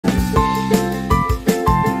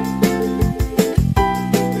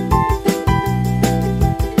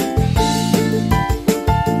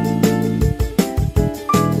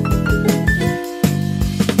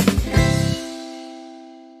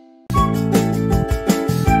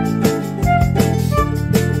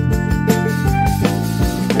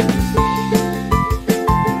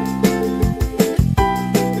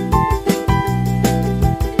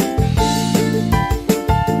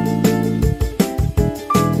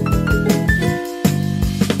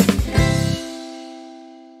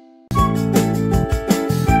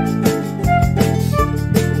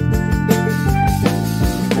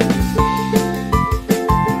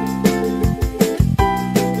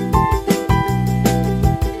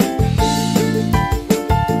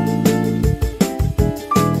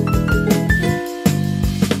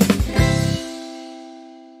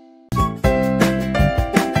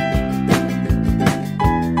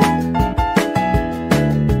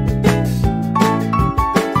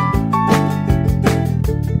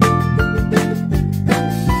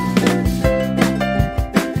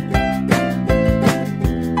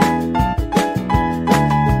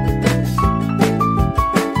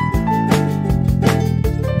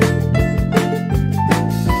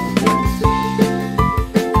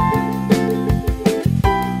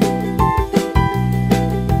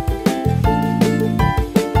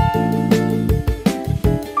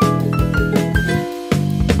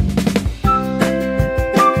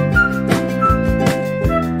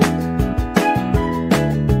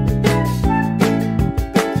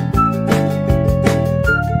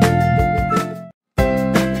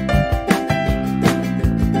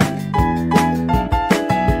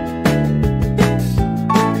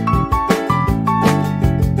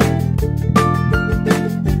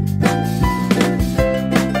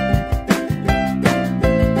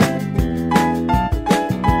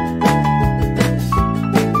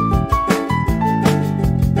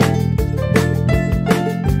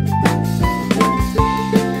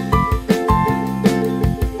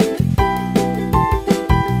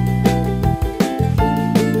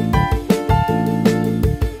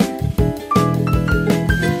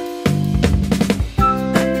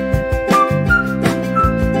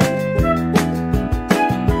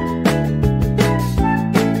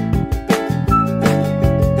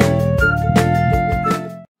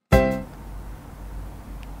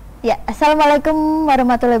Ya, Assalamualaikum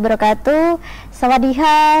warahmatullahi wabarakatuh.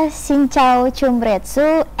 Sawadee-ha, Xin Chào,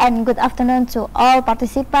 Chumretsu, and good afternoon to all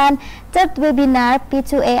participants. Third webinar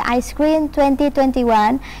P2A Ice Cream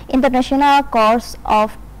 2021 International Course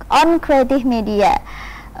on Creative Media.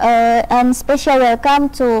 And special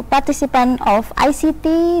welcome to participants of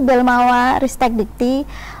ICT, Belmawa, Ristek Dikti,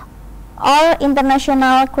 all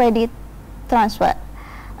international credit transfer.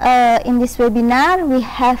 In this webinar, we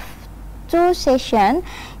have two sessions.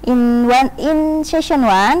 In session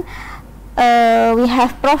 1, we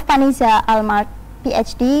have Prof. Panizza Allmark,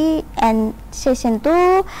 PhD, and session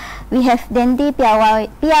 2, we have Denty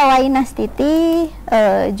Piawai Nastitie,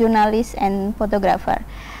 journalist and photographer.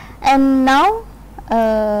 And now,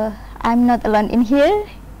 I'm not alone in here.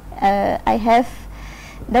 I have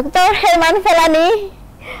Dr. Herman Felani.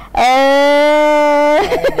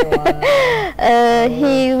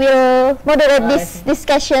 He will moderate this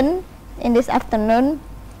discussion in this afternoon.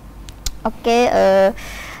 Okay,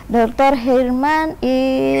 Dr. Herman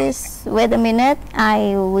is, wait a minute,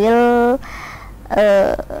 I will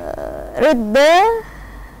read the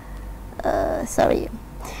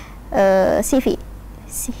CV.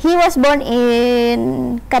 He was born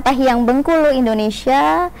in Katahiang, Bengkulu,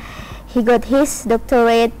 Indonesia. He got his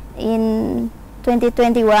doctorate in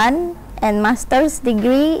 2021 and master's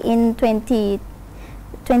degree in 2010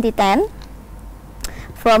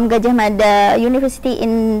 from Gajah Mada University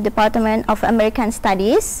in Department of American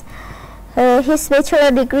Studies. His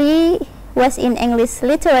bachelor degree was in English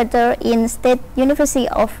Literature in State University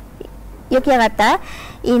of Yogyakarta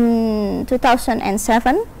in 2007.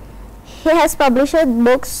 He has published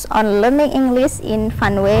books on learning English in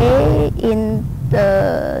fun way in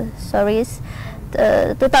 2011,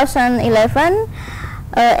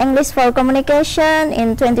 English for Communication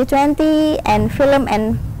in 2020, and Film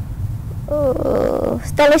and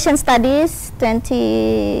Television Studies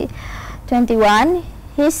 2021.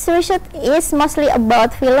 His research is mostly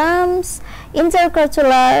about films,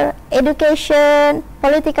 intercultural education,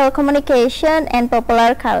 political communication, and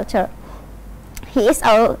popular culture. He is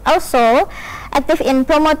also active in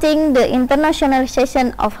promoting the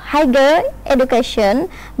internationalization of higher education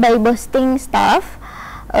by boosting staff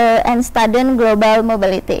and studying global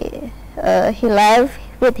mobility. He lives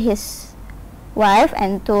with his wife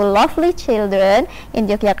and two lovely children in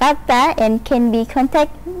Yogyakarta and can be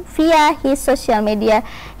contacted via his social media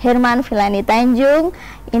Herman Felani Tanjung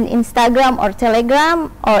in Instagram or Telegram,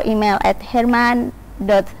 or email at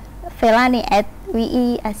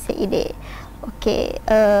herman.felani@wecid. Okay,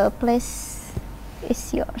 please,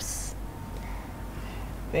 is yours.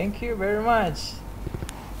 Thank you very much,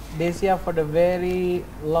 Desia, for the very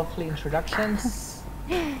lovely introductions.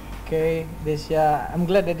 Okay, Desia, I'm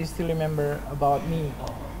glad that you still remember about me.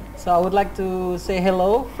 So I would like to say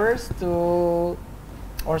hello first to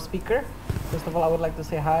our speaker. First of all, I would like to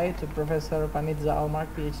say hi to Professor Panizza Allmark,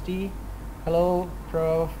 PhD. Hello,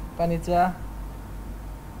 Prof. Panizza.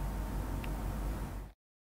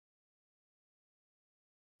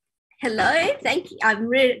 Hello, thank you. I'm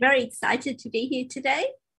very excited to be here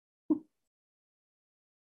today. A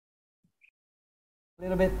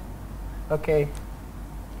little bit. Okay.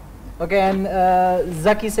 Okay, and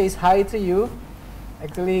Zaki says hi to you.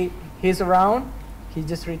 Actually, he's around. He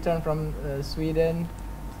just returned from Sweden.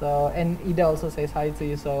 So, and Ida also says hi to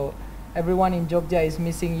you. So, everyone in Jogja is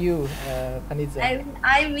missing you, Panizza.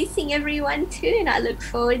 I'm missing everyone too, and I look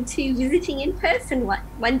forward to visiting in person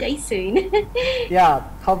one day soon. Yeah,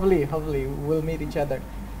 hopefully we'll meet each other.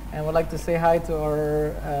 And I would like to say hi to our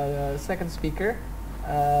second speaker,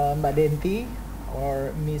 Mbak Denty,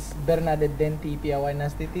 or Miss Bernadette Denty Piawai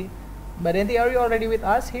Nastitie. Mbak Denty, are you already with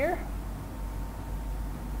us here?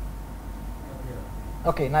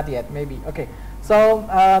 Okay, not yet, maybe. Okay, so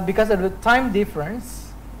because of the time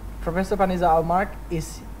difference, Professor Panizza Allmark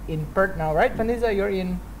is in Perth now, right? Panizza, you're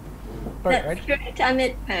in Perth, right? That's correct. I'm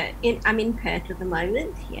in Perth at the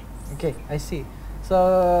moment. Yes. Okay, I see.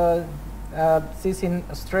 So she's in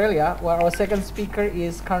Australia, where our second speaker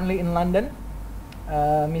is currently in London.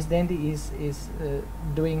 Miss Denty is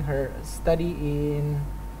doing her study in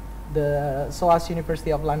the SOAS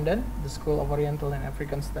University of London, the School of Oriental and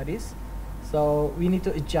African Studies. So we need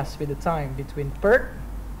to adjust with the time between Perth,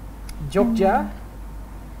 Jogja,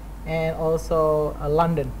 and also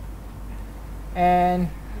London. And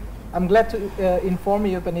I'm glad to inform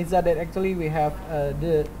you, Panizza, that actually we have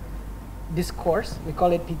this course, we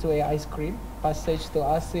call it P2A Ice Cream, Passage to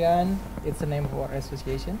ASEAN. It's the name of our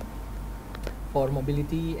association for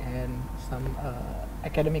mobility and some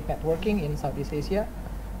academic networking in Southeast Asia.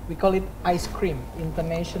 We call it Ice Cream,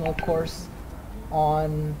 International Course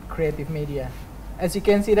on Creative Media. as you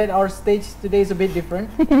can see that our stage today is a bit different.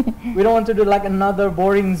 We don't want to do like another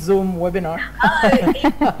boring Zoom webinar.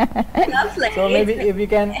 Oh, lovely. So maybe if you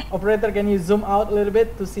can, operator, can you zoom out a little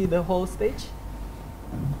bit to see the whole stage?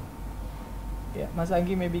 Yeah, Mas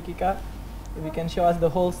Anggi, maybe Kika, if you can show us the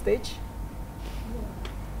whole stage.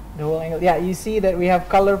 The whole angle. Yeah, you see that we have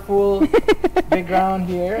colorful background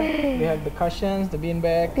here. We have the cushions, the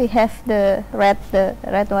beanbag. We have the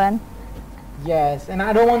red one. Yes, and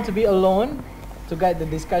I don't want to be alone to guide the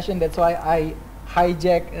discussion. That's why I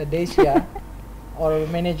hijack Desia, our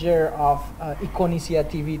manager of Ikonisia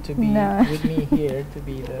TV, to be with me here to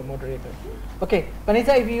be the moderator. Okay,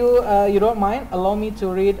 Panizza, if you don't mind, allow me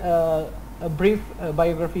to read a brief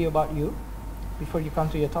biography about you before you come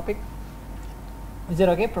to your topic. Is it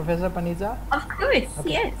okay, Professor Panizza? Of course,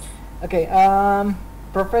 Okay. yes. Okay,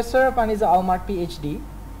 Professor Panizza Allmark, PhD.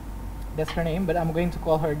 That's her name, but I'm going to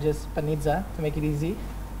call her just Panizza to make it easy.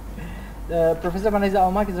 Professor Panizza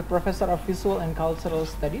Allmark is a professor of visual and cultural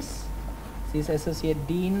studies. She's associate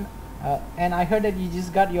dean, and I heard that you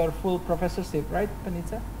just got your full professorship, right,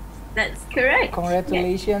 Panizza? That's correct.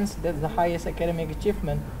 Congratulations! That's the highest academic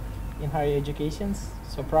achievement in higher education.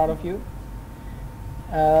 So proud of you.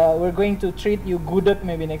 We're going to treat you good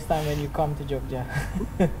maybe next time when you come to Jogja.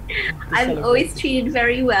 I'm always treated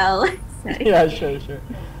very well. So. Yeah, sure.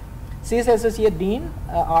 She is Associate Dean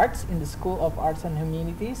Arts in the School of Arts and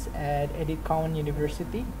Humanities at Edith Cowan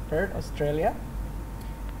University, Perth, Australia.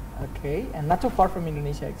 Okay, and not too far from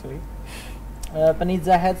Indonesia actually.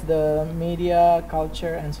 Panizza heads the Media,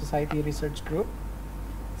 Culture and Society Research Group.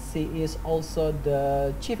 She is also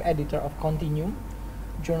the Chief Editor of Continuum,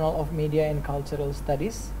 Journal of Media and Cultural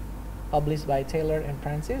Studies, published by Taylor and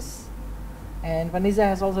Francis. And Panizza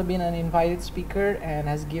has also been an invited speaker and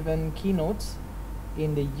has given keynotes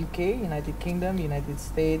in the UK, United Kingdom, United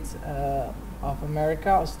States of America,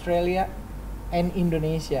 Australia, and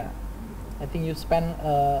Indonesia. I think you spent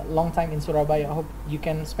a long time in Surabaya. I hope you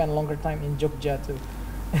can spend longer time in Jogja too.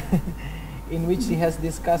 In which she has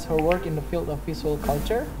discussed her work in the field of visual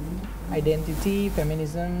culture, identity,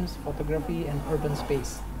 feminisms, photography, and urban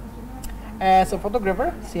space. As a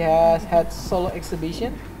photographer, she has had solo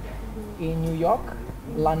exhibition in New York,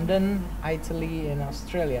 London, Italy, and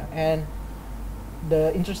Australia. And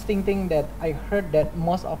the interesting thing that I heard that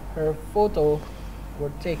most of her photos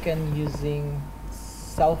were taken using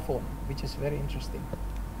cell phone, which is very interesting.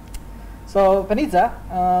 So Panizza,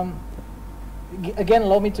 again,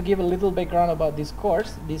 allow me to give a little background about this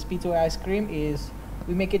course. This P2A ice cream is,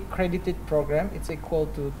 we make it credited program. It's equal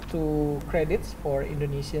to 2 credits for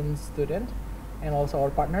Indonesian students and also our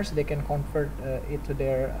partners. They can convert it to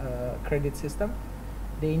their credit system.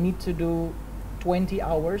 They need to do 20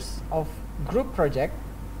 hours of group project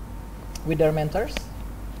with their mentors,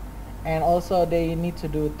 and also they need to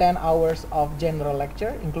do 10 hours of general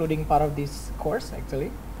lecture, including part of this course actually.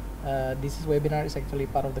 This webinar is actually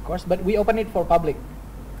part of the course, but we open it for public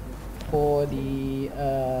for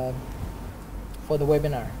the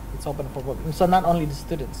webinar. It's open for public, so not only the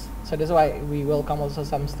students. So that's why we welcome also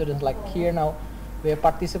some students. Like here now, we are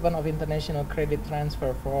participant of international credit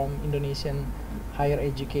transfer from Indonesian Higher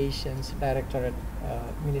Education's Directorate,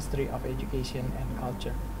 Ministry of Education and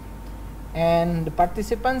Culture. And the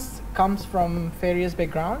participants comes from various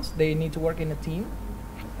backgrounds. They need to work in a team.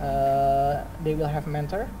 They will have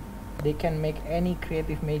mentor. They can make any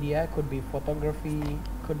creative media. Could be photography,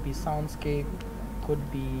 could be soundscape,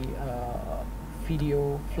 could be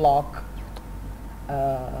video, vlog,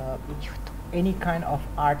 any kind of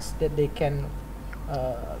arts that they can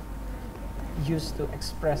use to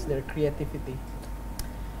express their creativity.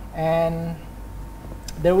 And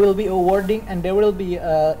there will be awarding, and there will be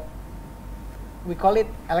we call it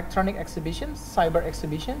electronic exhibitions, cyber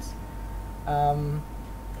exhibitions,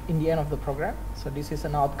 in the end of the program. So this is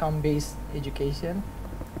an outcome-based education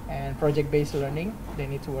and project-based learning. They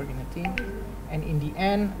need to work in a team, and in the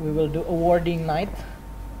end we will do awarding night,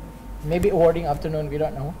 maybe awarding afternoon, we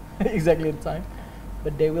don't know exactly the time,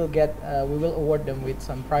 but they will get we will award them with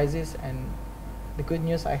some prizes. And the good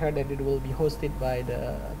news, I heard that it will be hosted by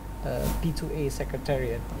the P2A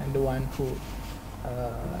secretariat, and the one who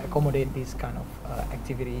accommodate this kind of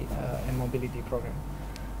activity and mobility program.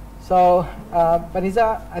 So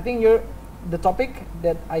Panizza, I think the topic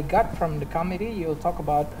that I got from the committee, you'll talk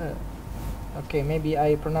about okay, maybe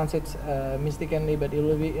I pronounce it mistakenly, but it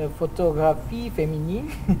will be Photographie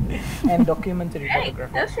féminine and documentary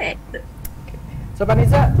photography. Perfect. Okay. So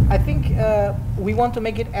Panizza, I think we want to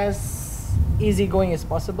make it as easygoing as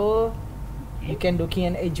possible. You can do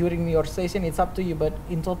Q&A during your session, it's up to you, but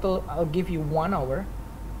in total I'll give you 1 hour,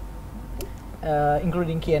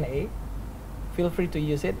 including Q&A. Feel free to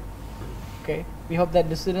use it, okay? we hope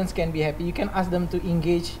that the students can be happy. You can ask them to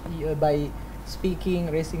engage by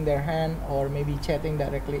speaking, raising their hand, or maybe chatting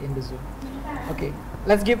directly in the Zoom. Okay,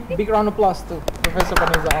 let's give a big round of applause to Professor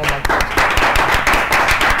Panizza Allmark.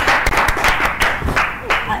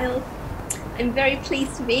 I'm very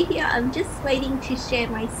pleased to be here. I'm just waiting to share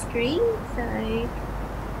my screen, so...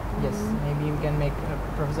 Yes, maybe we can make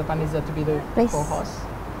Professor Panizza to be the co-host.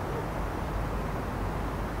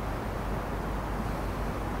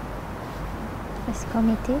 First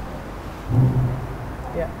committee.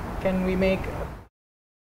 Yeah, can we make...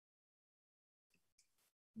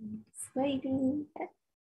 Just waiting.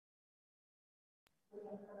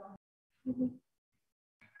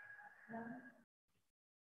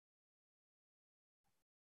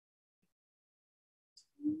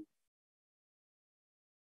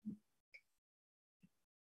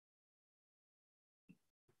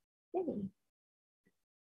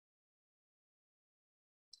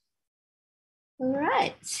 All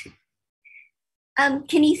right.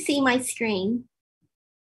 Can you see my screen?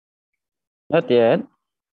 Not yet.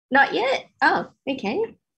 Not yet? Oh,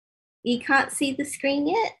 okay. You can't see the screen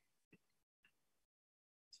yet?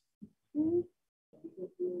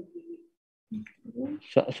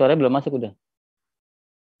 Suara belum masuk udah.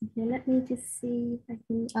 Okay, let me just see if I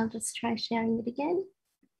can, I'll just try sharing it again.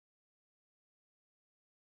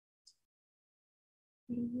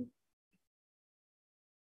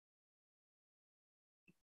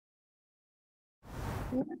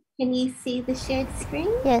 Can you see the shared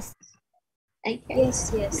screen? Yes. Okay.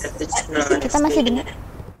 Yes. Kita masih dengar.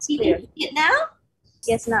 You can see it now?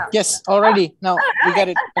 Yes, now. Yes, already. Now we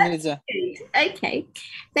got it, Panizza. Okay.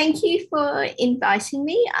 Thank you for inviting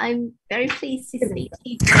me. I'm very pleased to speak to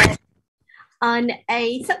you today on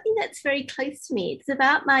something that's very close to me. It's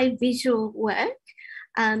about my visual work.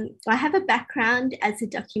 I have a background as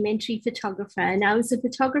a documentary photographer, and I was a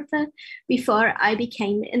photographer before I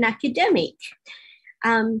became an academic.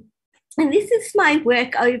 And this is my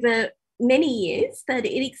work over many years, but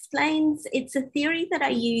it's a theory that I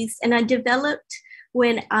used and I developed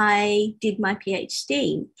when I did my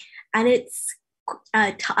PhD. And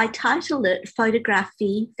I titled it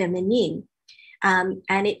Photographie féminine. And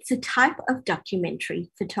it's a type of documentary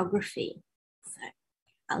photography. So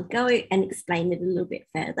I'll go and explain it a little bit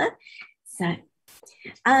further. So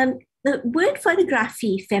the word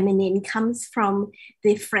photographie féminine comes from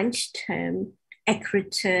the French term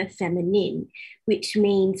écriture féminine, which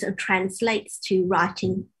means or translates to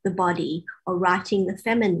writing the body or writing the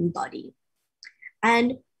feminine body.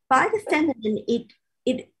 And by the feminine,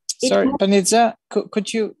 Sorry, Panizza,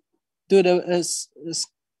 could you do the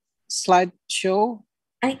slideshow?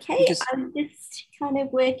 Okay, because I'm just kind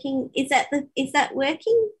of working. Is that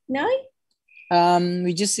working? No?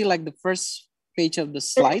 We just see like the first page of the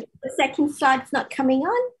slide. The second slide's not coming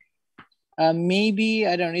on? Maybe,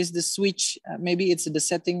 I don't know, is the switch, maybe it's the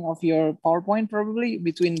setting of your PowerPoint probably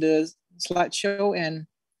between the slideshow and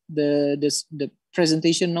the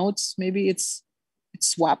presentation notes. Maybe it's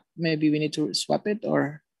swapped. Maybe we need to swap it,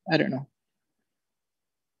 or I don't know.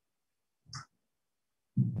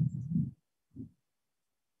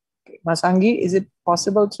 Mas Anggi, is it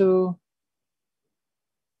possible to,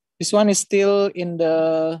 this one is still in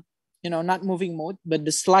the, not moving mode, but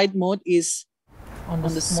the slide mode is on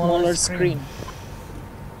the smaller screen.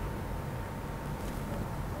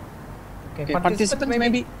 Okay, participants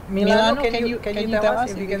maybe. Milano, can you tell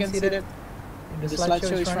us if you can see that the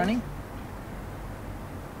slideshow is running?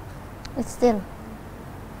 It's still.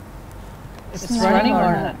 It's running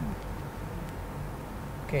or not?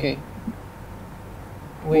 Okay.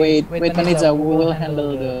 Wait, Panizza, we will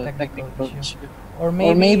handle the technical issue. Or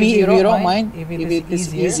maybe if you don't mind, if it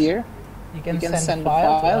is easier, you can send the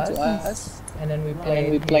file to us. And then we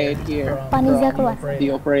play it here. Panizza keluar.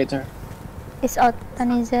 The operator. It's out.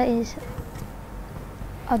 Panizza is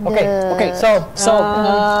out. Okay. So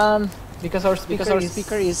because our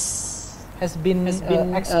speaker has been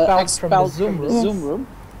expelled from the Zoom room.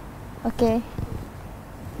 Okay.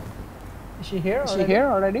 Is she here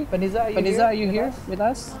already? Panizza, are you here with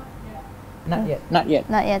us? Not yet.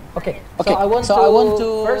 Okay. So I want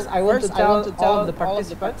to tell all the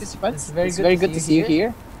participants. It's very good to see you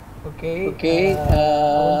here. Okay.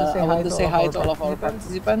 I want to say hi to all of our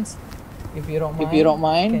participants. If you don't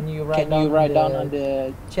mind, can you write down on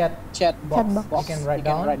the chat box? You can write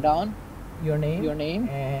down your name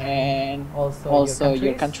and also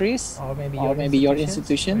your countries or maybe your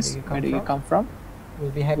institutions. Where do you come from?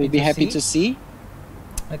 We'll be happy to see.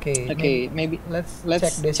 Okay. Maybe let's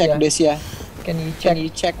check this. Yeah. Can you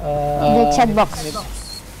check the chat box?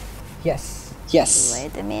 Yes.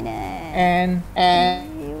 Wait a minute. And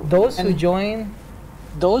those who join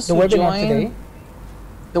the webinar today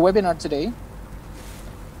today.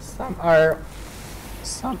 Some are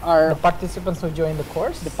the participants who join the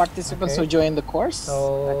course.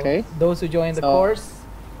 So those who join the course,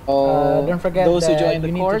 don't forget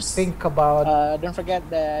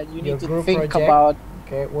that you need to think about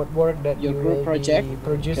your group project.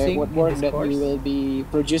 Okay, what work that you will be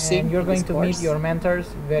producing in this course.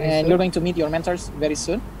 And you're going to meet your mentors very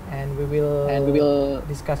soon. And we will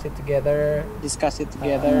discuss it together. So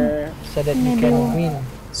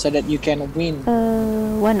that you can win.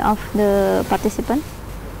 One of the participants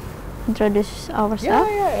introduce ourselves.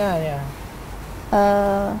 Yeah.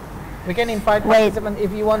 We can invite participants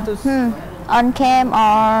if you want to. On cam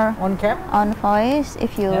or on voice,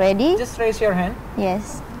 if you're ready. Just raise your hand.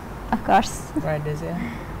 Yes, of course. Right, this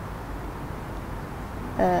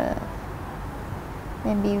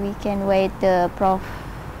Maybe we can wait the Prof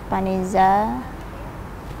Panizza,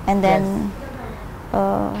 and then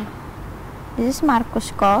this is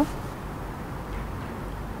Marcus call.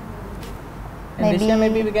 And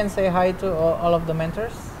maybe we can say hi to all of the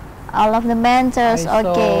mentors. All of the mentors,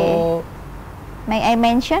 okay. May I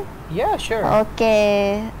mention? Yeah, sure.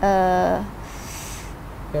 Okay.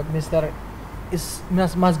 Mr.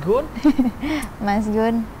 Mas Gun. Mas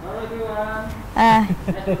Gun.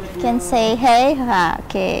 Can say hey.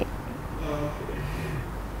 Okay.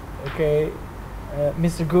 Okay.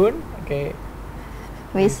 Mr. Gun. Okay.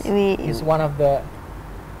 He's one of the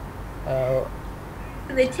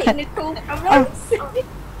technical problems.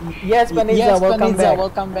 Yes, Panizza,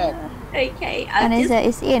 welcome back. Okay. Panizza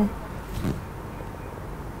is in.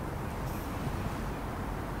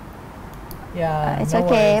 Yeah, it's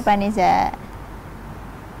okay, worries. Panizza.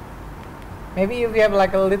 Maybe if you have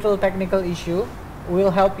like a little technical issue,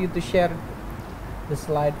 we'll help you to share the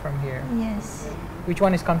slide from here. Yes. Which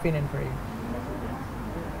one is convenient for you?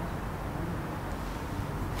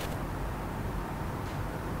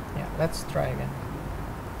 Yeah, let's try again.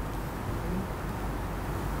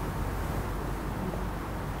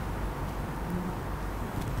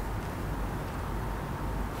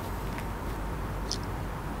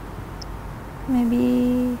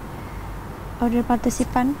 Maybe other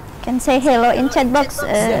participant can say hello in chat box,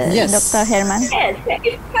 yes. Dr. Herman. Yes.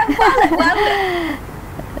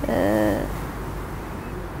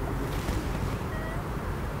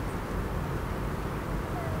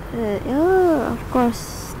 Of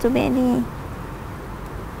course, too many.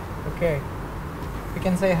 Okay. We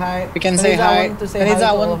can say hi. Panizza,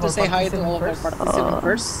 I want to say hi to all of our participants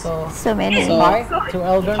first. So many. Hi to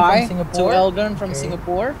Eldon from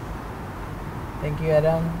Singapore. Thank you,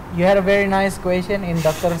 Adam. You had a very nice question in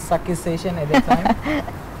Dr. Saki's session at that time.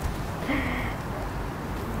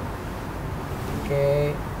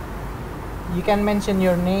 Okay. You can mention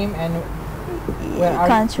your name and where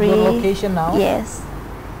country, your location now. Yes.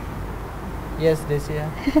 Yes, this year.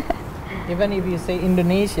 Even if you say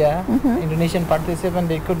Indonesia, Indonesian participant,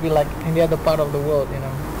 they could be like in the other part of the world, you know.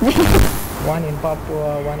 One in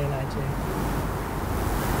Papua, one in Aceh.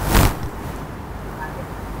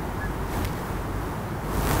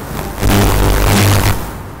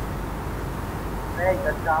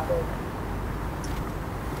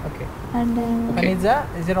 Okay. And then Panizza,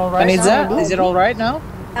 is it all right? Is it all right now?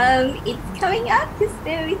 It's coming up. Just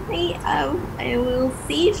bear with me. I will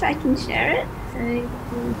see if I can share it.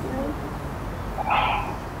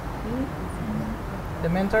 The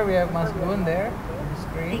mentor, we have Mas Gun there on the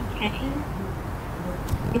screen. Okay.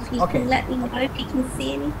 If you can let me know if you can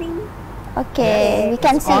see anything. okay, we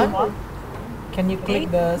can see. Can you click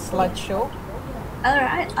the slideshow?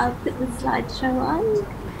 Alright, I'll put the slideshow on.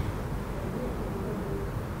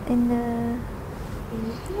 In the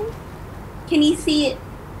Can you see it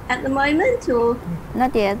at the moment or?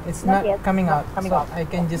 not yet. It's not coming out. So I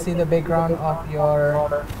can just see the background of your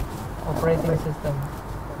operating system.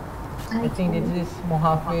 I think this is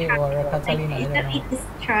Mojave or Catalina. Okay, I let don't me know. just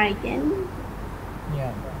try again.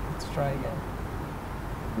 Yeah, let's try again.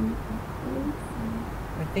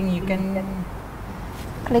 I think you can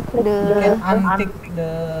Click you the can untick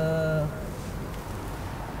the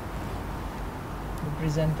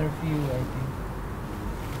presenter view, I think.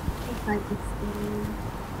 If I just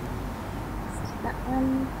that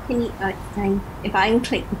one. Can you? Oh, it's saying if I can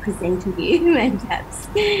click the presenter view, and that's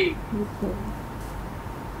okay.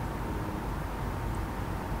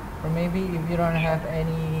 Or maybe if you don't have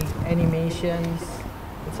any animations,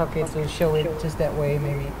 it's okay to show it just that way,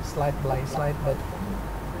 maybe slide by slide, but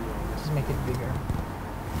just make it bigger.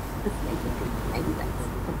 Just make it big. Maybe that's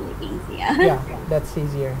probably easier. Yeah, that's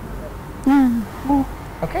easier.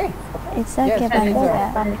 Okay. It's okay,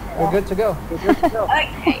 Panizza. Panizza. We're good to go.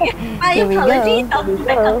 Okay. My Here we go. apologies. I'll put it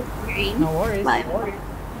back on the screen. No worries. My apologies.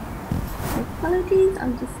 Apologies,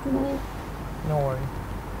 I'm just gonna. No worry.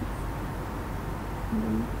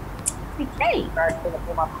 Okay.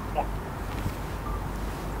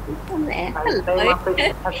 On there. Hello.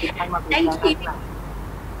 Thank you.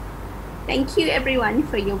 Thank you everyone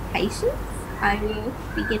for your patience. I will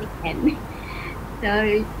begin again.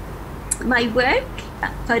 So my work,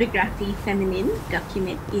 Photographie féminine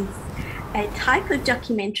document, is a type of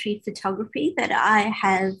documentary photography that I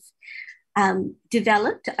have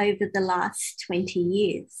developed over the last 20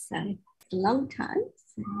 years. So it's a long time.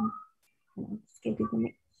 So let's go to the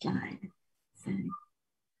next slide. So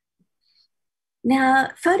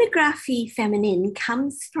now, Photographie féminine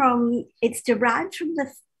comes from, it's derived from the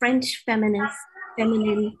French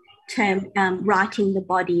feminine term, writing the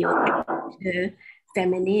body, or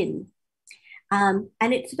féminine. And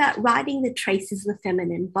it's about writing the traces of the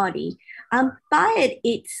feminine body. By it,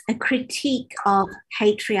 it's a critique of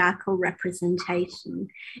patriarchal representation.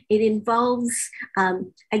 It involves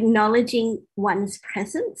acknowledging one's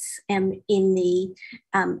presence in the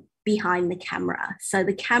behind the camera. So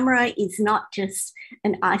the camera is not just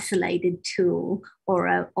an isolated tool or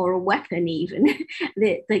a weapon even.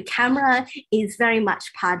 The camera is very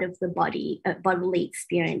much part of the bodily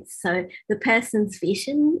experience. So the person's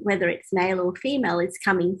vision, whether it's male or female, is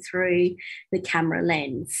coming through the camera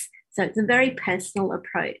lens. So it's a very personal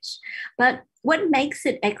approach. But what makes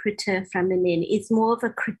it écriture féminine is more of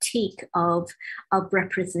a critique of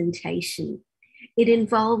representation. It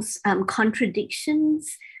involves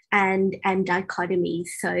contradictions and dichotomies,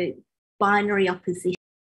 so binary opposition.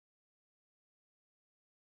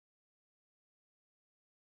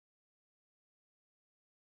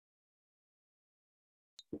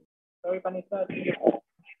 Sorry, Panizza.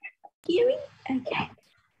 Hear me? Okay.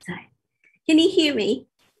 So, can you hear me?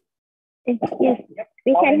 Yes,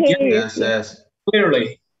 we can hear you. Yes,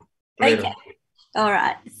 clearly. Okay. All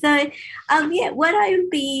right. So, yeah, what I will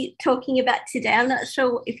be talking about today, I'm not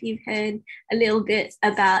sure if you've heard a little bit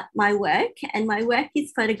about my work, and my work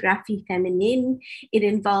is Photographie féminine. It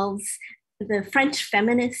involves the French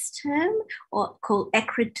feminist term, or called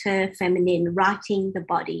écriture féminine, writing the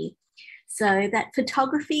body. So that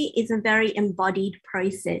photography is a very embodied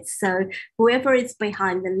process. So whoever is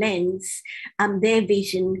behind the lens, their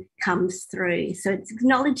vision comes through. So it's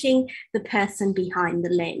acknowledging the person behind the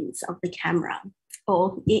lens of the camera,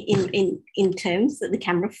 or in terms of the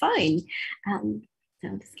camera phone. So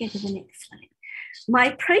let's go to the next slide. My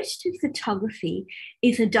approach to photography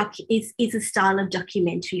is a style of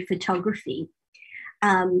documentary photography.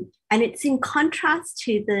 And it's in contrast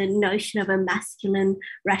to the notion of a masculine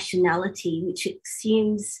rationality, which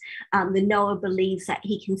assumes the knower believes that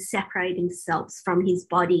he can separate himself from his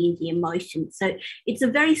body, the emotions. So it's a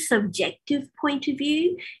very subjective point of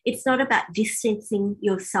view. It's not about distancing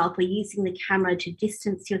yourself or using the camera to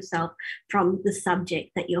distance yourself from the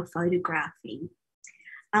subject that you're photographing.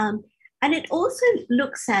 And it also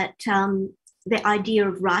looks at the idea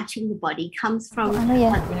of writing the body comes from the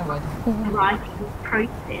writing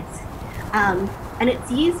process. And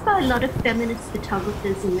it's used by a lot of feminist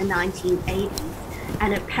photographers in the 1980s,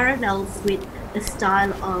 and it parallels with the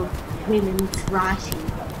style of women's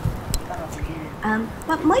writing.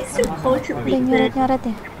 But most importantly, the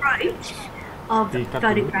approach of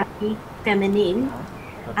Photographie féminine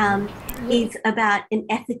is about an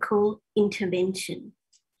ethical intervention.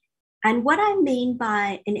 And what I mean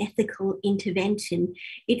by an ethical intervention,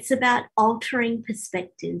 it's about altering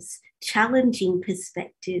perspectives, challenging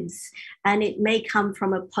perspectives, and it may come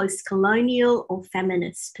from a post-colonial or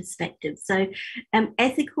feminist perspective. So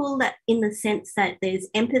ethical that in the sense that there's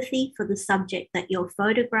empathy for the subject that you're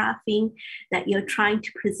photographing, that you're trying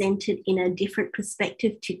to present it in a different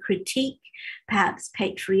perspective to critique perhaps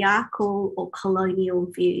patriarchal or colonial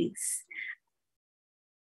views.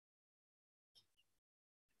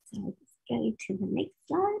 So let's go to the next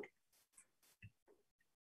slide.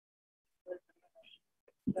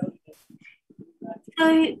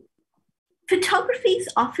 So photography is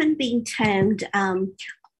often being termed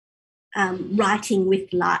writing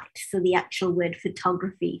with light. So the actual word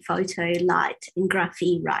photography, photo, light, and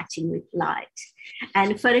graphie, writing with light.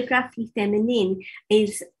 And Photographie féminine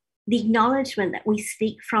is the acknowledgement that we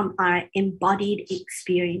speak from our embodied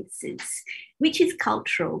experiences, which is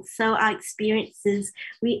cultural. So our experiences,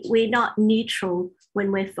 we're not neutral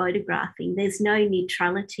when we're photographing. There's no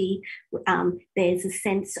neutrality. There's a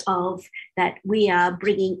sense of that we are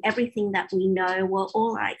bringing everything that we know, well,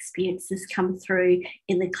 all our experiences come through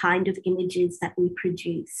in the kind of images that we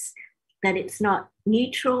produce, that it's not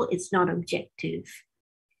neutral, it's not objective.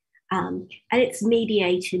 And it's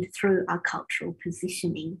mediated through our cultural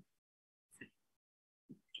positioning.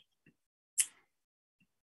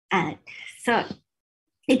 And so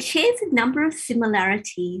it shares a number of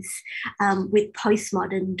similarities with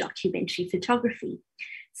postmodern documentary photography,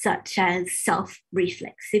 such as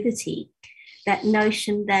self-reflexivity, that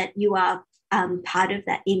notion that you are part of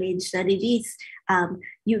that image, that it is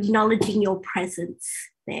you acknowledging your presence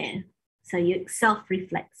there. So you're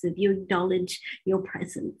self-reflexive, you acknowledge your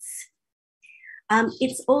presence.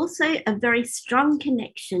 It's also a very strong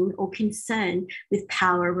connection or concern with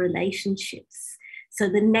power relationships. So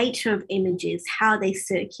the nature of images, how they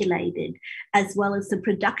circulated, as well as the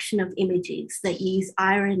production of images that use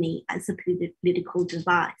irony as a political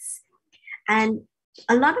device. And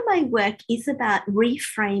a lot of my work is about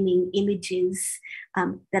reframing images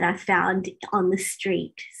that I found on the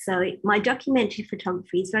street. So my documentary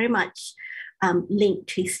photography is very much linked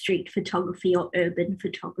to street photography or urban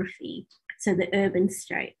photography, so the urban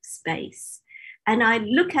space. And I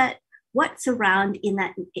look at what's around in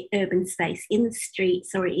that urban space, in the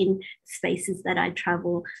streets or in spaces that I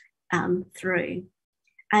travel through.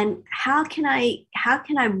 And how can I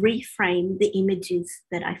reframe the images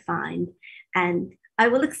that I find? And I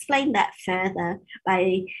will explain that further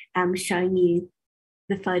by showing you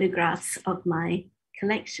the photographs of my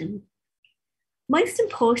collection. Most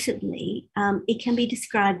importantly, it can be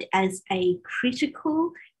described as a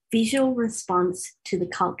critical visual response to the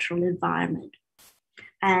cultural environment.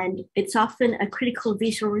 And it's often a critical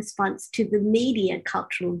visual response to the media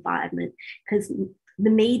cultural environment, because the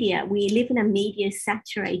media, we live in a media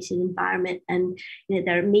saturated environment, and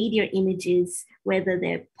there are media images, whether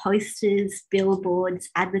they're posters, billboards,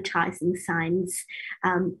 advertising signs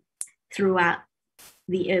throughout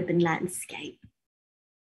the urban landscape.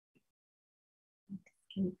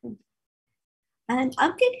 And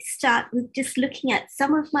I'm going to start with just looking at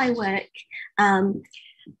some of my work. And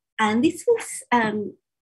this was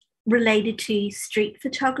related to street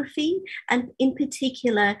photography, and in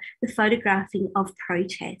particular, the photographing of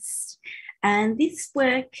protests. And this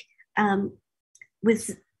work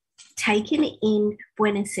was taken in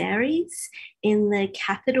Buenos Aires, in the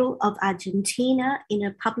capital of Argentina, in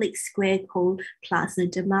a public square called Plaza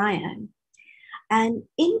de Mayo. And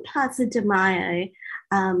in Plaza de Mayo,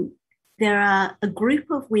 there are a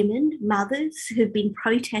group of women, mothers, who've been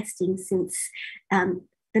protesting since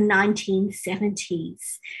the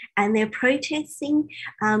 1970s. And they're protesting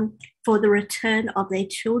for the return of their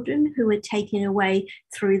children who were taken away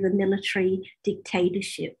through the military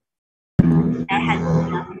dictatorship.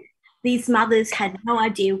 These mothers had no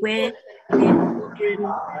idea where their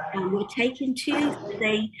children were taken to. So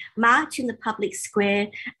they march in the public square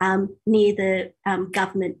near the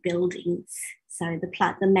government buildings. So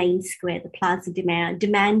the main square, the Plaza de Mayo,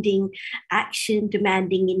 demanding action,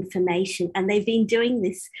 demanding information. And they've been doing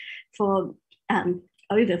this for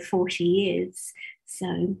over 40 years.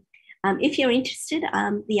 So if you're interested,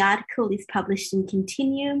 the article is published in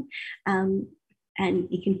Continuum, and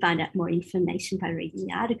you can find out more information by reading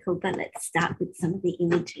the article. But let's start with some of the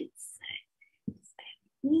images. So, just bear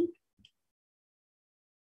with me.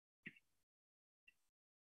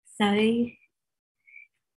 So,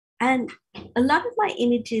 and a lot of my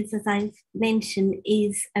images, as I've mentioned,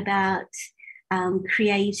 is about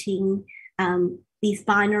creating these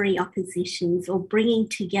binary oppositions or bringing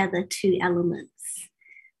together two elements.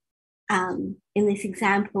 In this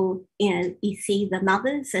example, you see the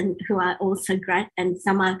mothers, and who are also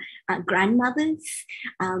some are grandmothers,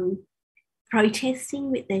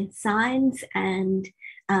 protesting with their signs, and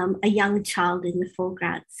a young child in the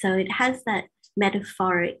foreground. So it has that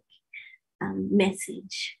metaphoric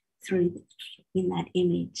message in that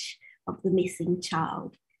image of the missing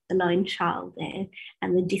child, the lone child there,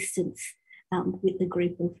 and the distance with the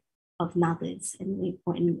group of mothers and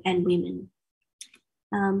women.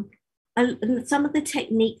 Some of the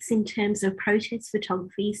techniques in terms of protest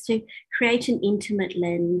photography is to create an intimate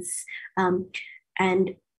lens,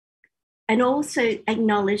 and also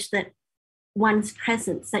acknowledge that one's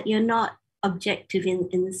presence, that you're not objective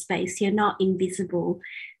in the space, you're not invisible,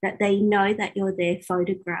 that they know that you're there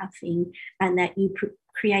photographing, and that you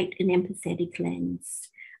create an empathetic lens.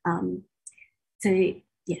 So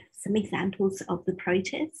yeah, some examples of the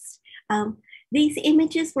protests. These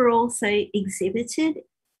images were also exhibited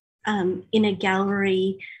in a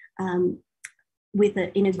gallery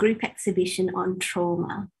in a group exhibition on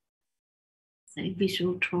trauma, so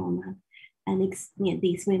visual trauma. And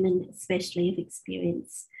these women especially have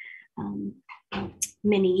experienced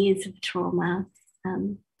many years of trauma,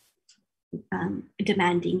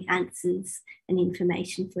 demanding answers and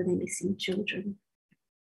information for their missing children.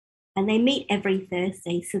 And they meet every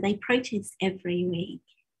Thursday, so they protest every week.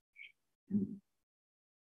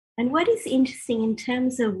 And what is interesting in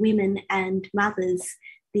terms of women and mothers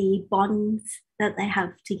the bonds that they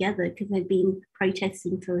have together, because they've been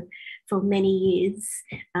protesting for many years.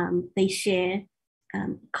 They share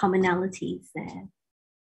commonalities there.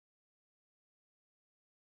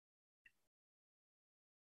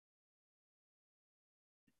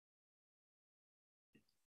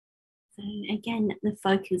 So again, the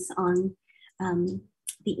focus on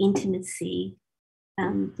the intimacy,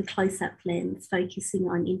 the close-up lens, focusing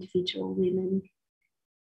on individual women.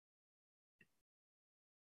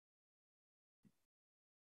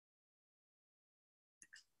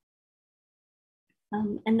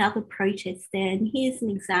 Another protest there, and here's an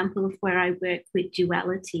example of where I work with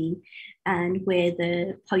duality, and where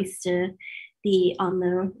the poster, on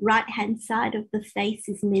the right-hand side of the face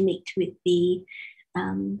is mimicked with the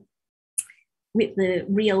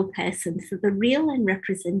real person. So the real and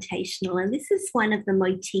representational, and this is one of the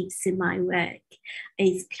motifs in my work,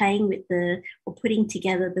 is playing with or putting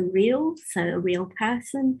together the real, so a real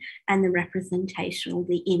person, and the representational,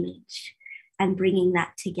 the image, and bringing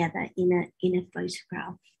that together in a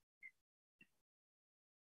photograph.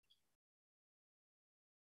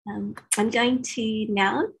 I'm going to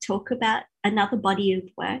now talk about another body of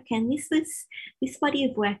work, and this body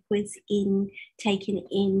of work was taken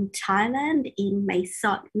in Thailand, in Mae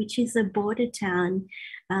Sot, which is a border town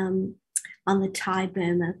on the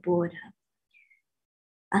Thai-Burma border.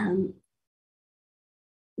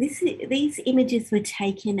 These images were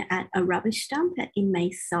taken at a rubbish dump in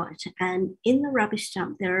Mae Sot, and in the rubbish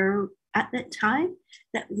dump there are, at that time,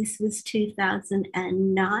 that this was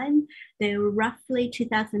 2009, there were roughly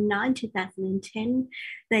 2009, 2010,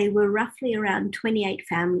 they were roughly around 28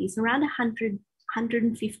 families, around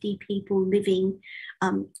 150 people living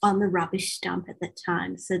on the rubbish dump at that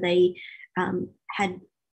time. So they had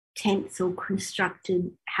tents or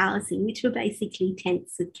constructed housing, which were basically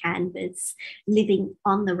tents of canvas, living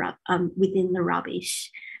on the within the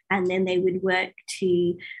rubbish, and then they would work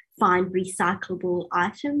to find recyclable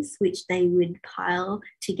items, which they would pile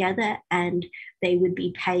together, and they would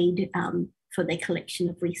be paid for their collection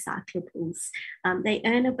of recyclables. They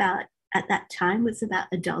earn about, at that time, was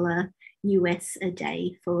about $1 US a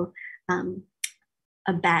day for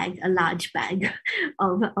a large bag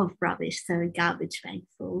of rubbish, so a garbage bag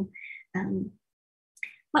full.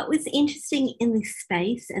 What was interesting in this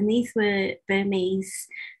space, and these were Burmese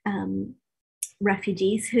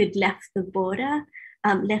refugees who had left the border,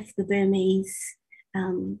 left the Burmese,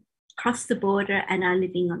 crossed the border, and are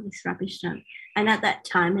living on this rubbish dump. And at that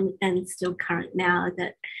time, and it's still current now,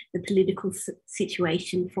 that the political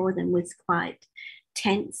situation for them was quite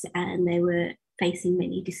tense, and they were facing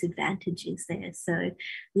many disadvantages there. So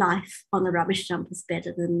life on the rubbish dump was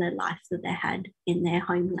better than the life that they had in their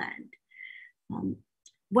homeland.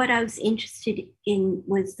 What I was interested in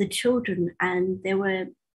was the children, and there were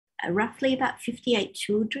roughly about 58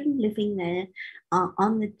 children living there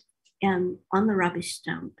on the rubbish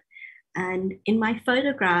dump. And in my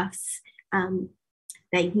photographs,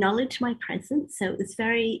 they acknowledged my presence. So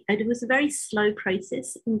it was a very slow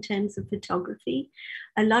process in terms of photography.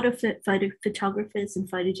 A lot of photographers and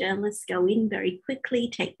photojournalists go in very quickly,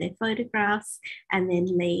 take their photographs, and then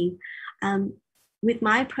leave. With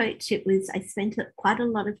my approach, I spent quite a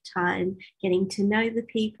lot of time getting to know the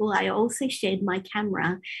people. I also shared my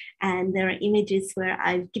camera, and there are images where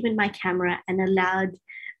I've given my camera and allowed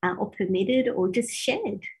or permitted or just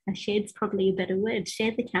shared. Shared's probably a better word.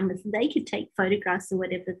 Shared the camera so they could take photographs or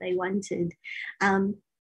whatever they wanted.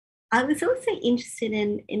 I was also interested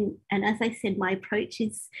in, and as I said, my approach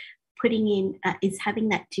is is having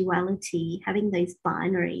that duality, having those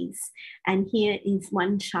binaries. And here is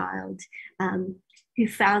one child who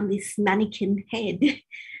found this mannequin head,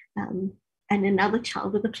 and another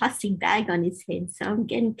child with a plastic bag on his head. So I'm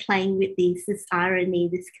again playing with this irony,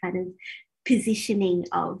 this kind of positioning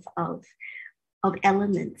of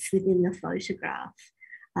elements within the photograph.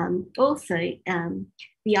 Also,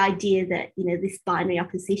 the idea that, this binary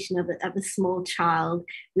opposition of a small child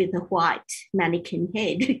with a white mannequin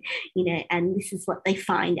head, and this is what they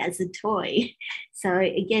find as a toy. So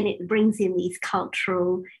again, it brings in these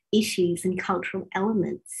cultural issues and cultural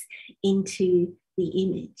elements into the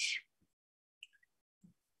image.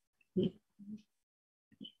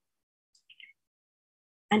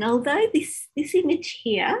 And although this image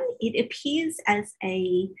here, it appears as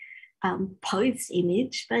a posed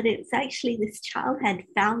image, but it's actually this child had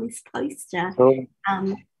found this poster.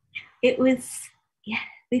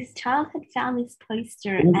 This child had found this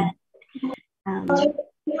poster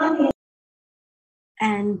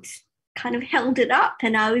and kind of held it up,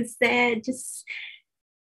 and I was there just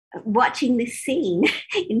watching this scene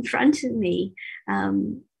in front of me.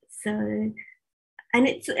 So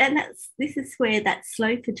this is where that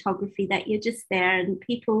slow photography, that you're just there and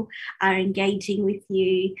people are engaging with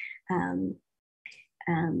you.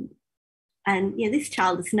 And yeah, this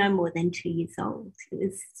child is no more than 2 years old. It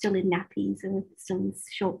was still in nappies or still in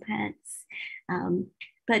short pants.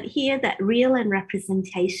 But here that real and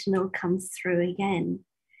representational comes through again.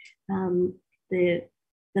 The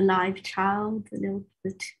live child, the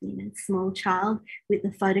small child with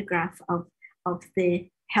the photograph of the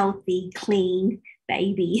healthy, clean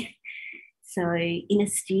baby. So in a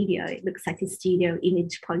studio, it looks like a studio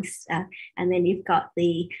image poster. And then you've got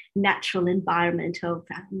the natural environment of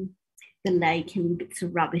the lake and bits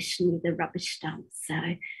of rubbish near the rubbish dumps.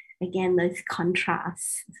 So again, those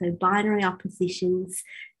contrasts. So binary oppositions,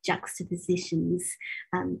 juxtapositions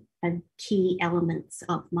are key elements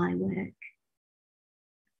of my work.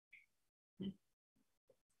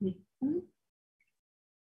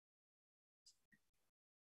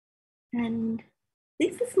 And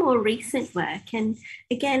this is more recent work. And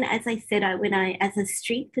again, as I said, as a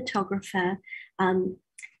street photographer,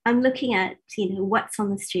 I'm looking at, what's on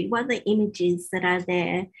the street, what are the images that are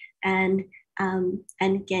there, and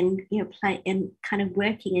again, play and kind of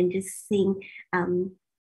working and just seeing,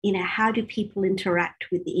 how do people interact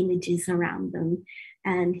with the images around them.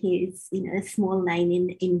 And here's, a small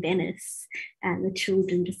lane in Venice and the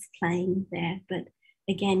children just playing there. But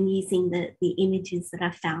again, using the images that I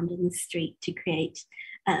found in the street to create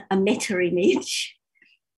a meta image.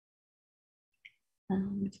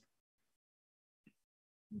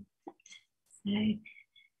 So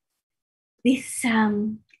this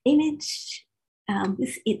image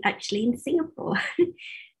is actually in Singapore.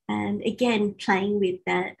 And again, playing with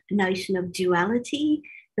that notion of duality,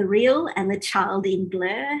 the real and the child in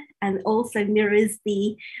blur, and also mirrors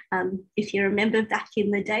the, if you remember back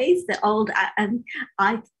in the days, the old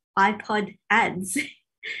iPod ads.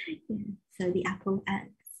 So the Apple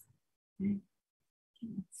ads.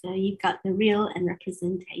 So you've got the real and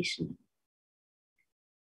representation.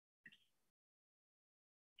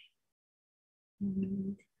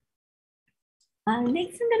 Next, I'm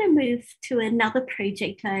going to move to another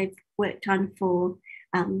project I've worked on for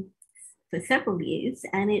several years,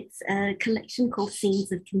 and it's a collection called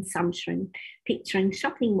Scenes of Consumption, picturing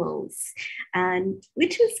shopping malls,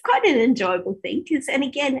 which was quite an enjoyable thing. And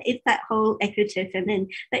again, it's that whole écriture féminine,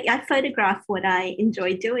 that I photograph what I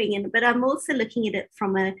enjoy doing, but I'm also looking at it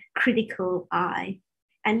from a critical eye,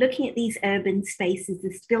 and looking at these urban spaces,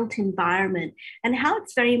 this built environment, and how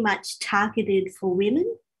it's very much targeted for women,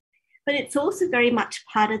 but it's also very much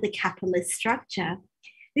part of the capitalist structure.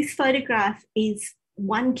 This photograph is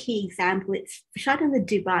one key example. It's shot in the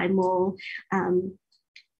Dubai Mall,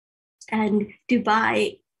 and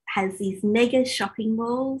Dubai has these mega shopping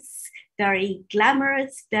malls, very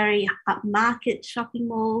glamorous, very upmarket shopping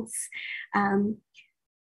malls.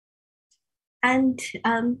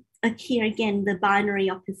 Here again, the binary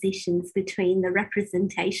oppositions between the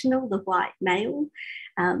representational, the white male,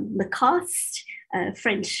 Lacoste, a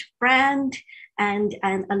French brand, and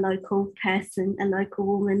a local person, a local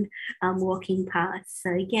woman walking past.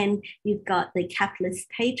 So again, you've got the capitalist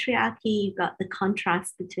patriarchy, you've got the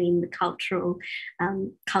contrast between the cultural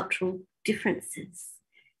differences.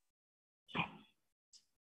 Okay.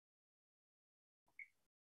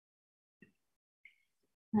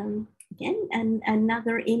 Again, and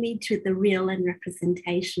another image with the real and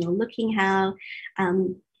representational, looking how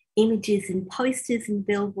images and posters and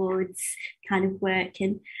billboards kind of work.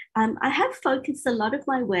 And I have focused a lot of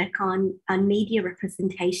my work on media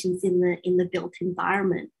representations in the built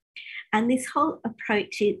environment. And this whole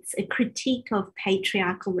approach, it's a critique of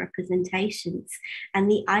patriarchal representations,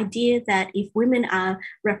 and the idea that if women are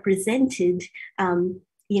represented,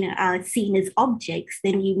 are seen as objects,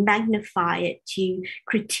 then you magnify it, you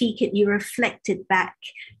critique it, you reflect it back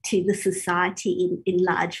to the society in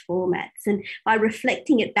large formats. And by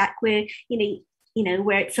reflecting it back where,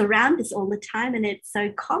 where it's around us all the time and it's so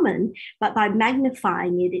common, but by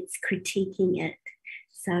magnifying it, it's critiquing it.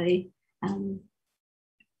 So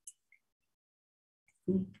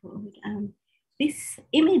this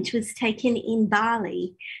image was taken in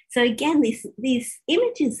Bali. So again, these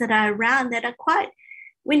images that are around that are quite,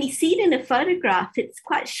 when you see it in a photograph, it's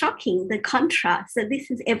quite shocking, the contrast. So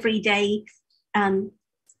this is everyday down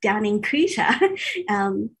in Kuta.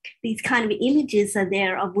 These kind of images are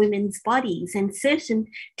there of women's bodies and certain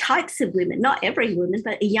types of women, not every woman,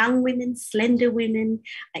 but young women, slender women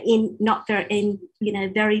in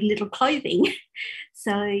very little clothing.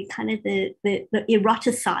 So kind of the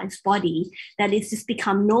eroticized body that has just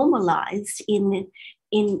become normalized in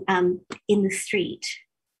the street.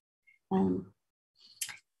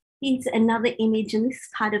 Here's another image, and this is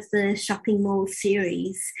part of the shopping mall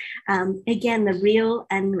series. Again, the real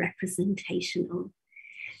and representational.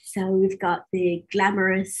 So we've got the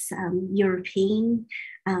glamorous European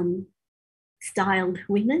styled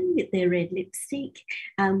women with their red lipstick,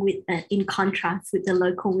 in contrast with the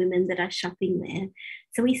local women that are shopping there.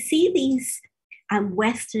 So we see these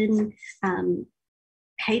Western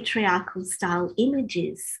patriarchal style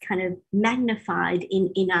images kind of magnified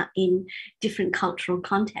in different cultural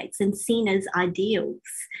contexts and seen as ideals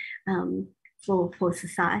for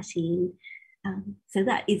society. So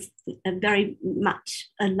that is a very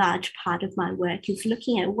much a large part of my work, is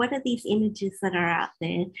looking at what are these images that are out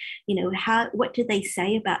there, you know, what do they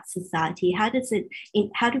say about society? How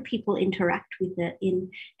do people interact with it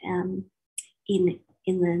in the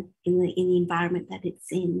environment that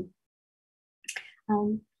it's in?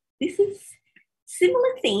 This is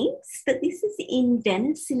similar themes, but this is in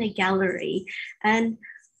Venice in a gallery. And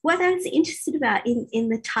what I was interested about in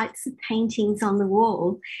the types of paintings on the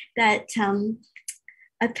wall, that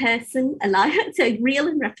a person alive, so real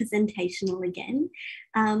and representational again,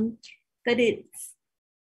 but it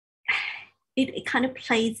kind of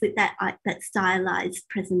plays with that stylized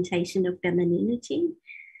presentation of femininity,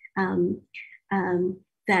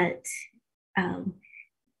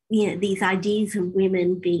 you know, these ideas of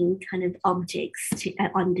women being kind of objects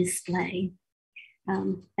on display.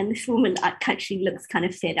 And this woman actually looks kind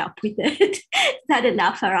of fed up with it. Is that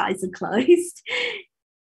enough? Her eyes are closed.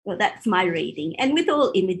 Well, that's my reading. And with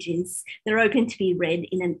all images, they're open to be read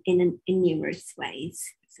in numerous ways.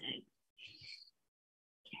 So, okay.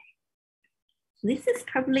 This is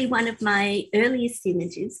probably one of my earliest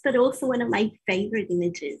images, but also one of my favorite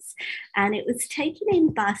images. And it was taken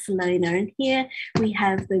in Barcelona. And here we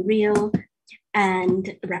have the real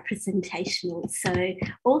and representational. So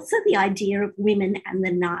also the idea of women and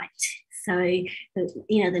the night. So,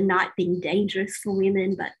 you know, the night being dangerous for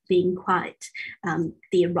women, but being quite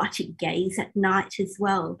the erotic gaze at night as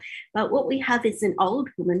well. But what we have is an old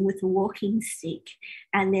woman with a walking stick,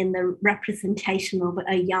 and then the representation of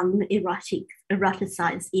a young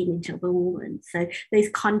eroticized image of a woman. So those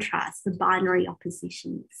contrasts, the binary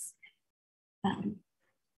oppositions.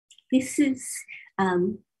 This is,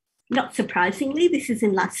 not surprisingly, this is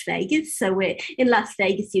in Las Vegas. So we're in Las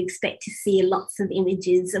Vegas, you expect to see lots of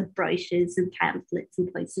images of brochures and pamphlets and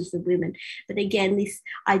posters of women. But again, this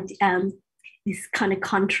kind of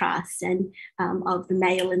contrast and of the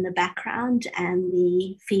male in the background and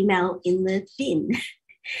the female in the bin.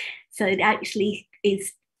 So it actually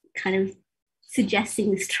is kind of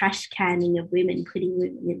suggesting this trash canning of women, putting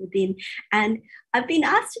women in the bin. And I've been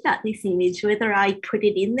asked about this image, whether I put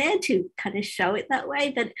it in there to kind of show it that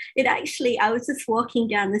way, but it actually, I was just walking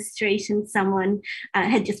down the street and someone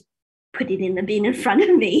had just put it in the bin in front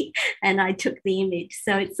of me and I took the image.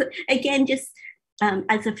 So it's, again, just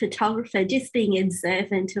as a photographer, just being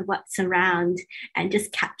observant of what's around and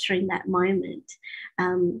just capturing that moment.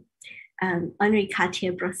 Henri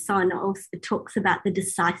Cartier-Bresson also talks about the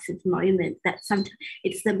decisive moment, that sometimes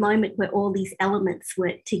it's the moment where all these elements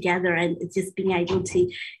work together, and it's just being able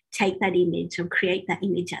to take that image or create that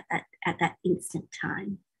image at that instant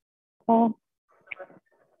time.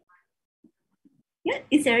 Yeah,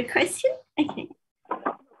 is there a question? Okay.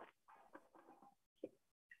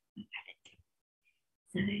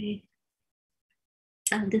 So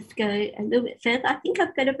I'll just go a little bit further. I think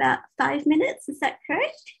I've got about 5 minutes, is that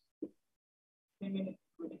correct?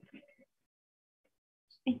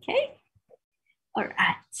 Okay, all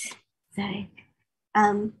right. So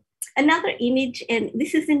another image, and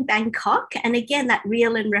this is in Bangkok, and again that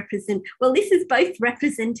real and well, this is both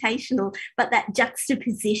representational, but that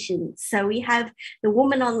juxtaposition. So we have the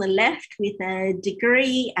woman on the left with a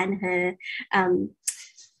degree and her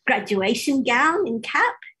graduation gown and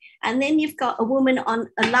cap, and then you've got a woman on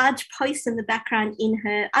a large post in the background in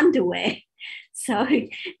her underwear. So,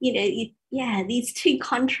 you know, yeah, these two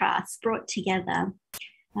contrasts brought together.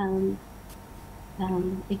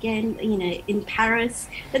 Again, you know, in Paris,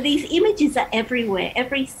 but these images are everywhere.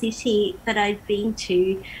 Every city that I've been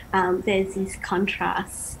to, there's these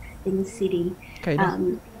contrasts in the city.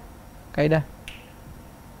 Kaida.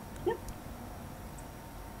 Yep.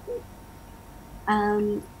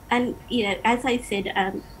 And, you know, as I said,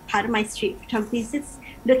 part of my street photography is just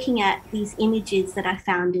looking at these images that I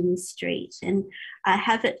found in the street. And I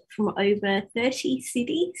have it from over 30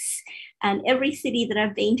 cities. And every city that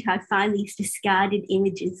I've been to, I find these discarded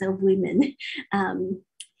images of women.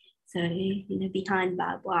 So, you know, behind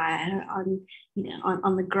barbed wire, on, you know,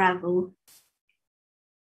 on the gravel.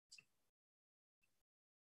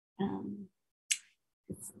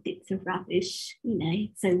 Bits of rubbish, you know,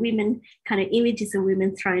 so women, kind of images of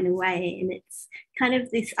women thrown away, and it's kind of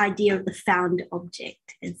this idea of the found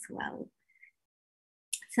object as well.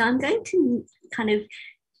 So I'm going to kind of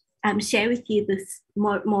share with you this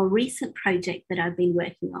more recent project that I've been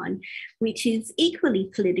working on, which is equally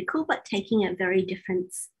political, but taking a very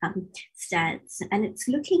different stance. And it's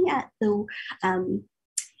looking at the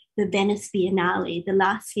Venice Biennale, the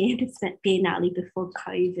last Venice Biennale before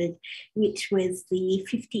COVID, which was the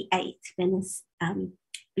 58th Venice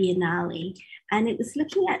Biennale. And it was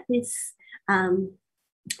looking at this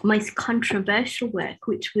most controversial work,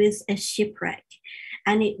 which was a shipwreck.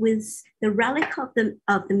 And it was the relic of the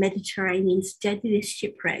Mediterranean's deadliest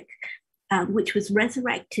shipwreck, which was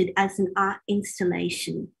resurrected as an art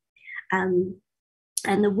installation. And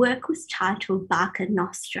the work was titled Barca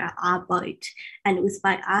Nostra, Our Boat, and it was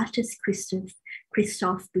by artist Christophe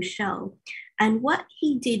Buchel. And what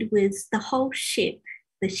he did was the whole ship,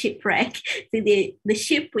 the shipwreck, the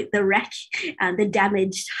ship with the wreck, the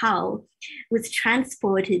damaged hull, was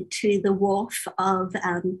transported to the wharf of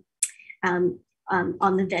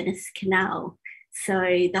on the Venice Canal.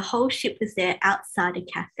 So the whole ship was there outside a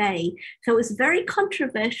cafe. So it was very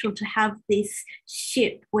controversial to have this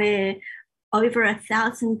ship where over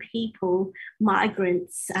 1,000 people,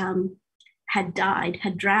 migrants, had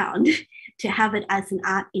drowned, to have it as an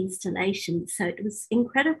art installation. So it was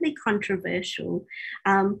incredibly controversial.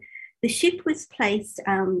 The ship was placed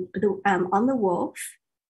on the wharf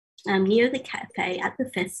near the cafe at the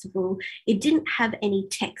festival. It didn't have any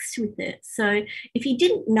text with it. So if you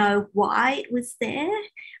didn't know why it was there,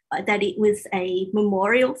 that it was a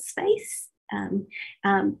memorial space,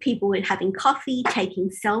 people were having coffee, taking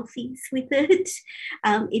selfies with it.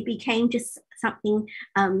 It became just something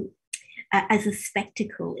as a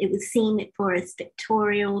spectacle. It was seen for a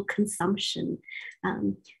spectatorial consumption.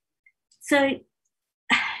 So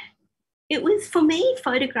it was, for me,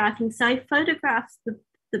 photographing. So I photographed the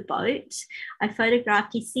boat. I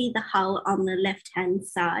photographed, you see the hull on the left-hand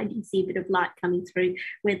side. You see a bit of light coming through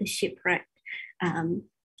where the shipwreck,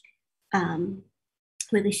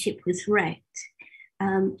 where the ship was wrecked.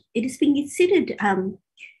 It has been considered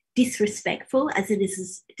disrespectful, as it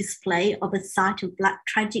is a display of a site of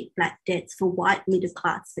tragic black deaths for white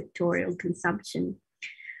middle-class Victorian consumption.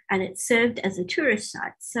 And it served as a tourist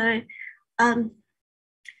site. So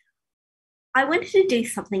I wanted to do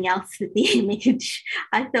something else with the image.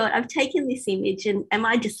 I thought, I've taken this image, and am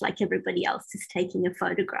I just like everybody else, just taking a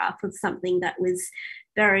photograph of something that was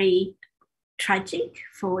very tragic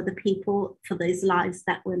for the people, for those lives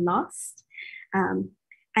that were lost?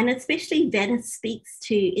 And especially Venice speaks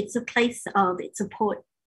to, it's a place of, it's a port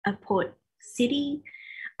city.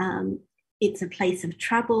 It's a place of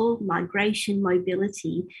travel, migration,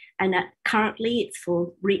 mobility, and currently it's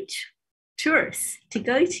for rich tourists to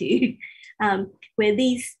go to. Where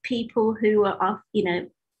these people who were off,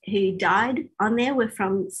 who died on there were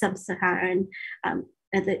from sub-Saharan,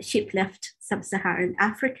 the ship left sub-Saharan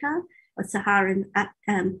Africa, or Saharan,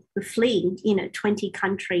 were fleeing, 20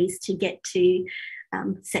 countries to get to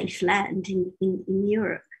safe land in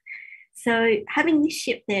Europe. So having this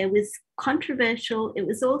ship there was controversial. It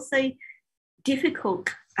was also difficult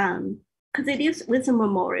because it was a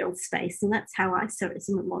memorial space, and that's how I saw it, as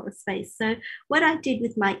a memorial space. So what I did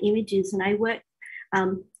with my images, and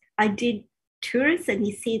I did tours, and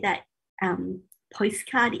you see that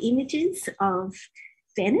postcard images of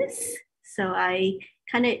Venice. So I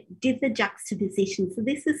kind of did the juxtaposition. So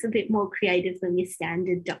this is a bit more creative than your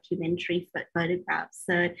standard documentary photographs.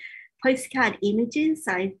 So postcard images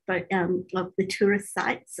of the tourist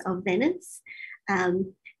sites of Venice,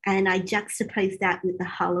 and I juxtaposed that with the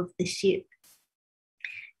hull of the ship.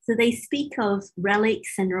 So they speak of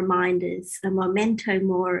relics and reminders, a memento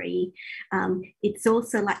mori. It's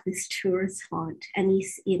also like this tourist haunt, and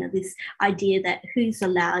this idea that who's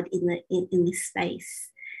allowed in this space.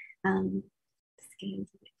 Let's go a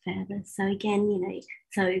bit further. So again,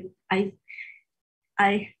 so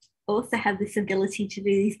I also have this ability to do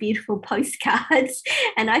these beautiful postcards,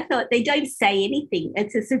 and I thought, they don't say anything,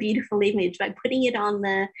 it's just a beautiful image. By putting it on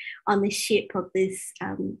the ship of this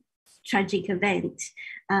tragic event,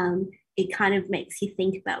 it kind of makes you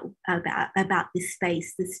think about this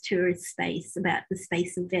space, this tourist space, about the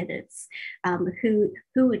space of Venice,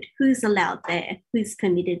 who's allowed there, who's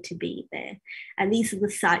permitted to be there. And these are the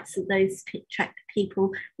sites that those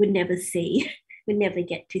people would never see, would never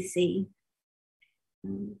get to see.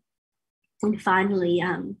 And finally,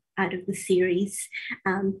 out of the series,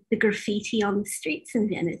 the graffiti on the streets in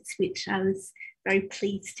Venice, which I was very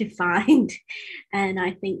pleased to find. And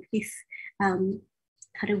I think this kind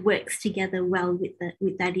of works together well with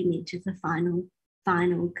that image as a final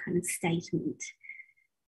final kind of statement.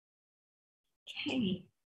 Okay,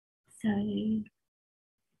 so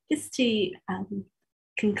just to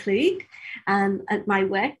conclude, my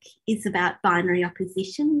work is about binary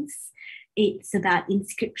oppositions. It's about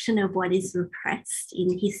inscription of what is repressed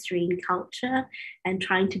in history and culture and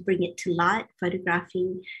trying to bring it to light,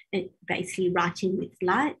 photographing it, basically writing with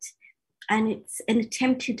light. And it's an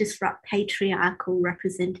attempt to disrupt patriarchal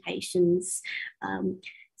representations,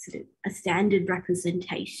 sort of standard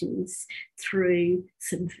representations through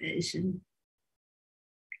subversion.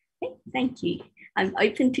 Okay, thank you. I'm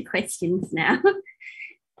open to questions now.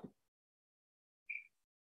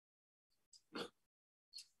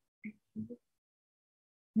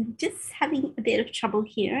 I'm just having a bit of trouble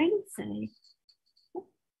hearing, so.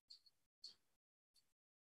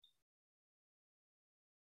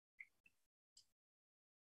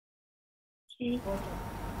 Okay.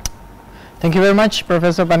 Thank you very much,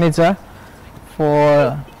 Professor Panizza,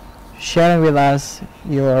 for sharing with us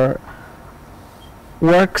your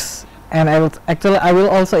works, and I will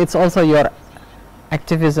also, it's also your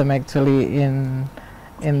activism actually in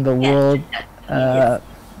the world,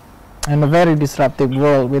 in a very disruptive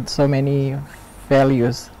world with so many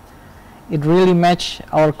values. It really matched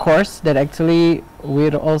our course that actually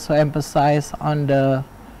we'd also emphasize on the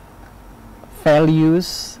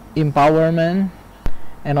values, empowerment,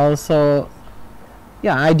 and also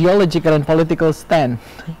ideological and political stand.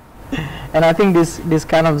 And I think this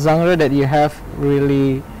kind of genre that you have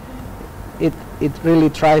really, it really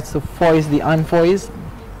tries to voice the unvoiced,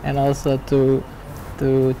 and also to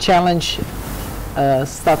challenge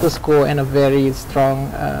status quo and a very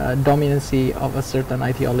strong dominancy of a certain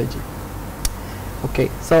ideology. Okay,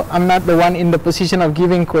 so I'm not the one in the position of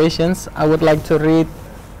giving questions. I would like to read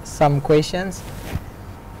some questions.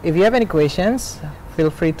 If you have any questions, feel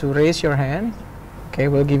free to raise your hand. Okay,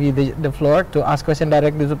 we'll give you the floor to ask question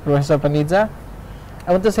directly to Professor Panizza.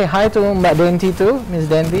 I want to say hi to Mbak Denty too, Miss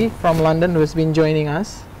Denty from London, who has been joining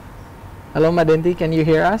us. Hello, Mbak Denty, can you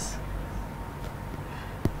hear us?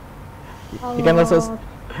 Hello. You can also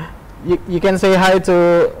you can say hi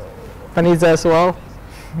to Panizza as well.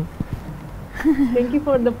 Thank you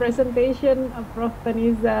for the presentation, Prof.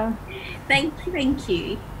 Panizza. Thank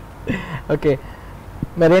you. Okay,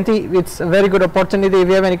 Mbak Denty, it's a very good opportunity. If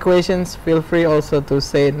you have any questions, feel free also to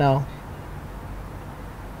say it now.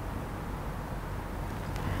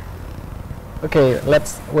 Okay,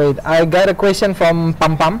 let's wait. I got a question from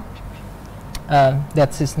Pam Pam.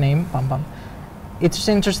 That's his name, Pam Pam. It's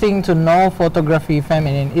interesting to know photography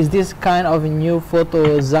feminine. Is this kind of a new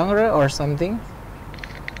photo genre or something?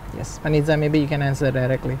 Yes, Panizza, maybe you can answer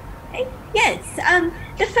directly. Yes,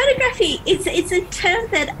 the photography, it's a term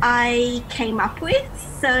that I came up with.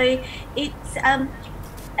 So it's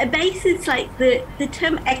a basis, like the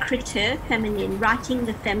term écriture féminine, writing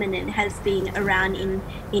the feminine, has been around in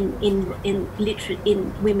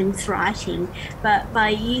women's writing, but by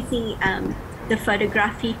using the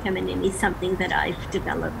photographie féminine is something that I've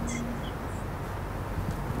developed.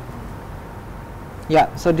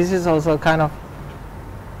 Yeah, so this is also kind of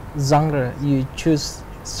genre. You choose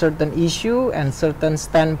certain issue and certain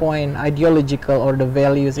standpoint, ideological, or the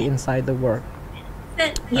values inside the work.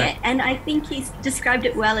 But, yeah, right. And I think he's described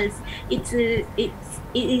it well as it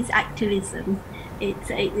is activism. It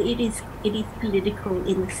is political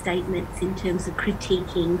in the statements in terms of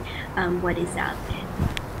critiquing what is out there.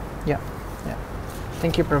 Yeah.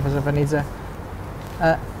 Thank you, Professor Panizza.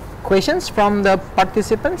 Questions from the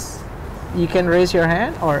participants? You can raise your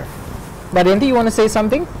hand, or Mbak Denty, you want to say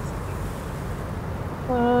something?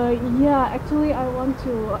 Yeah, actually, I want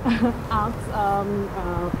to ask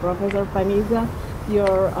Professor Panizza,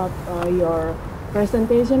 your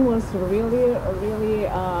presentation was really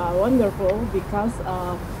wonderful, because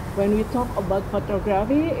when we talk about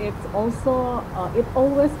photography, it's also it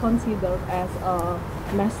always considered as a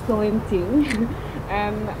masculine thing,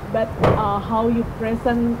 but how you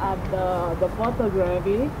present the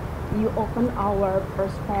photography, you open our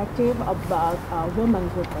perspective about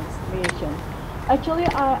women's representation. Actually,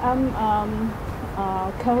 I am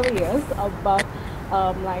curious about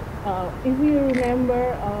if you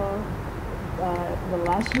remember the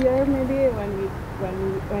last year, maybe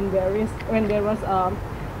when there was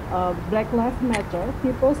Black Lives Matter,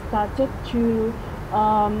 people started to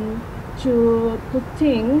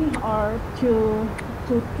think, or to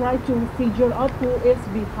try to figure out who is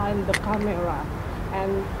behind the camera,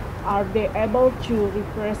 and are they able to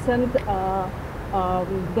represent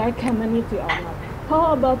Black community or not?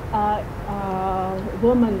 How about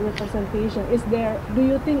women representation? Do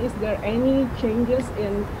you think is there any changes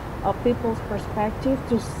in people's perspective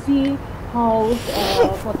to see how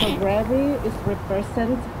photography is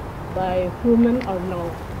represented by women or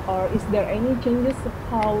no? Or is there any changes of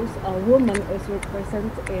how a woman is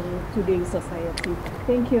represented in today's society?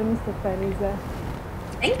 Thank you, Mr. Panizza.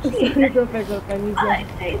 Thank you. Professor Panizza.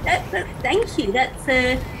 Thank you. That's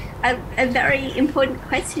a very important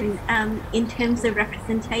question in terms of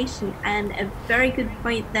representation, and a very good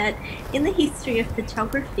point that in the history of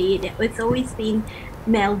photography, it's always been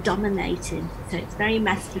male dominated. So it's very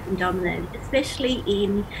masculine dominated, especially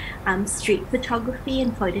in street photography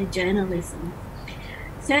and photojournalism.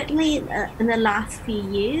 Certainly in the last few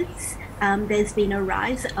years, there's been a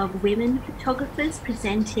rise of women photographers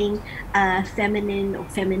presenting a feminine or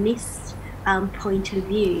feminist point of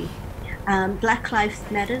view. Black Lives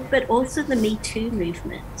Matter, but also the Me Too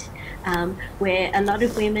movement, where a lot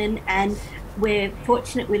of women, and we're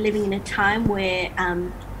fortunate we're living in a time where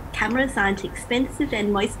cameras aren't expensive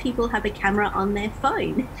and most people have a camera on their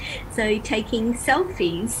phone. So taking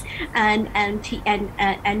selfies and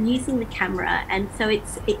using the camera, and so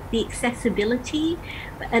it's the accessibility,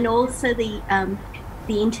 and also the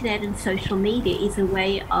internet and social media is a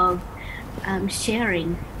way of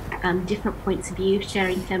sharing different points of view,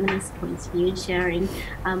 sharing feminist points of view, sharing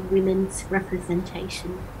women's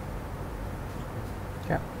representation.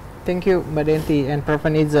 Yeah, thank you, Mbak Denty and Prof.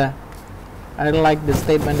 Panizza. I like the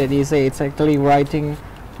statement that you say it's actually writing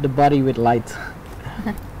the body with light.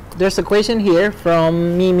 There's a question here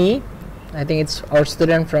from Mimi. I think it's our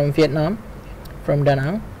student from Vietnam, from Da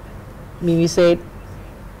Nang. Mimi said,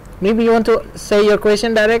 maybe you want to say your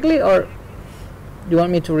question directly, or do you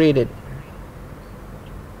want me to read it?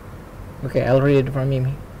 Okay, I'll read it from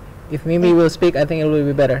Mimi. If Mimi will speak, I think it will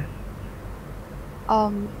be better.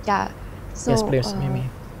 Yeah. So, yes, please, Mimi.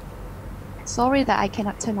 Sorry that I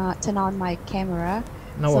cannot turn on my camera.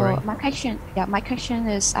 No so worry. my question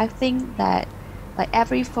is, I think that like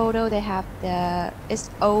every photo they have its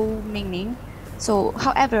own meaning. So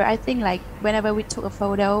however, I think like whenever we took a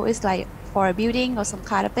photo, it's like for a building or some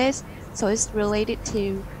kind of this, so it's related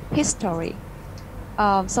to history.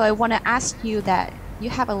 So I want to ask you that you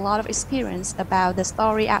have a lot of experience about the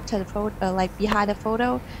story after the photo, like behind the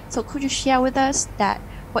photo. So could you share with us that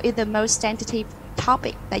what is the most sensitive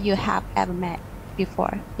topic that you have ever met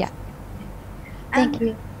before? Yeah. Thank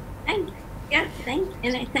you. Thank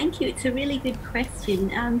you. It's a really good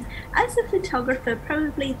question. As a photographer,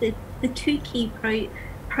 probably the two key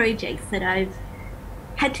projects that I've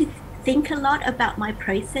had to think a lot about my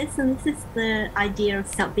process, and this is the idea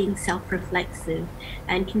of being self-reflexive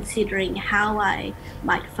and considering how I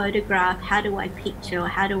might photograph, how do I picture,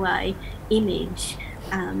 how do I image,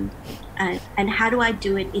 and how do I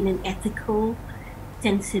do it in an ethical,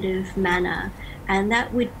 sensitive manner. And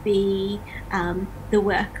that would be the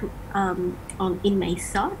work in Mae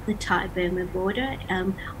Sot, the Thai-Burma border,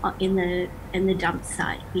 in the dump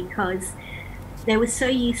site, because they were so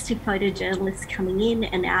used to photojournalists coming in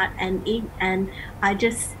and out and I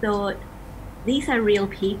just thought, these are real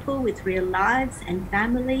people with real lives and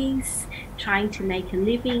families trying to make a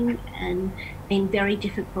living and in very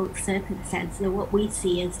difficult circumstances, or what we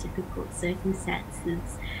see as difficult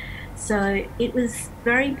circumstances. So it was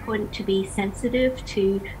very important to be sensitive,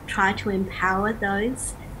 to try to empower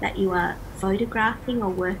those that you are photographing or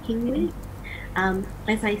working with.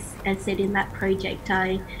 As I said in that project,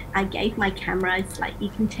 I gave my camera, it's like you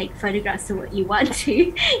can take photographs of what you want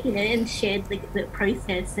to, and shared the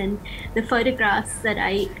process. And the photographs that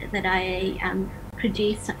I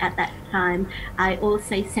produced at that time, I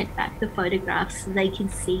also sent back the photographs so they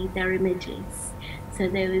could see their images. So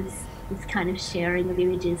there was this kind of sharing of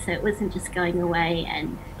images, so it wasn't just going away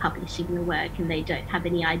and publishing the work and they don't have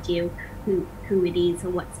any idea who it is or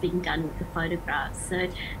what's being done with the photographs. So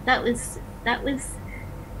that was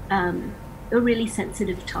a really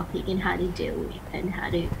sensitive topic in how to deal with and how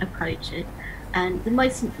to approach it. And the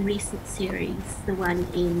most recent series, the one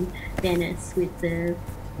in Venice with the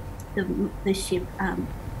ship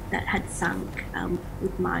that had sunk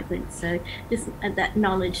with migrants. So just that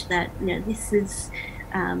knowledge that this is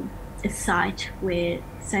a site where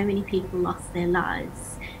so many people lost their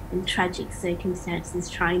lives in tragic circumstances,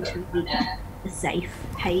 trying to be a safe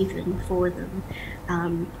haven for them.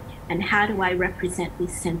 And how do I represent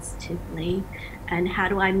this sensitively? And how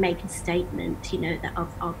do I make a statement,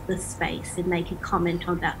 of the space and make a comment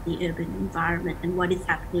about the urban environment and what is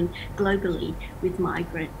happening globally with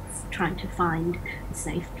migrants trying to find a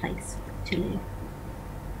safe place to live?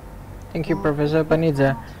 Thank you, Professor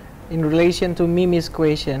Panizza. In relation to Mimi's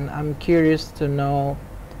question, I'm curious to know,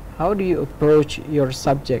 how do you approach your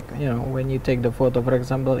subject, when you take the photo, for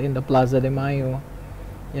example, in the Plaza de Mayo,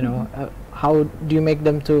 how do you make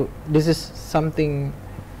them to, this is something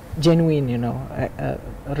genuine, you know,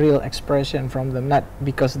 a real expression from them, not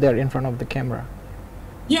because they're in front of the camera.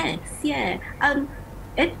 Yes, yeah.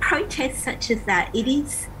 At protests such as that, it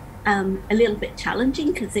is a little bit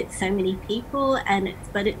challenging because it's so many people,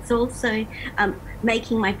 but it's also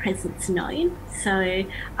making my presence known. So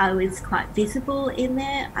I was quite visible in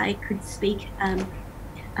there. I could speak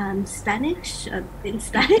Spanish,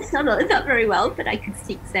 not very well, but I could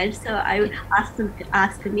speak Spanish. So I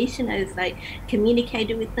asked permission. I was like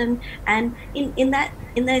communicated with them, and in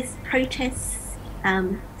those protests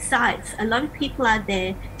sites, a lot of people are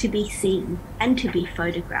there to be seen and to be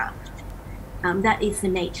photographed. That is the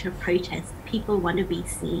nature of protest. People want to be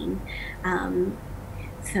seen.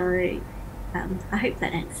 So I hope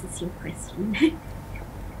that answers your question.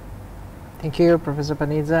 Thank you, Professor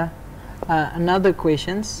Panizza. Another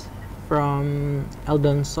questions from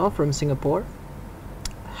Eldon So from Singapore.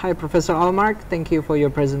 Hi, Professor Allmark. Thank you for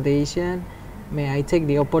your presentation. May I take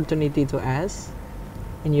the opportunity to ask,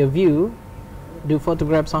 in your view, do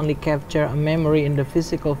photographs only capture a memory in the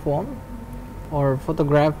physical form, or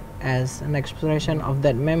photograph as an expression of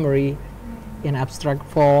that memory in abstract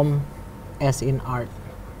form, as in art?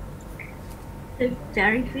 A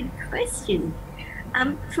very good question.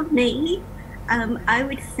 For me, I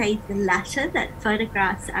would say the latter, that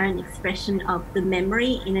photographs are an expression of the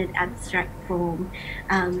memory in an abstract form,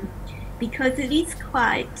 because it is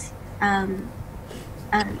quite a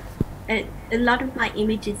lot of my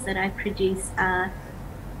images that I produce are,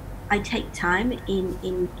 I take time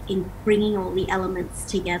in bringing all the elements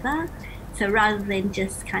together. So rather than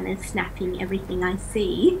just kind of snapping everything I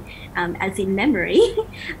see, as in memory,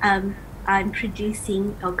 I'm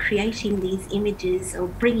producing or creating these images, or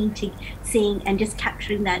seeing and just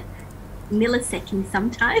capturing that millisecond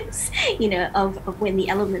sometimes, you know, of when the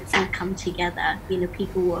elements all come together, you know,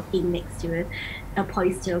 people walking next to a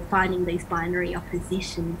poster, or finding these binary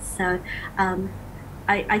oppositions. So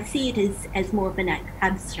I see it as more of an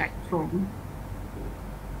abstract form.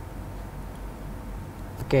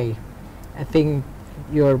 Okay, I think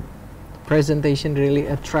your presentation really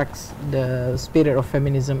attracts the spirit of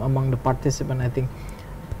feminism among the participants. I think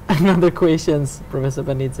another questions, Professor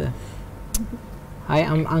Panizza. Hi,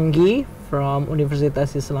 I'm Anggi from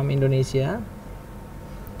Universitas Islam Indonesia.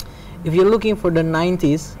 If you're looking for the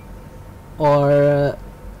 90s or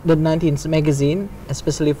the 19th magazine,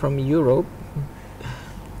 especially from Europe,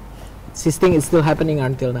 this thing is still happening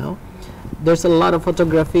until now. There's a lot of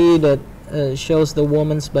photography that shows the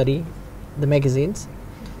woman's body, the magazines,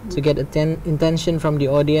 to get attention from the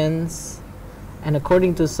audience. And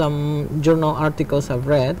according to some journal articles I've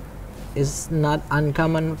read, it's not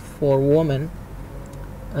uncommon for women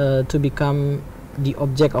to become the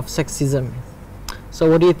object of sexism. So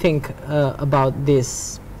what do you think about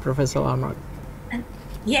this, Professor Allmark?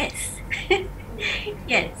 Yes.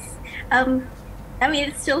 Yes. I mean,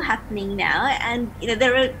 it's still happening now, and you know,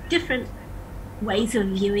 there are different ways of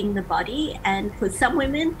viewing the body, and for some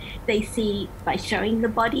women, they see by showing the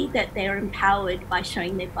body that they're empowered by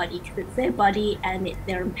showing their body, because it's their body, and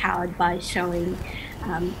they're empowered by showing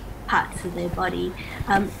parts of their body.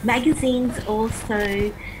 Magazines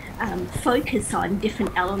also focus on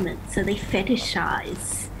different elements, so they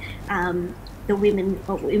fetishize the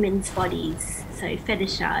women's bodies, so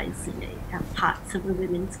fetishize, you know, parts of the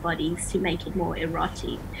women's bodies to make it more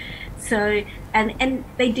erotic. So and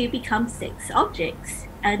they do become sex objects,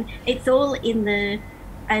 and it's all in the,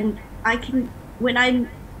 and I can, when I'm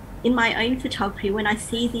in my own photography, when I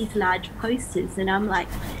see these large posters, and I'm like,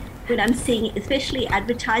 when I'm seeing especially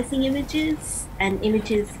advertising images and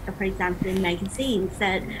images, for example, in magazines,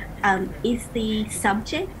 that is the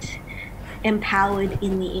subject empowered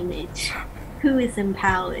in the image? Who is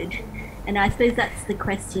empowered? And I suppose that's the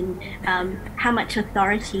question. How much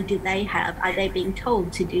authority do they have? Are they being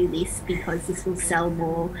told to do this because this will sell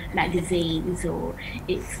more magazines, or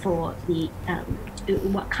it's for the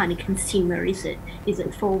what kind of consumer is it? Is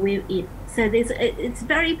it for women? So it's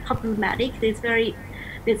very problematic.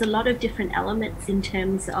 There's a lot of different elements in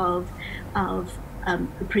terms of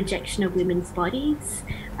the projection of women's bodies,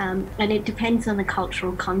 and it depends on the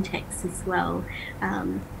cultural context as well,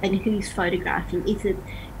 and who's photographing.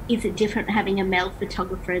 Is it different having a male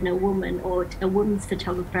photographer and a woman, or a woman's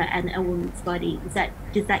photographer and a woman's body?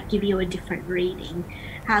 Does that give you a different reading?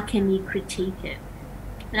 How can you critique it?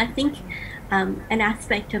 And I think an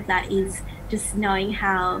aspect of that is just knowing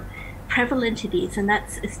how prevalent it is, and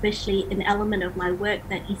that's especially an element of my work,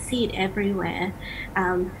 that you see it everywhere.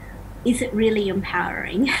 Is it really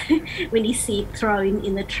empowering when you see it thrown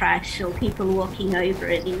in the trash, or people walking over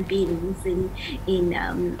it in bins, in you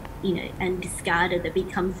know, and discarded? It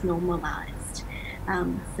becomes normalized.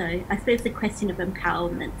 So I suppose the question of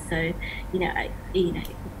empowerment. So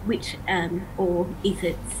which or is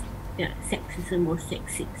it sexism or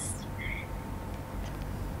sexist?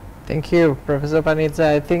 Thank you, Professor Panizza.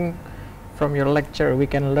 I think from your lecture we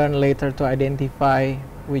can learn later to identify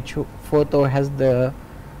which photo has the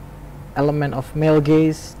element of male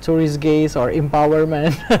gaze, tourist gaze, or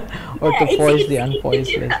empowerment, or to voice the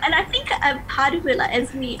unvoiceless. And I think part of it, like,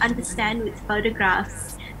 as we understand with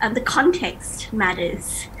photographs, the context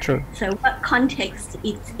matters. True. So what context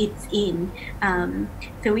it's in.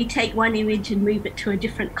 So we take one image and move it to a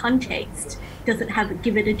different context. Does it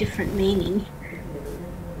give it a different meaning?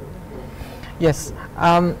 Yes.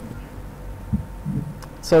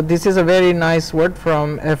 So this is a very nice word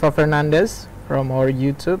from Eva Fernandez from our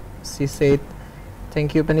YouTube. She said,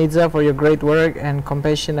 "Thank you, Panizza, for your great work and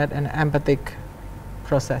compassionate and empathic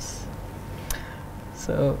process."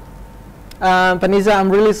 So, Panizza,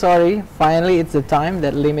 I'm really sorry. Finally, it's the time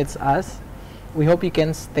that limits us. We hope you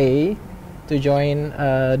can stay to join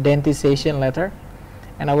Denty session later.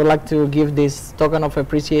 And I would like to give this token of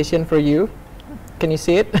appreciation for you. Can you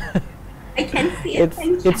see it? I can see it.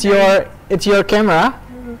 It's your camera,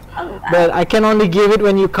 but I can only give it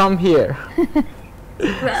when you come here.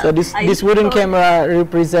 Well, so this wooden camera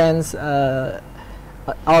represents our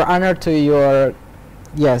honor to your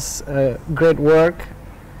great work,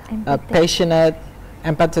 passionate,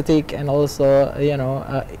 empathetic, and also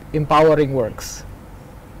empowering works.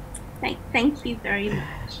 Thank you very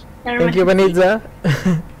much. Thank you, Panizza.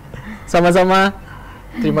 Sama-sama.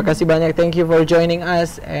 Terima kasih banyak. Thank you for joining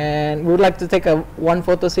us, and we would like to take one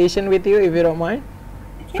photo session with you, if you don't mind.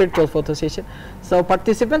 Virtual photo session. So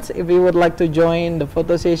participants, if you would like to join the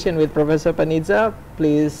photo session with Professor Panizza,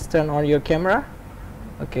 please turn on your camera.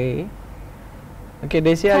 Okay. Okay,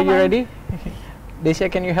 Desia, are you ready? Desia,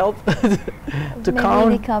 can you help to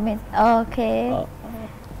count? Comment. Okay.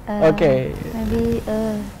 Okay. Maybe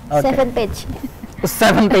Okay. 7 page.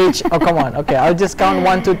 7 page. Oh, come on. Okay, I'll just count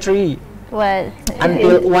 1, 2, 3. What?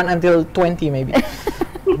 Until 20 maybe.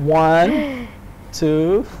 1,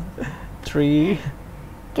 2, 3.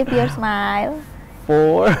 Keep your smile.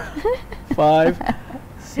 4, 5,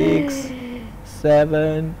 6,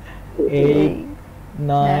 7, 8,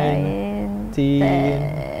 9,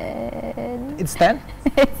 10. It's 10?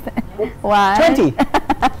 20.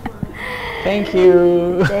 Thank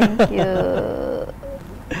you. Thank you.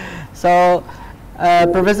 So,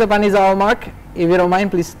 Professor Panizza Allmark, if you don't mind,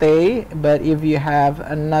 please stay. But if you have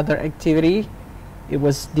another activity, it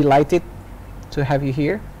was delighted to have you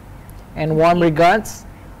here. And warm regards.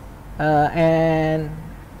 And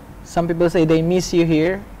some people say they miss you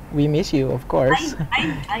here. We miss you, of course.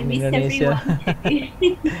 I miss everyone.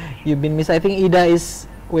 You've been missed. I think Ida is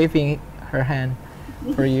waving her hand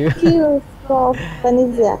for you. Thank you, Prof.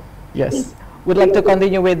 Panizza. Yes. We'd like to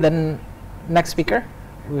continue with the next speaker.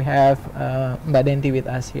 We have Mbak Denty with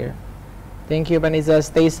us here. Thank you, Panizza.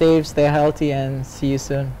 Stay safe, stay healthy, and see you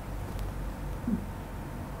soon.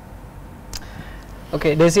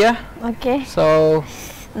 Okay, Desia. Okay. So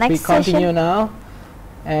Next we continue session. now,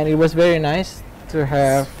 and it was very nice to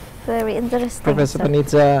have Very interesting. Professor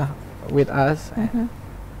Panizza with us.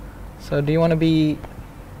 So do you want to be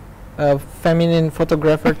a feminine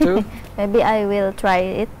photographer too? Maybe I will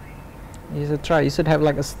try it. You should try. You should have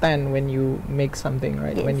like a stand when you make something,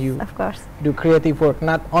 right? Yes, When you of course. do creative work,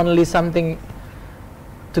 not only something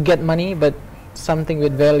to get money, but something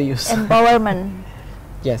with values. Empowerment.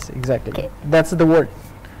 Yes, exactly. Okay. That's the word.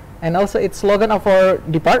 And also, it's slogan of our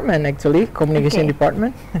department, actually, communication Okay.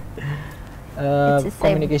 department. It's the same.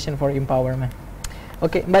 Communication for empowerment.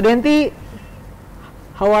 Okay, Mbak Denty,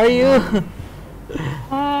 how are you?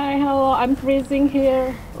 Hi, hello. I'm freezing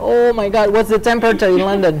here. Oh my God, what's the temperature in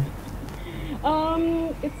London?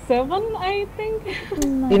 It's 7, I think.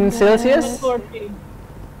 In Celsius? 40.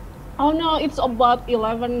 Oh no, it's about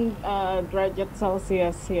 11 derajat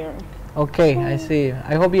Celsius here. Okay, I see.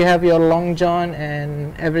 I hope you have your long john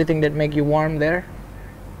and everything that make you warm there.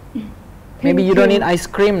 Maybe you don't need ice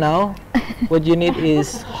cream now. What you need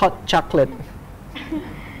is hot chocolate.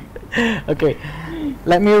 Okay,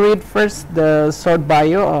 let me read first the short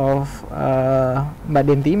bio of Mbak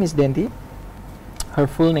Denty, Miss Denty. Her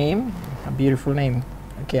full name, a beautiful name.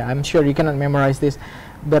 Okay, I'm sure you cannot memorize this.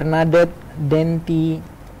 Bernadette Denty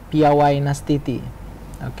Piawai Nastitie.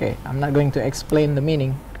 Okay, I'm not going to explain the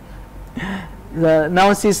meaning.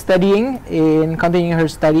 Now she's continuing her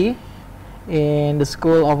study in the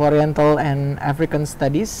School of Oriental and African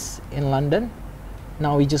Studies in London.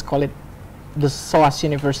 Now we just call it the SOAS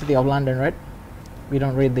University of London, right? We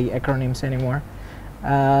don't read the acronyms anymore.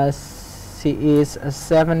 She is a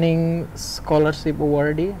Chevening Scholarship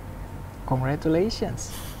Awardee,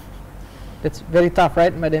 Congratulations. That's very tough,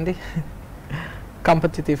 right, Madenti?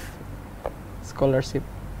 Competitive scholarship.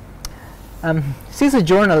 She's a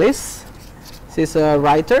journalist. She's a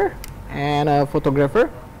writer and a photographer,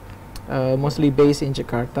 mostly based in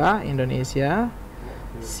Jakarta, Indonesia.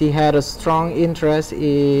 She had a strong interest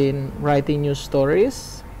in writing news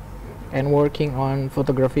stories and working on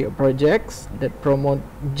photography projects that promote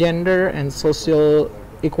gender and social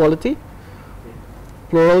equality,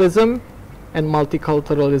 pluralism, and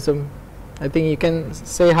multiculturalism. I think you can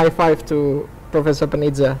say high five to Professor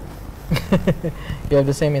Panizza. You have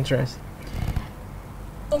the same interest.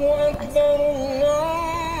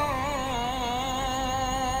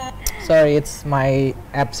 Sorry, it's my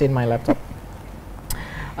apps in my laptop.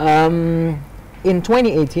 In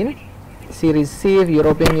 2018, she received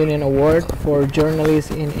European Union Award for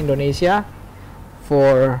Journalists in Indonesia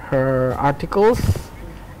for her articles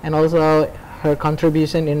and also her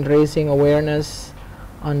contribution in raising awareness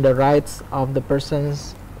on the rights of the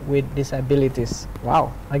persons with disabilities.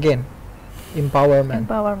 Wow, again, empowerment.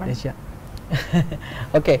 Yes, yeah.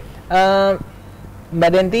 Okay,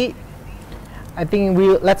 Mbak Denty, I think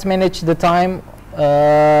let's manage the time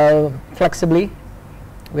flexibly.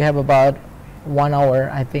 We have about 1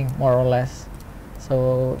 hour, I think, more or less.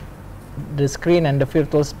 So the screen and the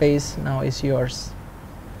virtual space now is yours.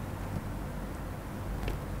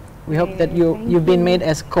 We hope that you've been made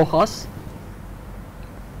as co-host.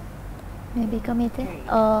 Maybe committee.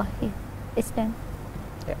 Oh, it's done.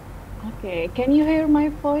 Yeah. Okay, can you hear my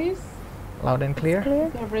voice? Loud and clear.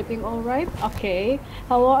 Is everything all right? Okay.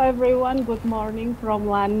 Hello, everyone. Good morning from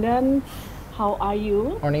London. How are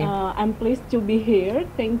you? Morning. I'm pleased to be here.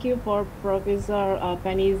 Thank you for Professor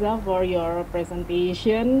Panizza for your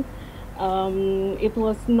presentation. It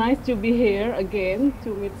was nice to be here again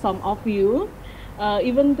to meet some of you.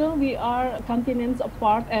 Even though we are continents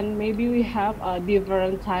apart and maybe we have a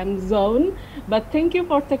different time zone, but thank you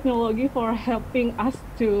for technology for helping us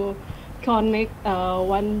to connect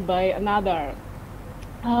one by another.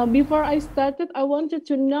 Before I started, I wanted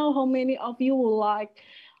to know how many of you like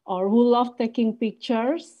or who love taking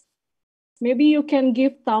pictures. Maybe you can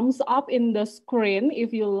give thumbs up in the screen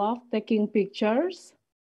if you love taking pictures.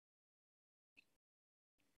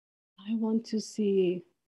 I want to see.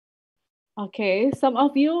 Okay, some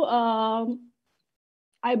of you,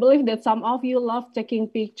 I believe that some of you love taking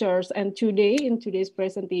pictures, and today, in today's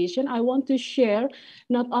presentation, I want to share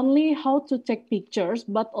not only how to take pictures,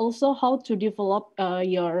 but also how to develop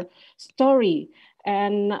your story.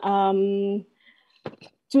 And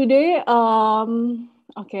today,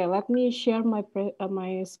 okay, let me share my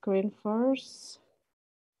my screen first.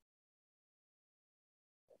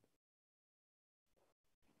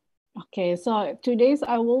 Okay, so today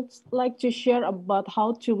I would like to share about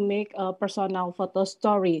how to make a personal photo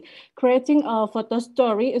story. Creating a photo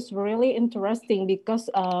story is really interesting because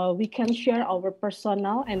we can share our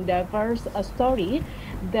personal and diverse story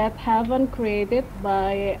that haven't created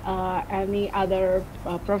by any other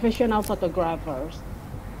professional photographers.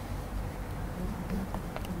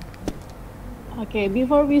 Okay,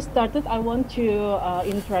 before we started, I want to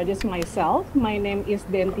introduce myself. My name is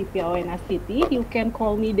Denty Piawai Nastitie. You can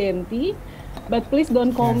call me Denty, but please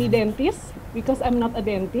don't call me dentist because I'm not a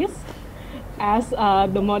dentist. As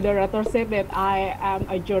the moderator said that I am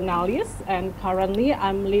a journalist and currently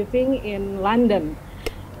I'm living in London.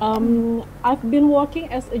 I've been working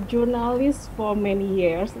as a journalist for many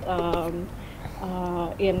years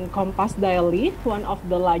in Kompas Daily, one of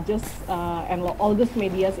the largest and oldest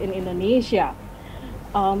medias in Indonesia.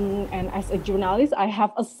 And as a journalist, I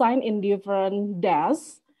have assigned in different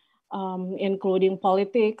desks, including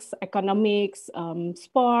politics, economics,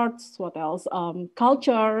 sports, what else,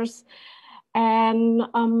 cultures. And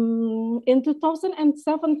in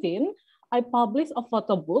 2017, I published a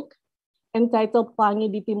photo book entitled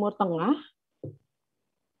Pelangi di Timur Tengah,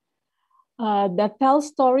 that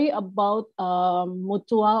tells story about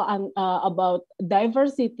mutual and about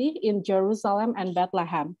diversity in Jerusalem and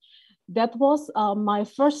Bethlehem. That was my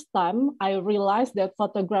first time I realized that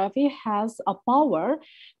photography has a power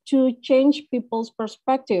to change people's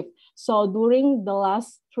perspective. So during the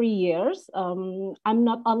last 3 years, I'm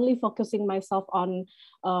not only focusing myself on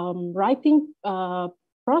writing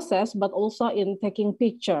process, but also in taking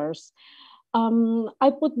pictures.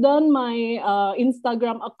 I put down my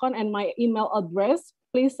Instagram account and my email address.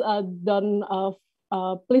 Please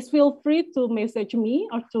please feel free to message me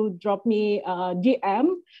or to drop me a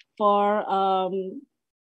DM for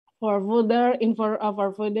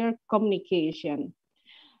further communication.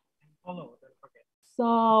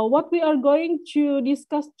 So what we are going to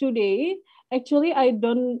discuss today Actually, I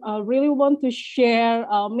don't really want to share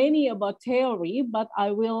many about theory, but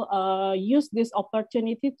I will use this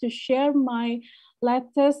opportunity to share my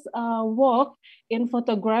latest work in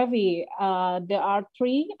photography. There are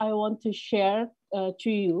three I want to share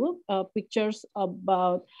to you, pictures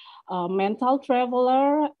about mental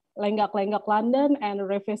traveler, Lenggak-Lenggak London, and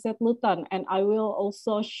Revisit Luton. And I will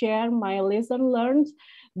also share my lesson learned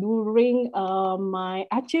during my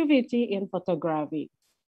activity in photography.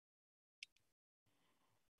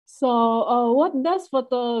 So what does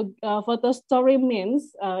photo story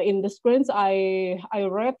means? In the screens, I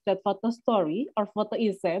read that photo story or photo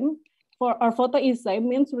essay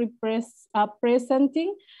means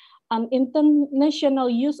presenting an international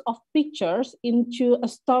use of pictures into a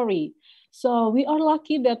story. So we are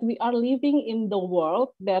lucky that we are living in the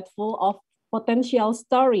world that full of potential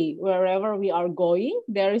story. Wherever we are going,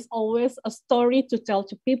 there is always a story to tell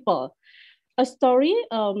to people. A story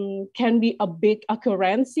can be a big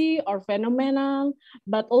occurrence or phenomenon,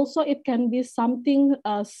 but also it can be something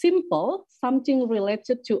simple, something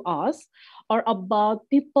related to us, or about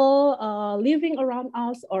people living around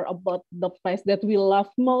us, or about the place that we love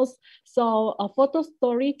most. So a photo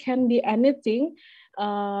story can be anything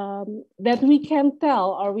that we can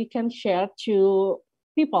tell or we can share to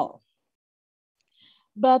people.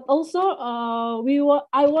 But also,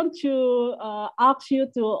 I want to ask you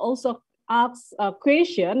to also ask a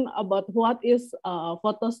question about what is a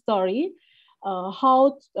photo story,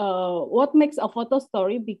 what makes a photo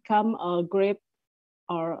story become a great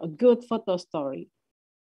or a good photo story.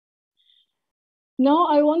 Now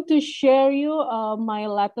I want to share you my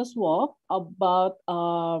latest work about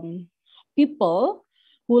people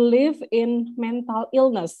who live in mental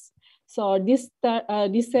illness. So this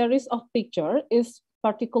series of pictures is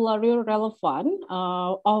particularly relevant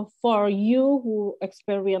for you who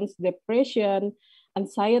experience depression,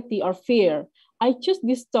 anxiety, or fear. I choose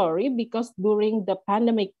this story because during the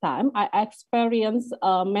pandemic time, I experienced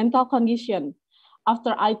a mental condition.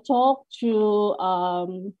 After I talked to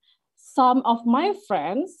some of my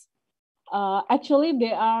friends, actually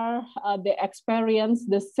they experience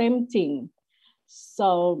the same thing.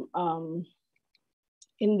 So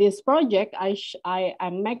in this project, I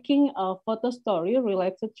am making a photo story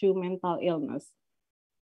related to mental illness.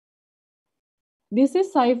 This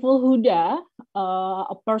is Saiful Huda,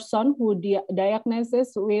 a person who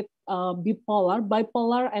diagnosed with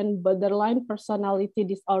bipolar and borderline personality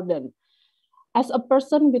disorder. As a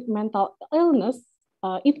person with mental illness,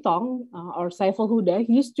 Itong or Saiful Huda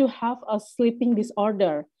used to have a sleeping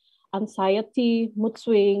disorder, anxiety, mood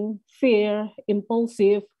swing, fear,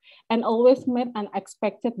 impulsive, and always made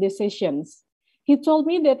unexpected decisions. He told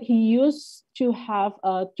me that he used to have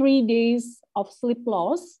 3 days of sleep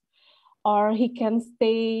loss, or he can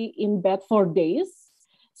stay in bed for days.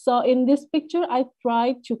 So in this picture, I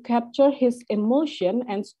tried to capture his emotion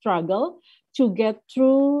and struggle to get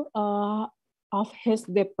through of his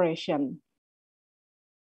depression.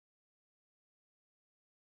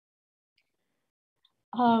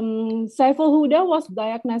 Saiful Huda was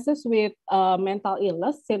diagnosed with mental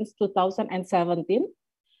illness since 2017.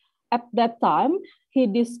 At that time, he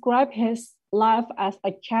described his life as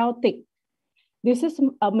a chaotic. This is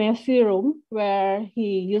a messy room where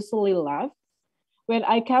he usually lives. When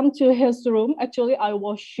I came to his room, actually I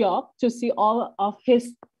was shocked to see all of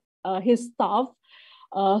his stuff,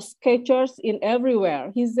 sketches in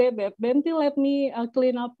everywhere. He said that, Denty, let me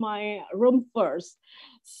clean up my room first.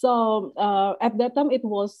 So at that time it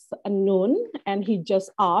was noon, and he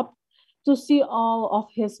just up to see all of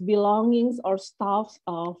his belongings or stuff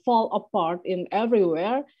fall apart in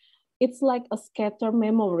everywhere. It's like a scattered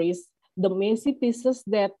memories, the messy pieces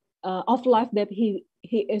that of life that he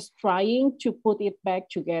is trying to put it back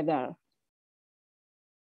together.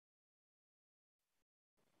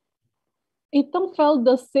 Itong felt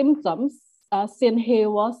the symptoms since he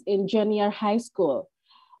was in junior high school.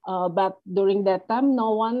 But during that time,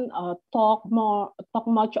 no one talk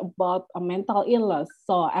much about a mental illness.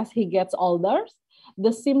 So as he gets older,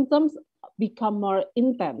 the symptoms become more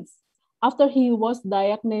intense. After he was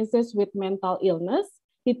diagnosed with mental illness,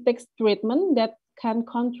 he takes treatment that can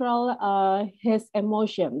control his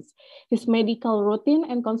emotions. His medical routine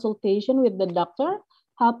and consultation with the doctor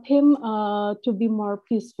help him to be more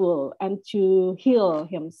peaceful and to heal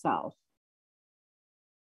himself.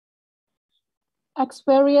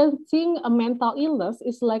 Experiencing a mental illness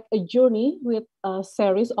is like a journey with a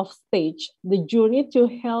series of stages. The journey to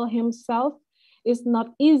heal himself is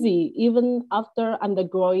not easy. Even after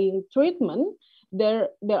undergoing treatment, there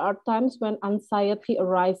are times when anxiety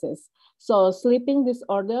arises. So sleeping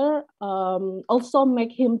disorder also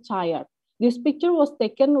make him tired. This picture was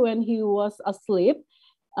taken when he was asleep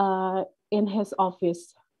in his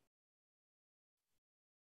office.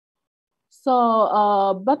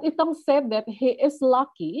 So, but Itong said that he is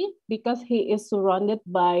lucky because he is surrounded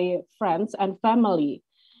by friends and family.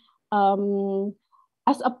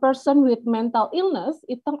 As a person with mental illness,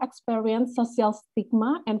 Itong experienced social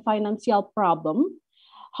stigma and financial problem.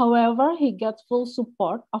 However, he got full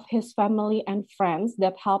support of his family and friends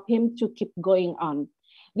that help him to keep going on.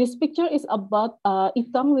 This picture is about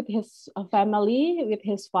Itong with his family, with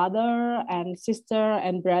his father and sister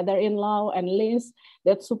and brother-in-law and Liz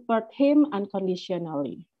that support him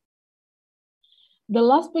unconditionally. The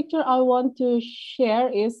last picture I want to share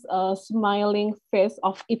is a smiling face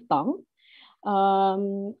of Itong.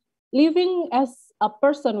 Living as a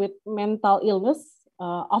person with mental illness,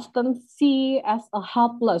 often see as a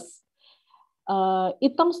helpless.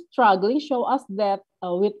 Itong struggling show us that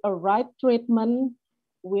with a right treatment,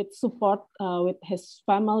 with support with his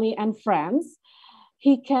family and friends,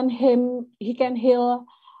 he can heal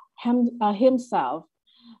himself.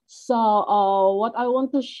 So what I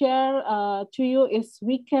want to share to you is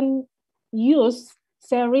we can use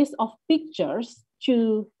series of pictures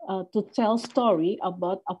to tell story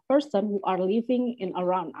about a person who are living in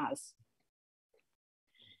around us.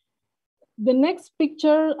 The next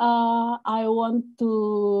picture I want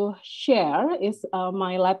to share is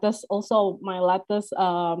my latest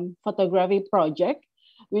photography project,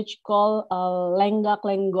 which called Lenggak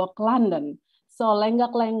Lenggok London. So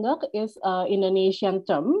Lenggak Lenggok is an Indonesian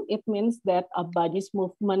term. It means that a body's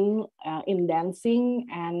movement in dancing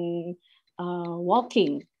and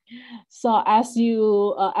walking. So as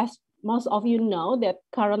most of you know that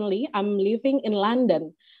currently I'm living in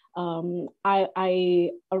London.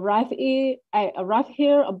 I arrived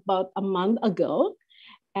here about a month ago,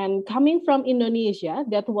 and coming from Indonesia,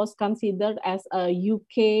 that was considered as a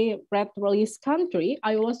UK red release country,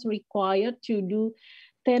 I was required to do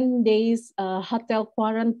 10 days hotel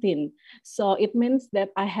quarantine. So it means that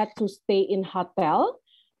I had to stay in hotel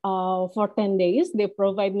for 10 days. They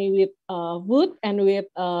provide me with food and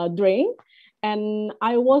with drink, and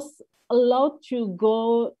I was allowed to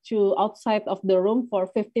go to outside of the room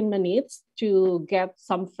for 15 minutes to get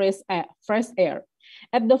some fresh air.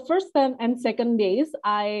 At the first and second days,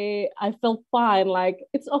 I felt fine. Like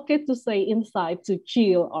it's okay to stay inside to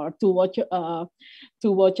chill or to watch a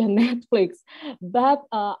Netflix. But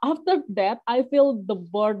after that, I feel the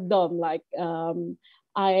boredom. Like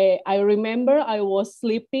I remember I was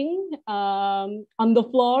sleeping on the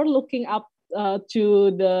floor, looking up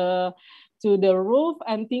to the roof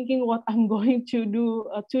and thinking what I'm going to do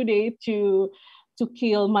today to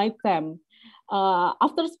kill my time.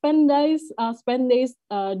 After spend days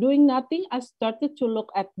doing nothing, I started to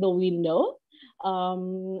look at the window,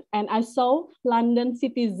 and I saw London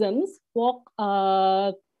citizens walk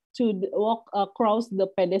across the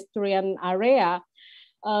pedestrian area.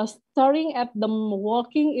 Staring at them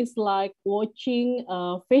walking is like watching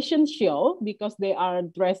a fashion show because they are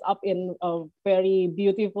dressed up in very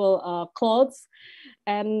beautiful clothes.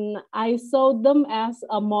 And I saw them as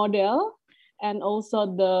a model, and also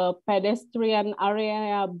the pedestrian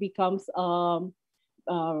area becomes a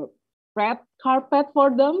red carpet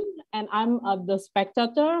for them. And I'm the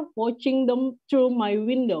spectator watching them through my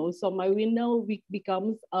window. So my window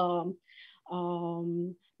becomes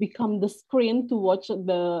become the screen to watch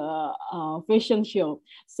the fashion show.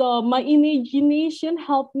 So my imagination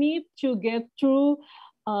helped me to get through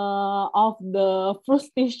of the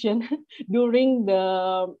frustration during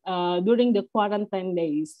the quarantine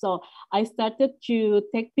days. So I started to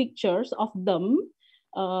take pictures of them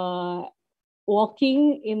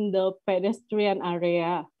walking in the pedestrian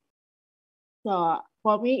area. So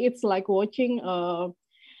for me, it's like watching a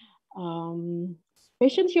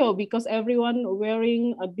fashion show because everyone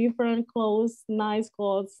wearing a different clothes, nice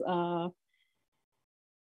clothes.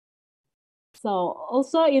 So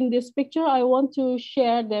also in this picture, I want to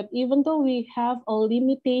share that even though we have a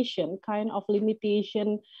limitation,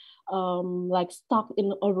 like stuck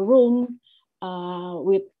in a room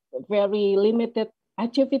with very limited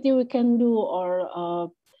activity we can do,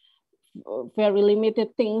 or very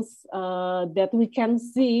limited things that we can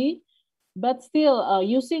see, but still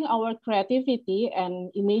using our creativity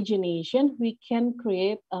and imagination, we can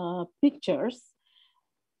create pictures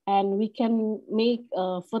and we can make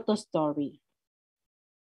a photo story.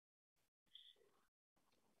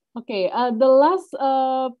 Okay, the last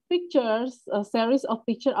series of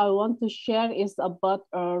pictures I want to share is about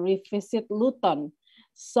revisit Luton.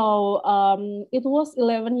 So it was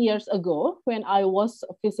 11 years ago when I was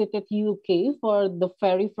visited UK for the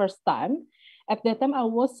very first time. At that time, I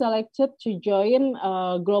was selected to join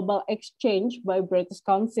a global exchange by British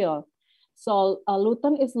Council. So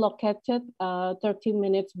Luton is located 30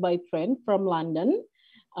 minutes by train from London.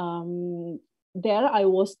 There I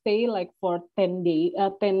was stay like for 10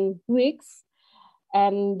 weeks.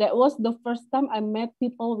 And that was the first time I met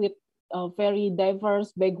people with very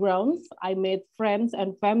diverse backgrounds. I made friends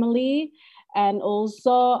and family. And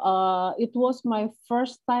also it was my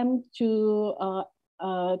first time to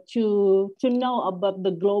know about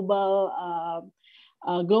the global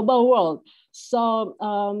world. So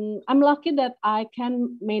I'm lucky that I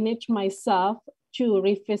can manage myself to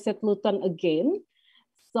revisit Luton again.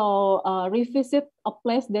 So revisit a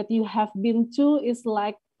place that you have been to is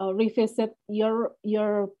like revisit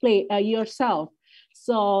yourself.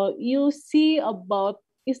 So you see about,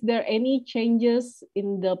 is there any changes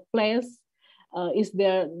in the place? Is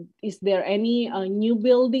there any new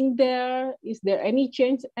building there? Is there any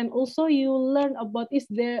change? And also you learn about, is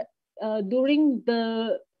there during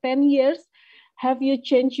the 10 years, have you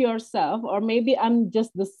changed yourself? Or maybe I'm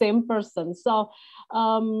just the same person. So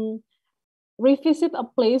revisit a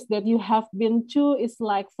place that you have been to is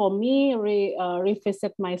like, for me,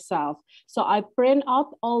 revisit myself. So I print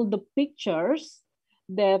out all the pictures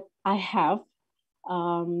that I have,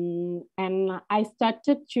 and I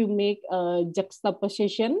started to make a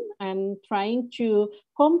juxtaposition and trying to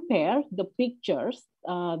compare the pictures,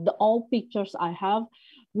 the old pictures I have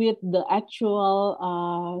with the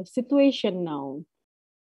actual situation now.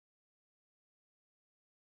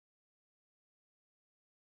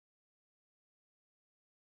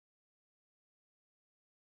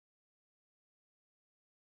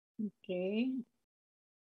 Okay.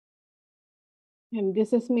 And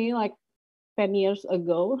this is me like 10 years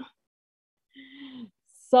ago.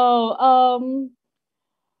 So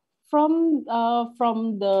from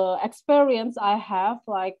the experience I have,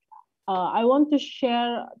 like I want to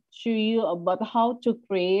share to you about how to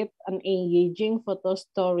create an engaging photo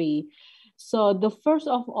story. So the first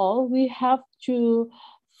of all, we have to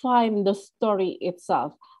find the story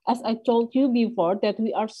itself. As I told you before, that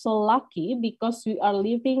we are so lucky because we are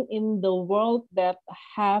living in the world that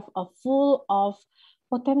have a full of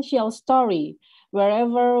potential story.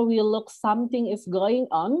 Wherever we look, something is going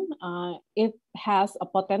on. It has a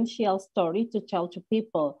potential story to tell to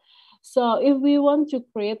people. So if we want to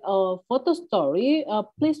create a photo story,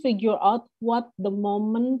 please figure out what the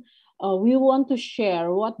moment we want to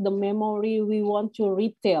share, what the memory we want to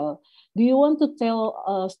retell. Do you want to tell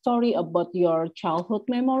a story about your childhood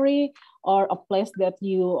memory, or a place that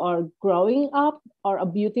you are growing up, or a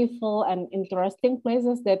beautiful and interesting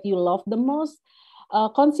places that you love the most?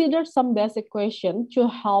 Consider some basic questions to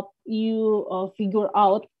help you figure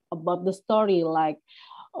out about the story, like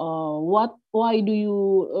why do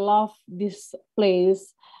you love this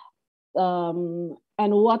place,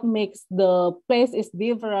 and what makes the place is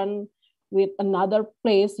different with another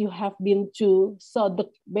place you have been to. So the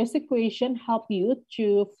basic question help you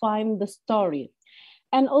to find the story.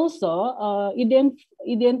 And also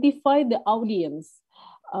identify the audience.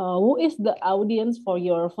 Who is the audience for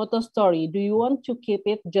your photo story? Do you want to keep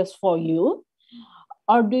it just for you?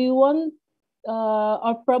 Or do you want,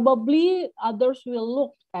 or probably others will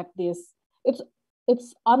look at this?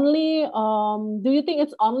 It's only, do you think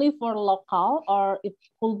it's only for local, or it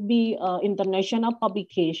could be international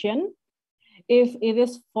publication? If it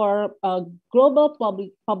is for a global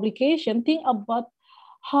publication, think about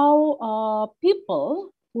how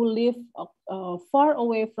people who live far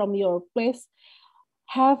away from your place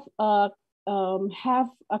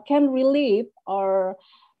can relate or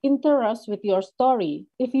interest with your story.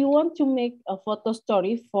 If you want to make a photo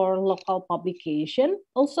story for local publication,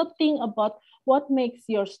 also think about what makes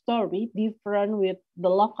your story different with the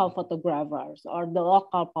local photographers or the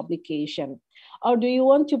local publication. Or do you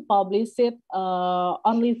want to publish it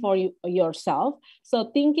only for yourself?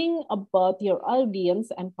 So thinking about your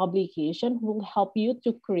audience and publication will help you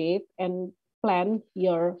to create and plan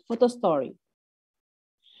your photo story.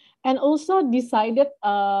 And also decided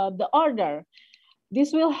the order.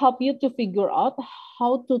 This will help you to figure out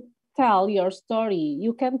how to tell your story.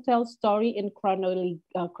 You can tell story in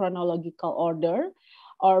chronological order,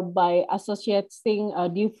 or by associating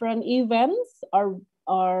different events,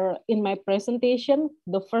 or in my presentation,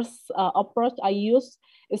 the first approach I use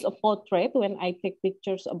is a portrait when I take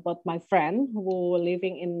pictures about my friend who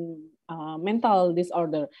living in mental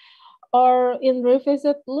disorder. Or in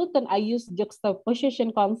Revisit Luton, I use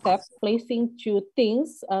juxtaposition concept, placing two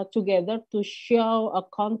things together to show a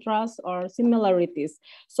contrast or similarities.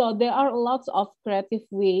 So there are lots of creative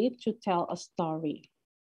ways to tell a story.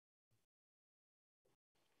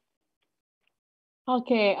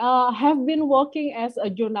 Okay, have been working as a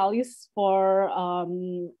journalist for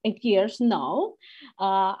 8 years now.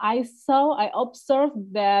 I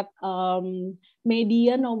observed that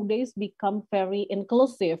media nowadays become very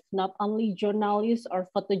inclusive. Not only journalists or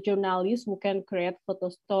photojournalists who can create photo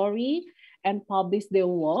story and publish their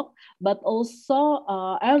work, but also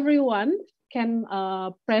everyone can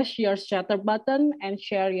press your shutter button and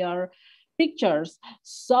share your pictures.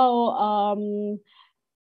 So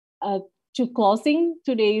to closing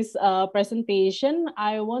today's presentation,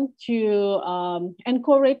 I want to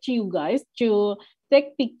encourage you guys to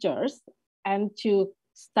take pictures and to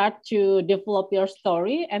start to develop your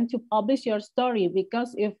story and to publish your story,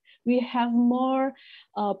 because if we have more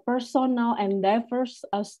personal and diverse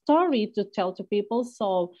story to tell to people,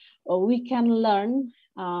 so we can learn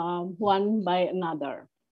one by another.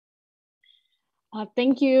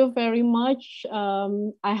 Thank you very much.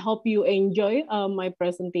 I hope you enjoy my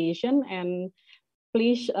presentation, and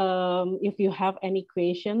please, if you have any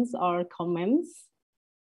questions or comments.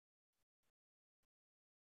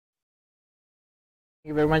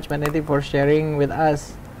 Thank you very much, Maneti, for sharing with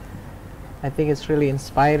us. I think it's really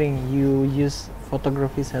inspiring. You use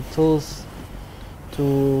photography as tools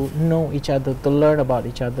to know each other, to learn about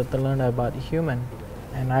each other, to learn about human.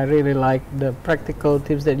 And I really like the practical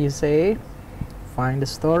tips that you say. Find the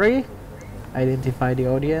story, identify the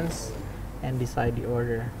audience, and decide the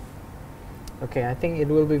order. Okay, I think it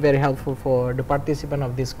will be very helpful for the participant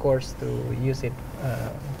of this course to use it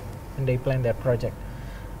when they plan their project.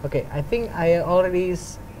 Okay, I think I already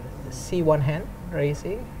see one hand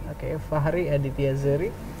raising. Okay, Fahri Aditya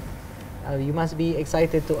Zeri. You must be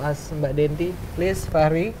excited to ask Mbak Denty. Please,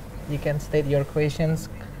 Fahri, you can state your questions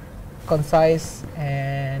concise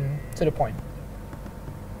and to the point.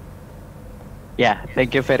 Yeah,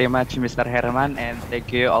 thank you very much, Mr. Herman, and thank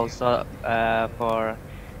you also for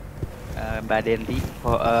Mbak Denty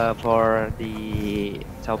for the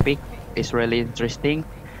topic. It's really interesting.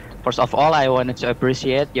 First of all, I wanted to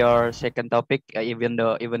appreciate your second topic. Even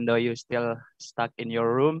though you still stuck in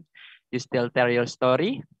your room, you still tell your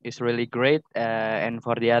story. It's really great. And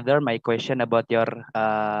for the other, my question about your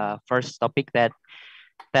first topic, that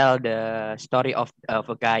tell the story of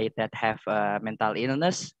a guy that have mental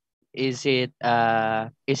illness. Is it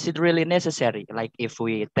really necessary? Like if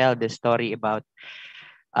we tell the story about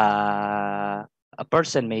a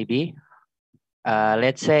person, maybe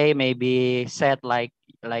let's say maybe said like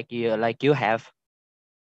you have,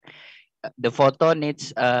 the photo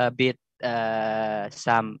needs a bit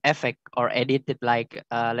some effect or edited, like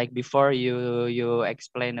before you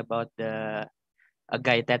explain about a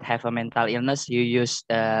guy that have a mental illness. You use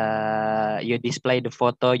you display the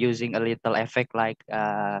photo using a little effect, like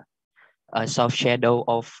a soft shadow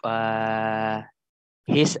of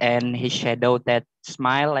his shadow that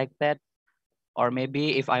smile like that. Or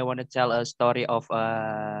maybe if I want to tell a story of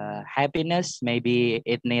happiness, maybe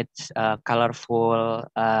it needs colorful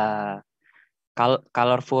color,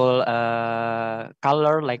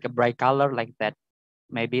 like a bright color like that.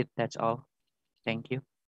 Maybe that's all. Thank you.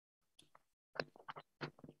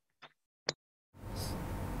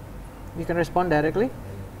 You can respond directly,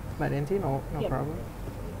 Mbak Denty. No Yep. problem.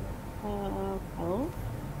 Oh,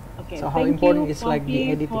 okay. So how Thank important you, is like the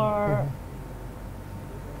Fahri, editing? for...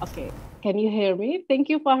 Okay, can you hear me? Thank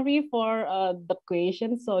you, Fahri, for the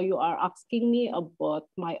question. So you are asking me about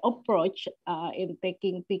my approach in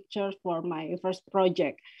taking pictures for my first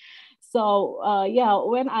project. So yeah,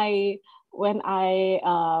 when I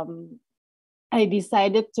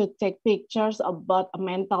decided to take pictures about a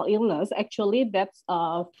mental illness. Actually, that's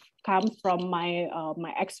comes from my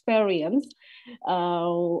my experience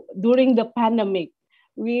during the pandemic.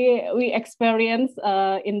 We experienced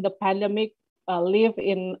in the pandemic, live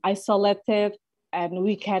in isolated, and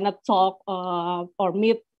we cannot talk or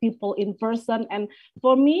meet people in person. And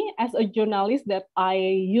for me, as a journalist that I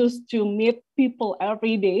used to meet people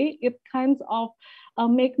every day, it kind of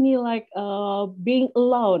make me like being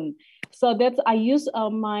alone. So that's I use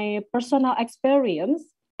my personal experience,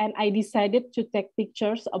 and I decided to take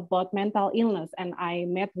pictures about mental illness. And I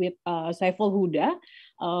met with Saiful Huda,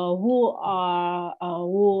 who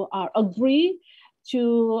are agree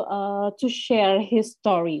to share his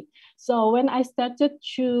story. So when I started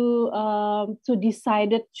to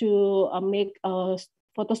decided to make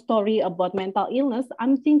photo story about mental illness,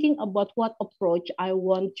 I'm thinking about what approach I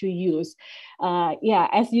want to use. Yeah,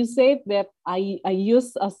 as you said that I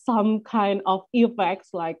use some kind of effects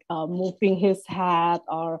like moving his head,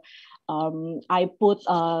 or I put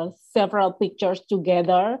several pictures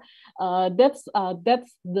together. That's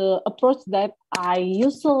the approach that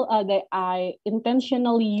I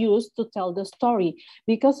intentionally use to tell the story.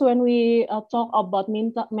 Because when we talk about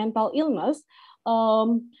mental illness,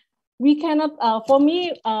 we cannot. For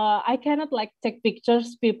me, I cannot like take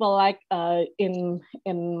pictures people like in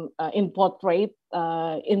portrait,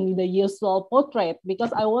 in the usual portrait,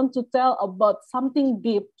 because I want to tell about something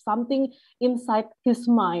deep, something inside his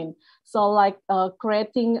mind. So like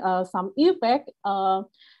creating some effect.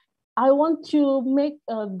 I want to make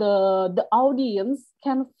the audience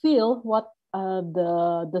can feel what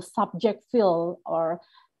the subject feel or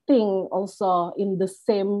think also in the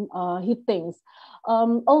same he thinks.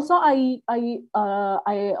 Also, I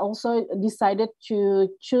also decided to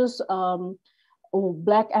choose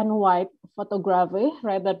black and white photography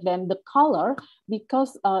rather than the color,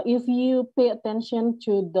 because if you pay attention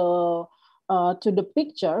to the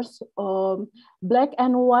pictures, black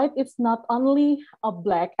and white, it's not only a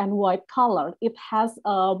black and white color, it has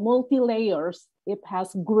multi layers, it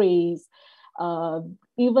has grays.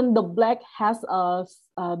 Even the black has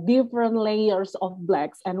different layers of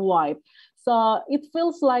blacks and white. So it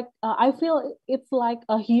feels like, I feel it's like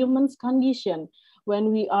a human's condition.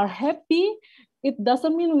 When we are happy, it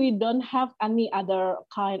doesn't mean we don't have any other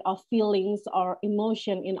kind of feelings or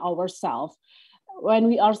emotion in ourselves. When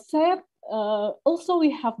we are sad, also we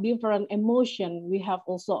have different emotion. We have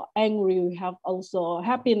also angry, we have also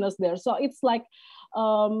happiness there. So it's like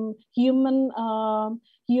humans'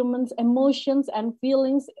 emotions and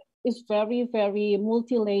feelings is very, very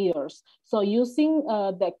multi-layers. So using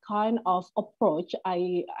that kind of approach,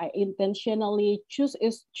 I intentionally choose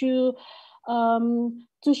is to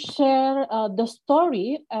share the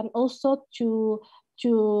story, and also to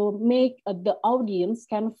make the audience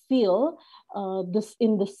can feel this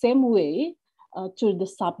in the same way to the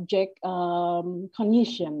subject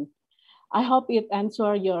condition. I hope it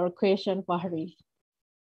answers your question, Fahri.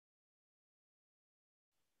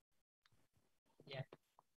 Yeah.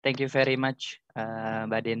 Thank you very much,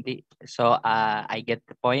 Mbak Denty. So I get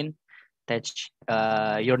the point that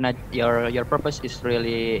your purpose is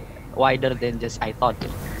really wider than just I thought.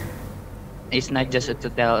 It's not just to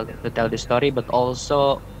tell the story, but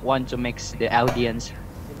also want to make the audience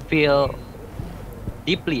feel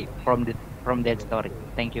deeply from that story.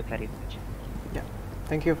 Thank you very much. Yeah,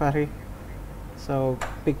 thank you, Fahri. So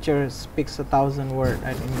picture speaks 1,000 words.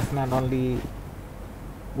 I think it's not only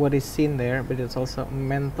what is seen there, but it's also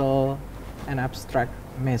mental and abstract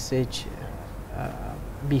message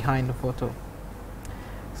behind the photo.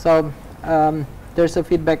 So there's a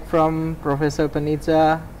feedback from Professor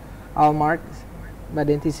Panizza Allmark. Mbak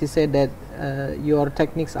Denty, she said that your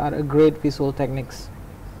techniques are a great visual techniques,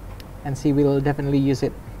 and she will definitely use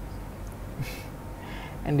it.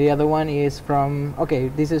 And the other one is from, okay,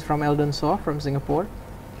 this is from Eldon Saw from Singapore.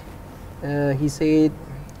 He said,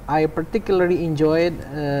 I particularly enjoyed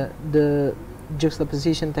the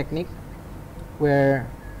juxtaposition technique where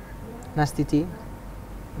Nastitie,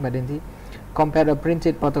 Mbak Denty, compared a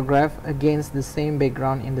printed photograph against the same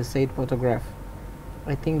background in the said photograph.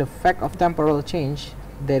 I think the fact of temporal change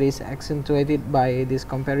that is accentuated by this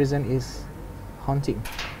comparison is haunting.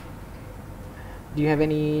 Do you have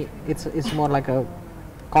any, it's more like a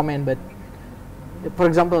comment, but for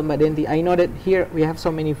example, Mbak Denty, I know that here we have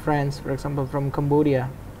so many friends, for example, from Cambodia.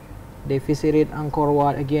 They visited Angkor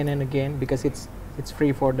Wat again and again because it's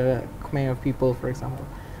free for the Khmer people, for example.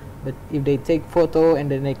 But if they take photo and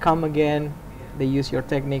then they come again, they use your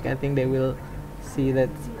technique, I think they will see that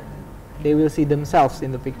they will see themselves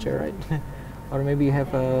in the picture, right? Or maybe you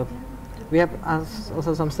have we have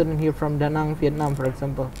also some students here from Da Nang, Vietnam, for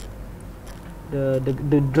example.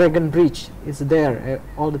 The Dragon Bridge is there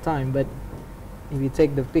all the time, but if you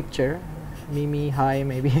take the picture, Mimi, hi,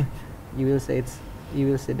 maybe you will say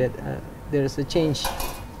that there's a change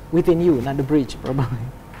within you, not the bridge, probably.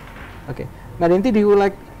 Okay, Mbak Denty, do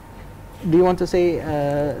you want to say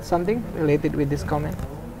something related with this comment?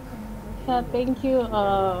 Yeah, thank you,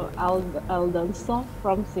 Eldon Soft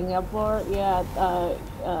from Singapore. Yeah,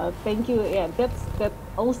 thank you. Yeah, that's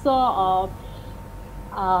also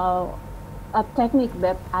a technique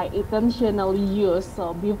that I intentionally use.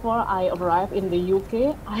 So before I arrive in the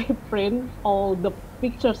UK, I print all the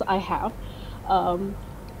pictures I have.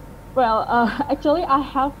 Actually, I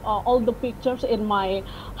have all the pictures in my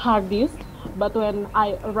hard disk. But when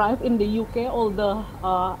I arrived in the UK, all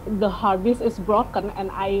the hard disk is broken,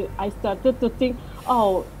 and I started to think,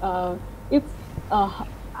 oh, it's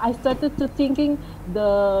I started to thinking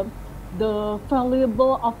the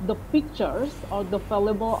valuable of the pictures, or the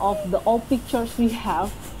valuable of the old pictures we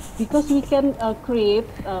have, because we can create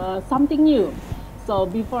something new. So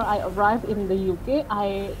before I arrived in the UK,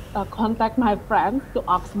 I contact my friends to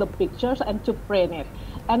ask the pictures and to print it.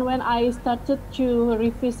 And when I started to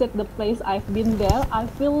revisit the place I've been there, I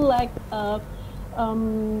feel like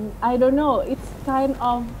I don't know. It's kind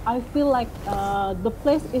of, I feel like the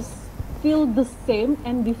place is still the same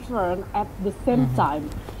and different at the same time.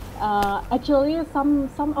 Actually,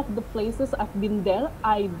 some of the places I've been there,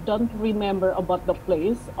 I don't remember about the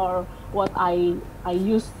place or what I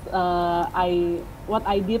used what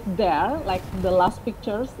I did there, like the last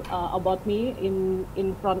pictures about me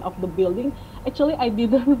in front of the building. Actually, I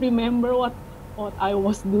didn't remember what I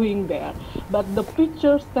was doing there, but the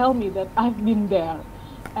pictures tell me that I've been there.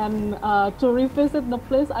 And to revisit the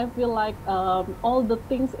place, I feel like all the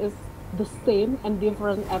things is the same and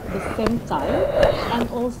different at the same time. And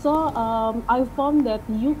also I found that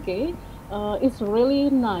UK is really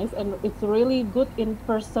nice, and it's really good in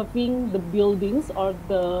preserving the buildings or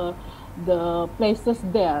the places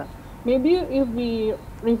there. Maybe if we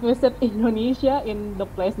revisit Indonesia in the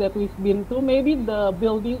place that we've been to, maybe the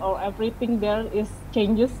building or everything there is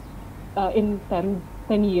changes in 10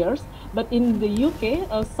 years. But in the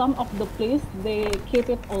UK, some of the place, they keep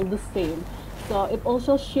it all the same. So it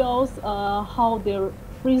also shows how they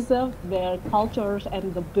preserve their cultures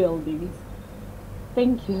and the buildings.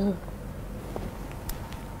 Thank you.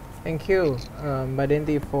 Thank you, Mbak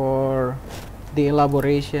Denty, for the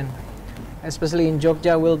elaboration. Especially in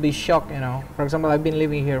Jogja, we'll be shocked, you know. For example, I've been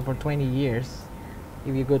living here for 20 years.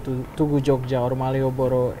 If you go to Tugu Jogja or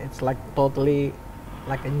Malioboro, it's like totally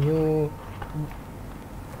like a new,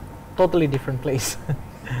 totally different place.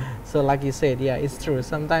 So like you said, yeah, it's true.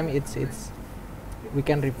 Sometimes it's we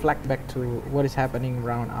can reflect back to what is happening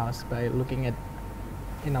around us by looking at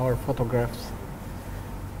in our photographs.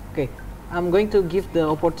 Okay, I'm going to give the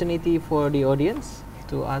opportunity for the audience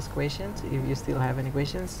to ask questions if you still have any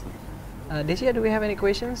questions. Desia, do we have any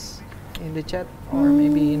questions in the chat or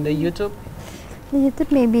maybe in the YouTube? The YouTube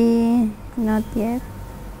maybe not yet.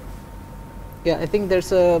 Yeah, I think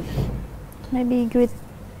there's a Maybe great.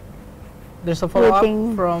 there's a follow-up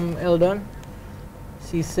Greeting. from Eldon.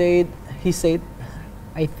 He said,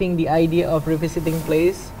 I think the idea of revisiting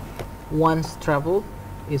place once traveled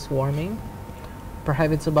is warming.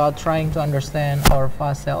 Perhaps it's about trying to understand our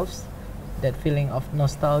past selves, that feeling of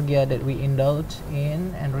nostalgia that we indulge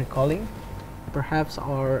in and recalling. Perhaps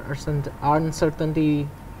our uncertainty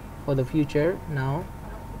for the future now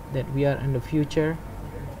that we are in the future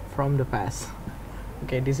from the past.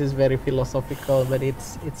 Okay, this is very philosophical, but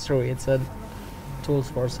it's true. It's a tools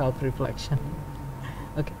for self-reflection.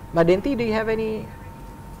 Okay, Mbak Denty, do you have any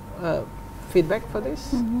feedback for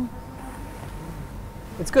this?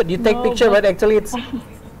 It's good. You take No, picture, but but actually it's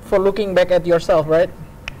for looking back at yourself, right?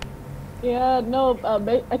 yeah, no,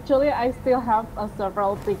 actually I still have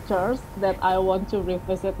several pictures that I want to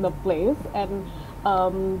revisit the place. And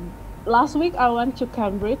last week I went to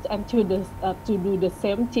Cambridge and to do the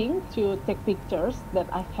same thing, to take pictures that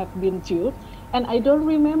I have been to. And I don't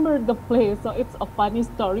remember the place, so it's a funny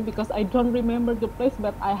story because I don't remember the place,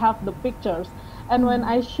 but I have the pictures. And when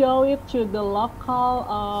I show it to the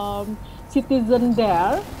local citizen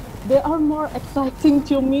there, they are more exciting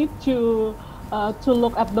to me to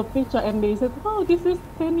look at the picture, and they said, "Oh, this is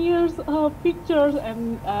 10 years pictures."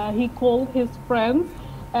 And he called his friends,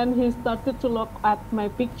 and he started to look at my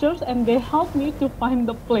pictures, and they helped me to find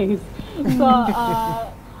the place. So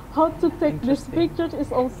how to take these pictures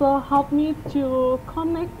is also help me to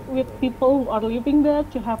connect with people who are living there,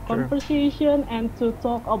 to have conversation and to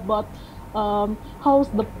talk about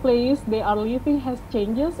how's the place they are living has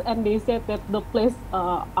changes. And they said that the place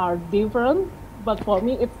are different, but for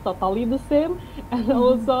me it's totally the same. And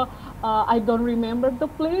also I don't remember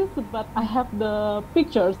the place, but I have the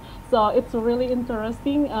pictures. So it's really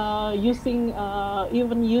interesting using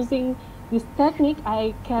this technique.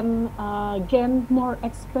 I can gain more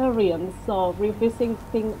experience. So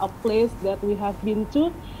revisiting a place that we have been to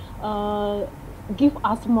give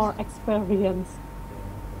us more experience.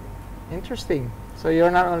 Interesting. So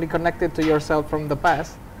you're not only connected to yourself from the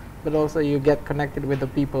past, but also you get connected with the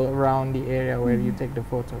people around the area where you take the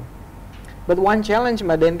photo. But one challenge,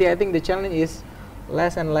 Mbak Denty, I think the challenge is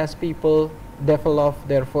less and less people develop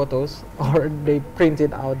their photos or they print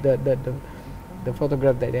it out, the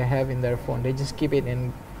photograph that they have in their phone. They just keep it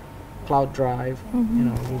in Cloud Drive, you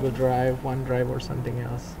know, Google Drive, OneDrive, or something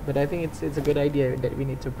else. But I think it's a good idea that we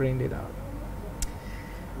need to print it out.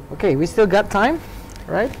 Okay, we still got time,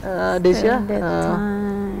 right, Desia?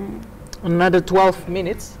 Another 12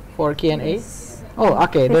 minutes for Q&A. Yes. Oh,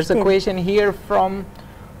 okay. There's a 15. question here from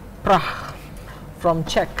Prague, from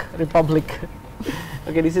Czech Republic.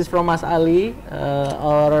 Okay, this is from Mas Ali,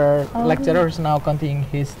 our lecturer who's now continuing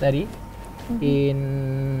his study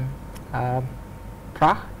in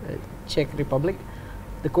Prague, Czech Republic.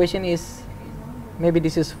 The question is, maybe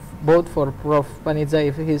this is both for Prof. Panizza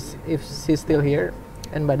if she's still here,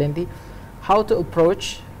 and Mbak Denty, how to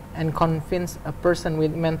approach and convince a person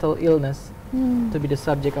with mental illness to be the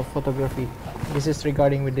subject of photography. This is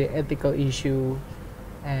regarding with the ethical issue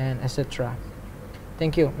and etc.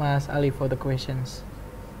 Thank you, Mas Ali, for the questions.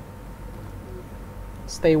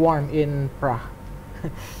 Stay warm in Prague.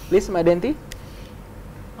 Please, Mbak Denty.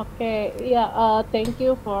 Okay, yeah, thank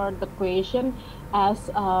you for the question.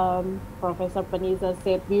 As Professor Panizza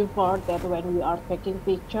said before, that when we are taking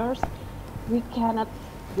pictures, we cannot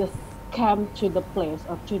just come to the place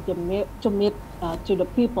or to meet to the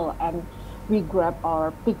people and we grab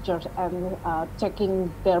our pictures and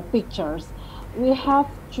checking their pictures. We have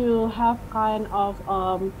to have kind of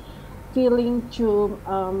feeling to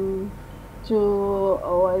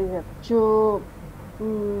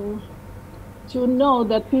know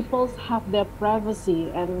that people have their privacy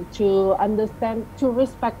and to understand, to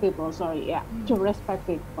respect people. To respect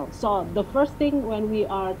people. So the first thing when we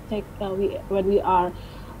are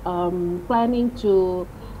planning to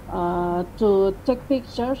take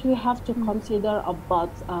pictures, we have to consider about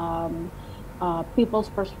people's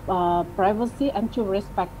privacy and to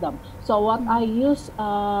respect them. So what I use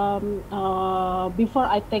before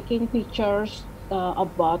I taking pictures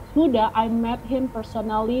about Huda, I met him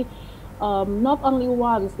personally not only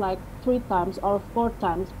once, like 3 times or 4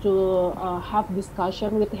 times, to have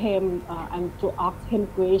discussion with him and to ask him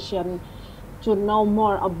questions, to know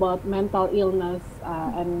more about mental illness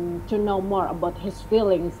and to know more about his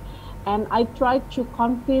feelings. And I tried to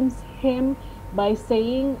convince him by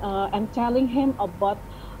saying and telling him about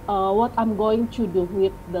what I'm going to do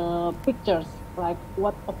with the pictures, like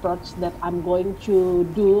what approach that I'm going to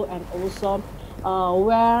do, and also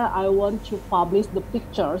where I want to publish the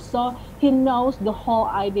pictures. So he knows the whole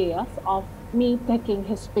ideas of me taking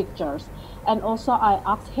his pictures. And also I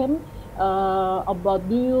asked him about,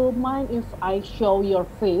 do you mind if I show your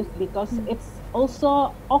face? Because it's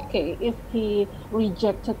also okay if he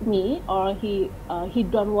rejected me or he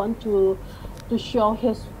don't want to show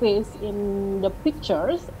his face in the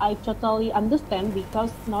pictures. I totally understand,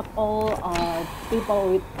 because not all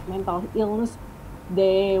people with mental illness,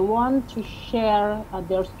 they want to share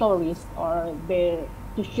their stories or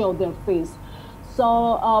to show their face.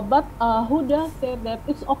 So, but Huda said that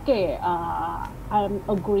it's okay. I'm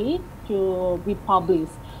agreed to be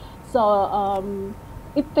published. So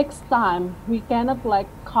it takes time. We cannot like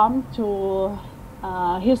come to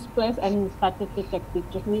his place and started to take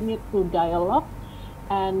pictures. We need to dialogue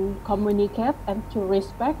and communicate and to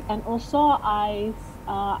respect. And also, I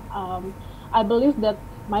believe that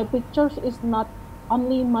my pictures is not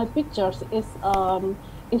only my pictures, is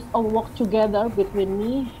a work together between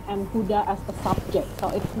me and Huda as a subject. So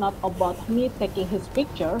it's not about me taking his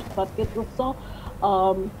pictures, but it's also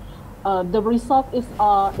the result is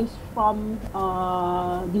from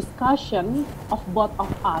discussion of both of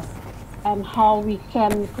us and how we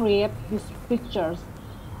can create these pictures.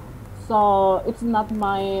 So it's not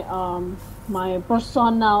my my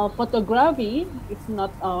personal photography. It's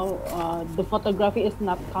not the photography is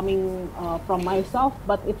not coming from myself,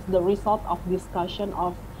 but it's the result of discussion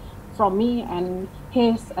from me and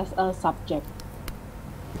his as a subject.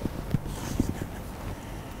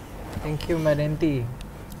 Thank you, Mbak Denty.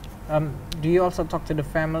 Do you also talk to the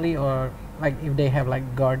family, or like if they have like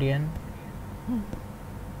guardian?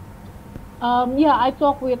 Yeah, I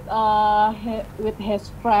talk with his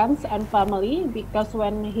friends and family, because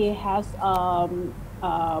when he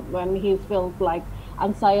feels like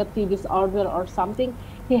anxiety disorder or something,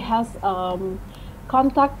 he has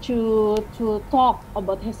contact to talk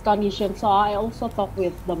about his condition. So I also talk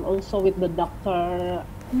with them, also with the doctor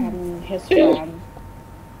and his friend.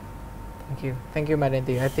 Thank you, Mbak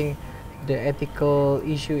Denty. I think the ethical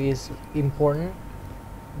issue is important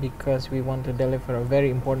because we want to deliver a very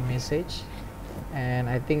important message, and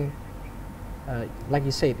I think like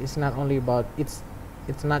you said, it's not only about it's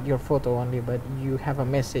not your photo only, but you have a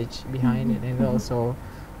message behind it, and also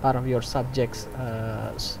part of your subject's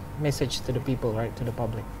message to the people, right, to the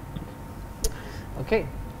public. Okay,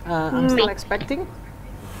 I'm still expecting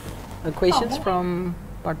questions from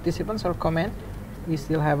participants or comment. we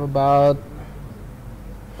still have about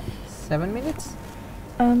 7 minutes.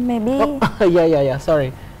 Maybe. Oh, yeah.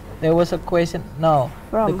 Sorry, there was a question. No,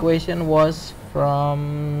 the question was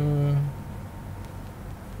from.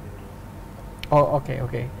 Oh,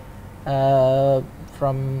 okay.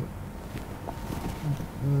 From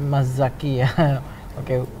Mazaki.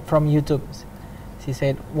 Okay, from YouTube. She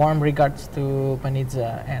said, "Warm regards to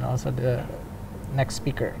Panizza and also the next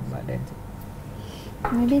speaker, Mbak Denty."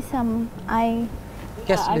 Maybe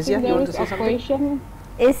Yes, I Lysia, think you there want to is say a something? question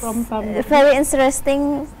It's from very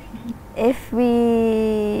interesting if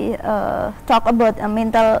we talk about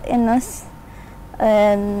mental illness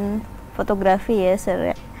and photography, yes,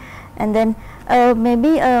 sir. And then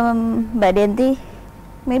maybe Mbak Denty,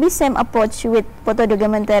 maybe same approach with photo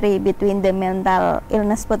documentary between the mental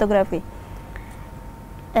illness photography.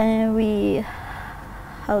 And we,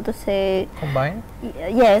 how to say? Combine?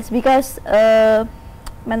 Yes, because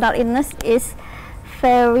mental illness is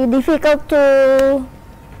very difficult to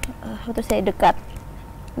how to say dekat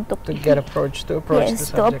untuk To get approach to approach the yes,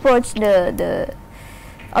 subject. to approach the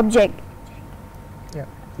object. Yeah.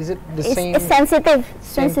 Is it the It's same? sensitive.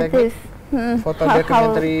 same technique? Photo How-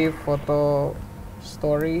 documentary, photo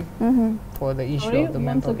story for the issue Sorry, of the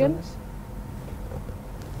once mental again? illness.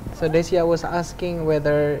 So Desia was asking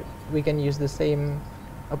whether we can use the same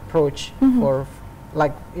approach for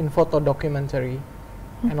like in photo documentary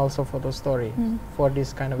and also photo story for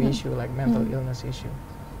this kind of issue like mental illness issue.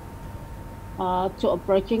 To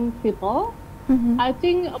approaching people. I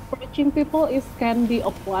think approaching people can be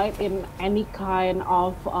applied in any kind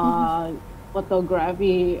of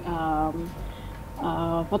photography.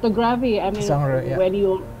 Photography. I mean, Genre, yeah. when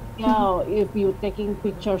you if you're taking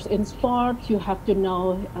pictures in sports, you have to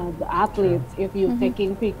know the athletes. If you're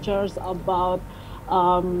taking pictures about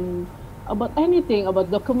anything,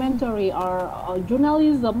 about documentary or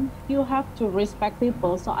journalism, you have to respect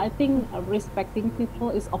people. So I think respecting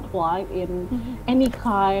people is applied in any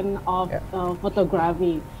kind of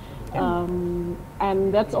photography.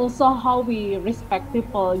 And that's also how we respect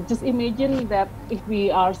people. Just imagine that if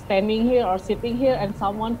we are standing here or sitting here and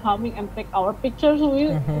someone coming and take our pictures,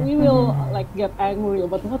 we will like get angry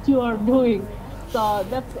about what you are doing. So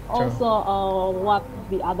that's also what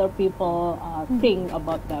the other people think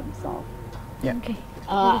about themselves. Yeah. Okay.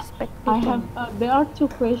 I have there are 2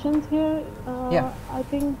 questions here. I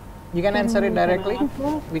think You can answer it can I directly.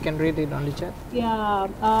 answer? We can read it on the chat. Yeah,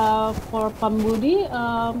 for Pambudi,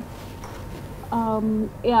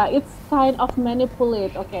 it's kind of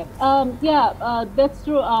manipulate. Okay. That's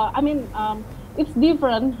true. I mean, it's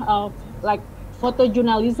different. Like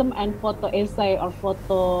photojournalism and photo essay or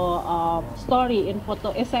photo story. In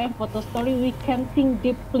photo essay and photo story, we can think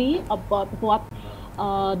deeply about what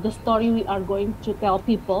the story we are going to tell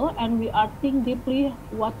people, and we are think deeply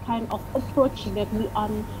what kind of approach that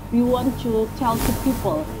we want to tell to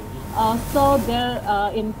people. So there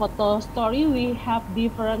in photo story we have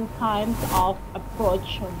different kinds of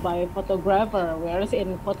approach by photographer, whereas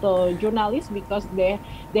in photojournalists, because they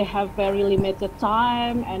have very limited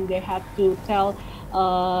time and they have to tell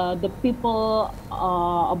the people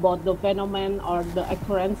about the phenomenon or the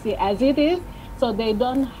occurrence as it is, so they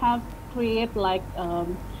don't have create like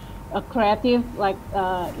a creative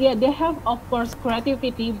they have of course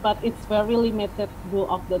creativity, but it's very limited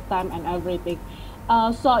of the time and everything.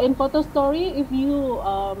 So in photo story, if you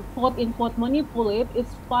quote in quote manipulate,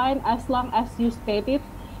 it's fine as long as you state it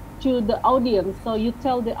to the audience. So you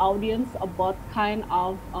tell the audience about kind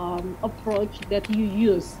of approach that you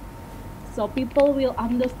use, so people will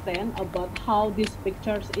understand about how these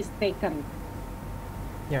pictures is taken.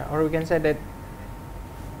 Yeah, or we can say that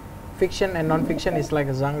fiction and non-fiction is like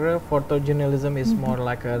a genre. Photojournalism is more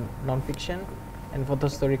like a non-fiction, and photo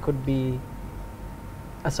story could be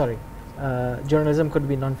journalism could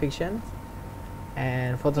be non-fiction,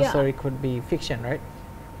 and photo story could be fiction, right?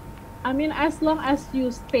 I mean, as long as you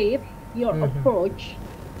state your approach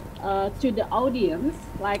to the audience,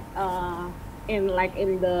 like in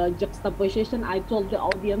the juxtaposition, I told the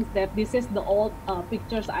audience that this is the old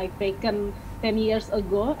pictures I taken 10 years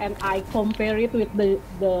ago, and I compare it with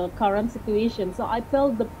the current situation. So I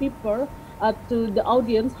tell the people, to the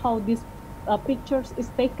audience, how this pictures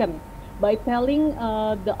is taken by telling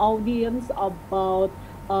the audience about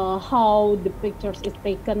how the pictures is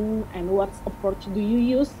taken and what approach do you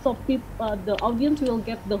use. So the audience will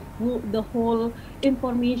get the whole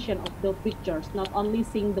information of the pictures, not only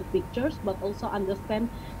seeing the pictures, but also understand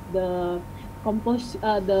the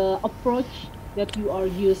approach that you are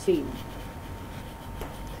using.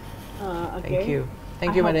 Okay.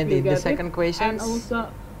 Thank you, Madenti. The second question. And also,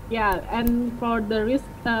 and for the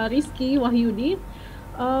risky Wahyudi,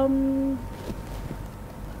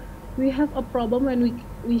 we have a problem when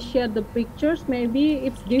we share the pictures. Maybe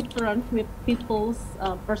it's different with people's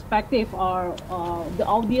perspective, or the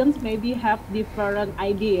audience maybe have different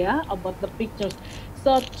idea about the pictures.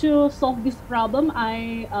 So to solve this problem,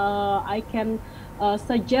 I can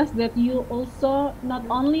suggest that you also not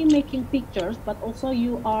only making pictures, but also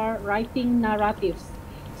you are writing narratives.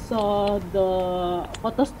 So the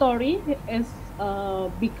photo story is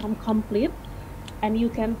become complete, and you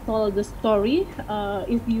can tell the story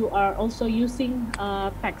if you are also using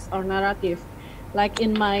text or narrative. Like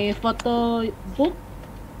in my photo book,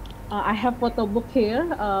 I have photo book here,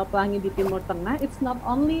 Pelangi di Timur Tengah. It's not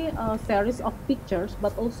only a series of pictures,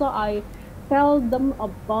 but also I tell them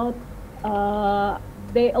about,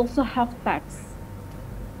 they also have text.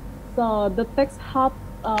 So the text help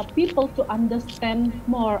people to understand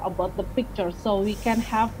more about the picture, so we can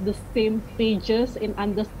have the same pages in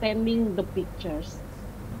understanding the pictures.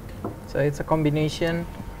 So it's a combination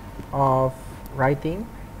of writing,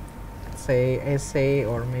 say essay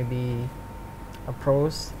or maybe a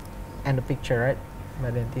prose, and a picture, right,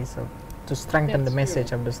 Mbak Denty? So to strengthen the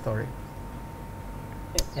message of the story.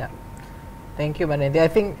 Yeah. Thank you, Mbak Denty. I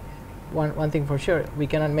think one thing for sure, we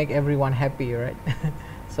cannot make everyone happy, right?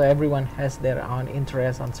 So everyone has their own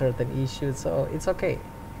interest on certain issues, so it's okay.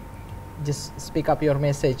 Just speak up your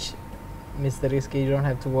message, Mr. Rizky. You don't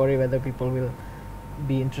have to worry whether people will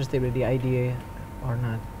be interested with the idea or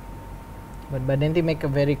not. But Denty make a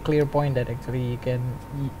very clear point that actually you can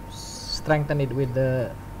strengthen it with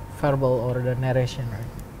the verbal or the narration, right?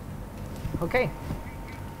 Okay,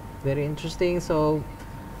 very interesting. So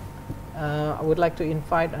I would like to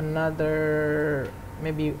invite another,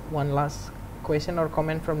 maybe one last question or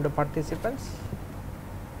comment from the participants.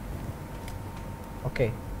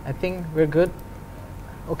 Okay, I think we're good.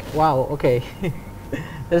 Okay, wow, okay.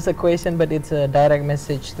 There's a question, but it's a direct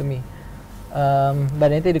message to me.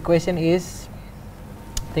 But I think the question is,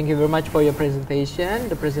 thank you very much for your presentation.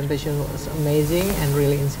 The presentation was amazing and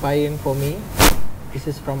really inspiring for me. This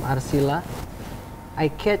is from Arsila. I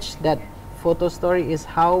catch that photo story is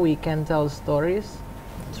how we can tell stories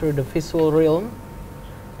through the visual realm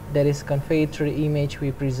that is conveyed through the image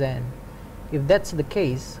we present. If that's the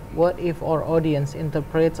case, what if our audience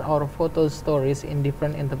interprets our photo stories in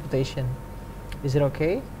different interpretation? Is it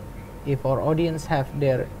okay if our audience have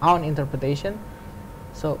their own interpretation?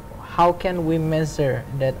 So how can we measure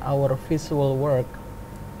that our visual work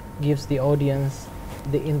gives the audience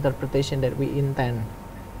the interpretation that we intend?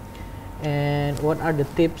 And what are the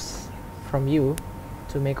tips from you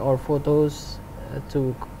to make our photos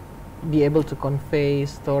to be able to convey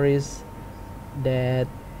stories that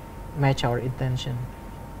match our intention?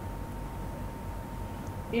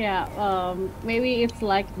 Yeah, maybe it's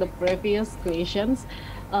like the previous questions.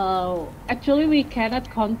 Actually, we cannot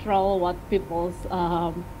control what people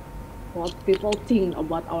think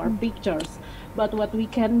about our pictures. But what we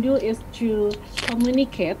can do is to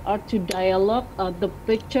communicate or to dialogue the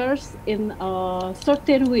pictures in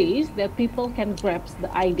certain ways that people can grasp the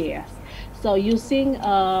ideas. So using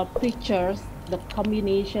pictures, the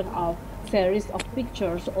combination of series of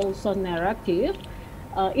pictures, also narrative,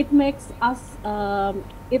 it makes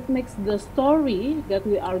the story that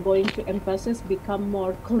we are going to emphasize become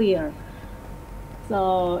more clear.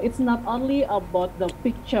 So it's not only about the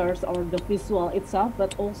pictures or the visual itself,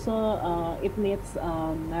 but also it needs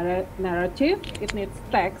narrative, it needs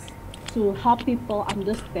text to help people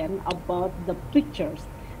understand about the pictures.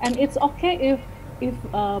 And it's okay if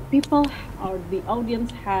people or the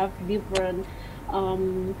audience have different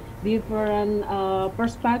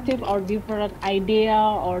perspective or different idea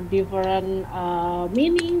or different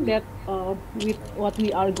meaning that with what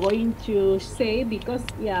we are going to say, because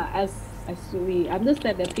yeah, as we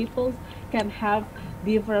understand that people can have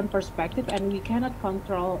different perspective and we cannot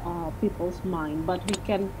control people's mind, but we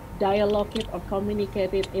can dialogue it or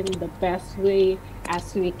communicate it in the best way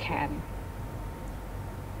as we can.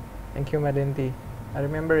 Thank you, Denty. I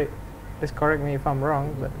remember, please correct me if I'm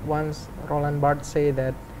wrong, but once Roland Barthes said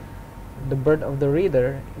that the birth of the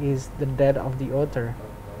reader is the death of the author.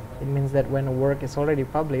 It means that when a work is already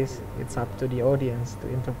published, it's up to the audience to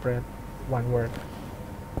interpret one work.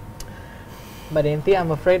 But Denty,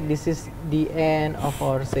 I'm afraid this is the end of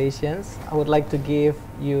our sessions. I would like to give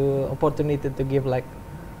you opportunity to give like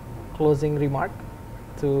closing remark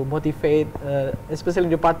to motivate, especially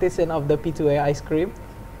the participants of the P2A ice cream.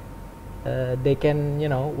 They can,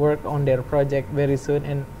 work on their project very soon,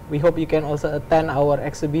 and we hope you can also attend our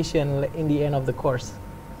exhibition in the end of the course.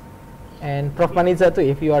 And Prof Panizza too,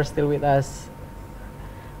 if you are still with us,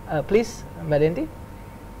 please, Mbak Denty.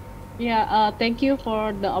 Yeah, thank you for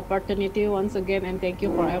the opportunity once again, and thank you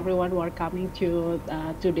for everyone who are coming to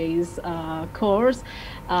today's course.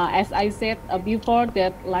 As I said before,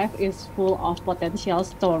 that life is full of potential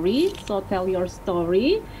stories. So tell your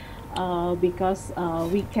story, because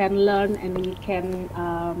we can learn and we can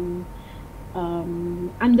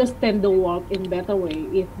understand the world in better way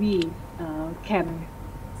if we can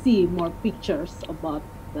see more pictures about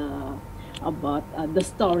the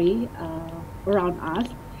story around us.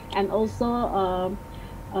 And also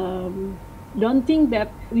don't think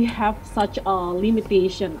that we have such a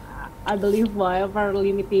limitation. I believe whatever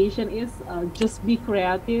limitation is, just be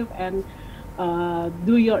creative and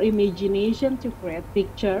do your imagination to create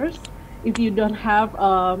pictures. If you don't have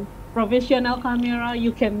a professional camera,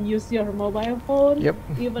 you can use your mobile phone. Yep.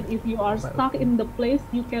 Even if you are stuck in the place,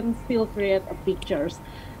 you can still create pictures.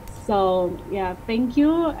 So yeah, thank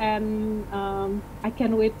you, and I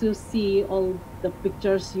can't wait to see all the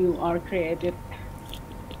pictures you are created.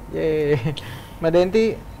 Yay. Mbak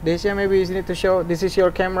Denty, Desya, maybe you need to show, this is your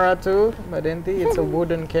camera too, Mbak Denty. It's a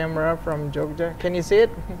wooden camera from Jogja. Can you see it?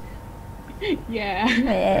 Yeah.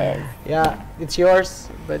 Yes. Yeah, it's yours,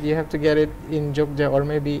 but you have to get it in Jogja or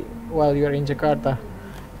maybe while you're in Jakarta.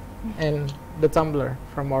 And the tumbler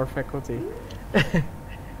from our faculty.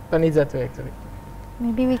 Panizza too, actually.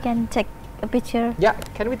 Maybe we can take a picture. Yeah,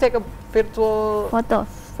 can we take a virtual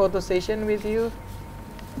photo session with you,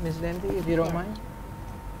 Miss Denty, if you don't mind?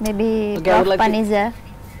 Maybe Okay, I would Prof. like to- Panizza.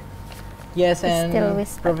 Yes, Is and still with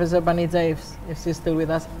Professor Panizza, if she's still with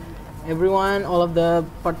us. Everyone, all of the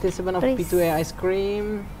participants of Please. P2A Ice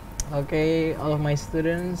Cream, okay, all of my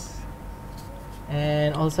students,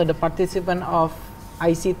 and also the participant of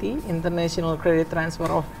ICT, International Credit Transfer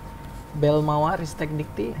of Belmawa, Ristek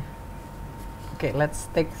Dikti. Okay, let's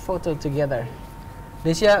take photo together.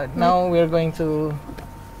 Desya, now we're going to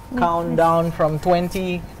count down from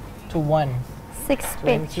 20 to 1. 6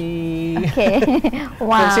 page. 20. Okay.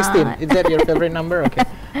 From 16. Is that your favorite number? Okay.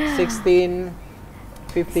 16,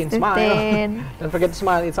 15, smile. 15. Don't forget to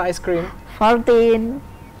smile, it's ice cream. 14.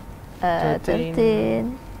 13,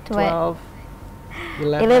 13. 12,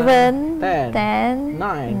 11. 10, 10.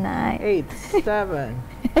 9, 8, 7,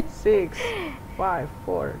 6, 5,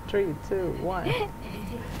 4, 3, 2, 1.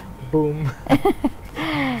 Boom.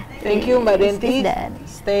 Thank you, Mbak Denty.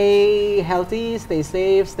 Stay healthy, stay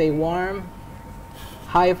safe, stay warm.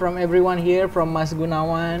 Hi from everyone here, from Mas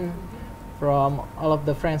Gunawan, from all of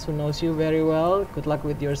the friends who knows you very well. Good luck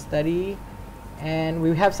with your study. And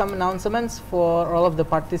we have some announcements for all of the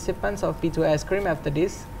participants of P2A Ice Cream after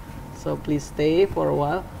this. So please stay for a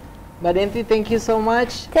while. Mbak Denty, thank you so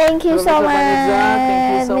much. Thank you so Professor much, Panizza,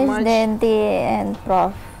 thank you so Miss much. Denty and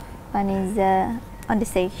Prof. Panizza on the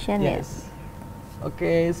session. Yes.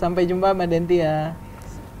 Oke, sampai jumpa Mbak Denty ya.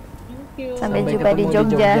 Thank you. Sampai jumpa di ketemu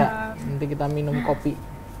Jogja. Nanti kita minum kopi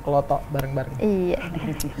kelotok bareng-bareng. Iya.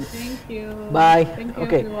 Thank you. Bye. Thank you,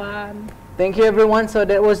 Okay. everyone. Thank you everyone. So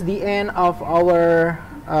that was the end of our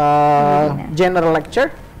general lecture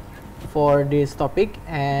for this topic.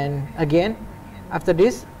 And again, after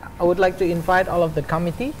this, I would like to invite all of the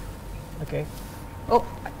committee. Okay. Oh,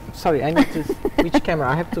 sorry. I need to which camera?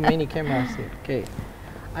 I have too many cameras here. Okay.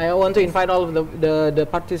 I want to invite all of the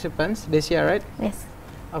participants this year, right? Yes.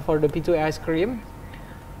 For the P2A Ice Cream.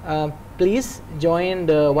 Please join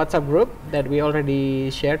the WhatsApp group that we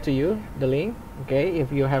already shared to you, the link. Okay,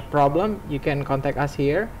 if you have problem, you can contact us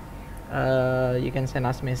here. You can send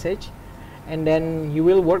us message, and then you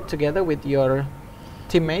will work together with your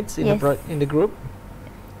teammates in in the group,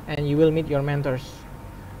 and you will meet your mentors.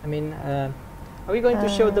 I mean, are we going to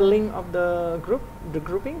show the link of the group, the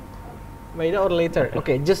grouping? Later or later?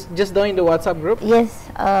 Okay, just join the WhatsApp group. Yes,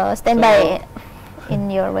 stand by in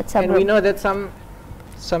your WhatsApp And group. we know that some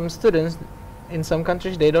students in some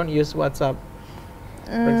countries they don't use WhatsApp.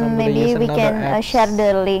 For example, they use maybe we another can apps. share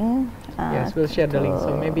the link. Yes, we'll share the link.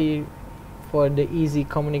 So maybe for the easy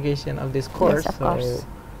communication of this course, of course.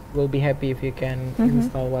 we'll be happy if you can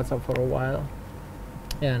install WhatsApp for a while.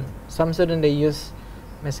 And some students they use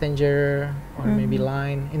Messenger or maybe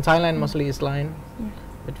Line. In Thailand, mostly is Line.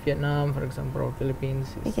 But Vietnam, for example, or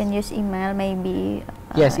Philippines. We can use email maybe.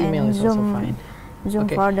 Yes, and email is also fine. Zoom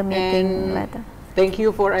Okay. for the meeting And later. thank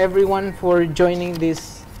you for everyone for joining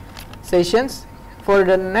these sessions. For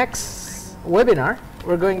the next webinar,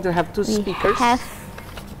 we're going to have two speakers Have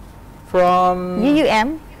from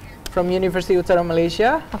University Utara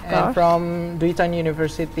Malaysia and course. from Duy Tan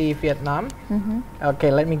University Vietnam.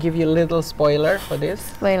 Okay, let me give you a little spoiler for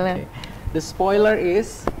this. Spoiler. Okay. The spoiler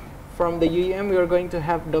is from the UEM we are going to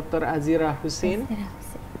have Dr. Azira Hussein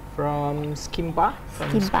from SKIMPA,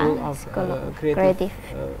 from School of Creative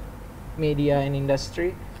Media and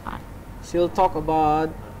Industry. She'll talk about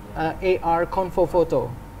AR Convo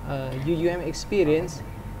Photo, UUM experience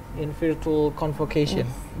in virtual convocation.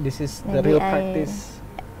 This is the real practice.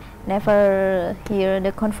 Never hear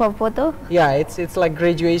the Convo Photo. Yeah, it's like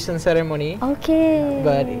graduation ceremony. Okay.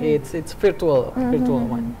 But it's virtual, virtual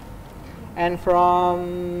one. And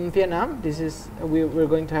from Vietnam, this is we're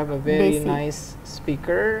going to have a very nice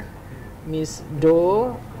speaker, Miss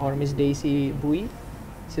Do or Miss Daisy Bui.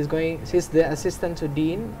 She's the assistant to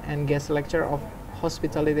dean and guest lecturer of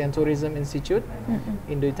Hospitality and Tourism Institute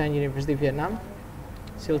in Dui Thanh University, Vietnam.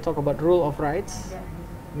 She'll talk about rule of rights,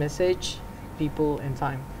 message, people, and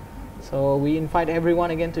time. So we invite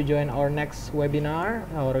everyone again to join our next webinar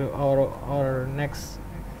or our next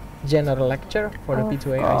general lecture for the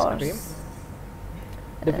P2A ice cream.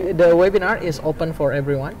 The webinar is open for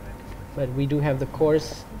everyone, but we do have the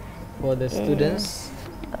course for the students.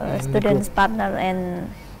 Students, partner, and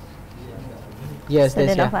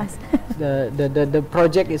student of us. the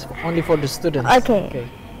project is only for the students. Okay.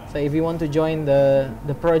 So if you want to join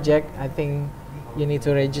the project, I think you need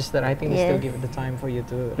to register. I think they still give the time for you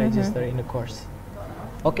to register in the course.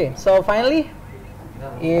 Okay, so finally,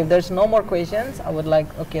 if there's no more questions, I would like,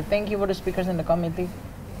 thank you for the speakers in the committee.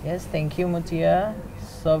 Yes, thank you, Mutia.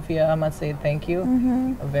 Sophia Ahmad say thank you.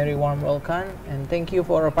 A very warm welcome. And thank you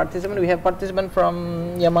for our participant. We have participant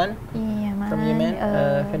from Yemen. From Yemen,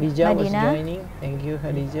 Khadija was joining. Thank you,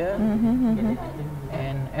 Khadija.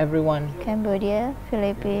 And everyone. Cambodia,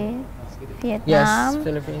 Philippines, Vietnam. Yes,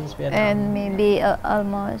 Philippines, Vietnam. And maybe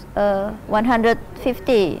almost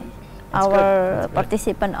 150 our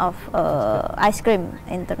participant of ice cream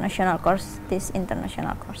international course, this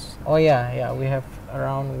international course. Oh yeah, we have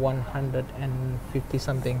around 150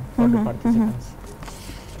 something for the participants.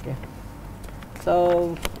 Okay,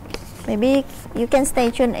 so maybe you can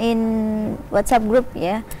stay tuned in WhatsApp group,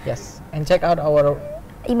 Yes, and check out our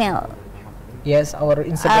email. Yes, our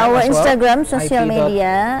Instagram. Our as well. Instagram, social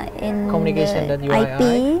media in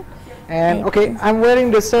communication.ui. And I'm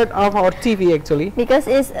wearing the shirt of our TV actually because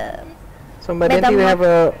it's. So by then we have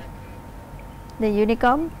the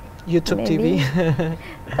Unicom YouTube TV.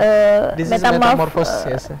 This is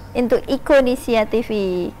Metamorphosis. Into Ikonisia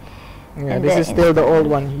TV. Yeah, this is still the old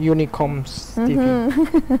one, Unicom's TV.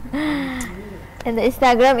 And the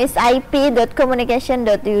Instagram is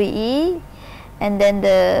ip.communication.ui, and then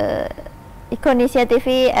the Ikonisia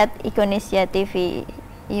TV at Ikonisia TV.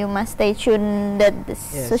 You must stay tuned that the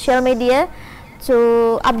social media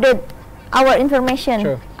to update our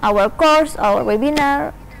information, our course, our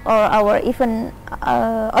webinar, or our event,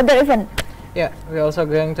 other event. Yeah, we're also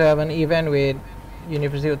going to have an event with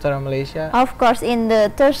University of Utara Malaysia. Of course, in the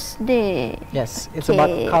Thursday. Yes, it's about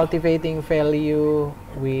cultivating value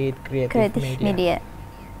with creative media.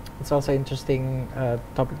 It's also interesting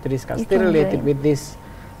topic to discuss, still related with this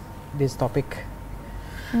topic.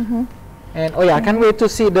 And I can't wait to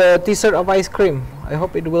see the t-shirt of ice cream. I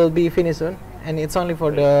hope it will be finished soon, and it's only for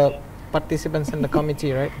the participants in the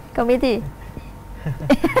committee, right? Committee.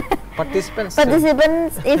 Participants,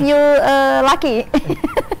 if you lucky.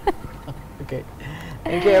 Okay,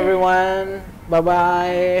 thank you everyone. Bye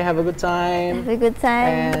bye, have a good time.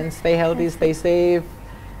 And stay healthy, stay safe,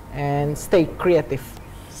 and stay creative.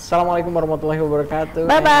 Assalamualaikum warahmatullahi wabarakatuh.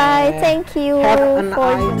 Bye bye, thank you. Have a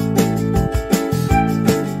nice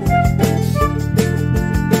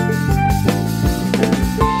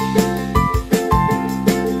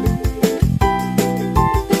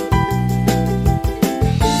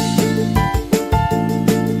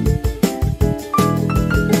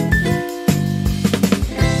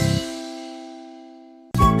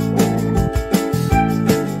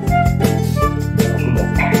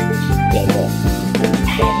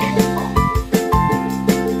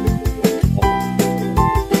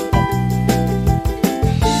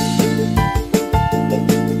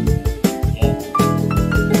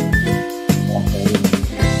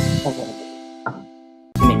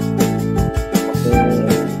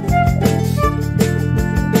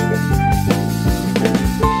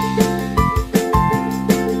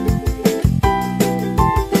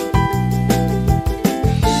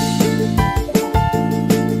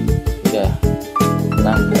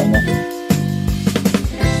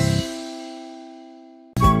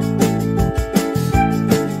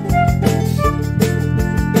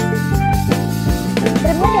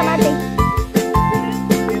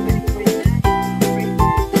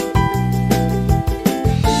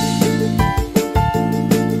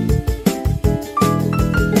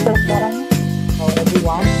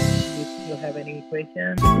everyone. If you have any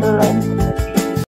questions,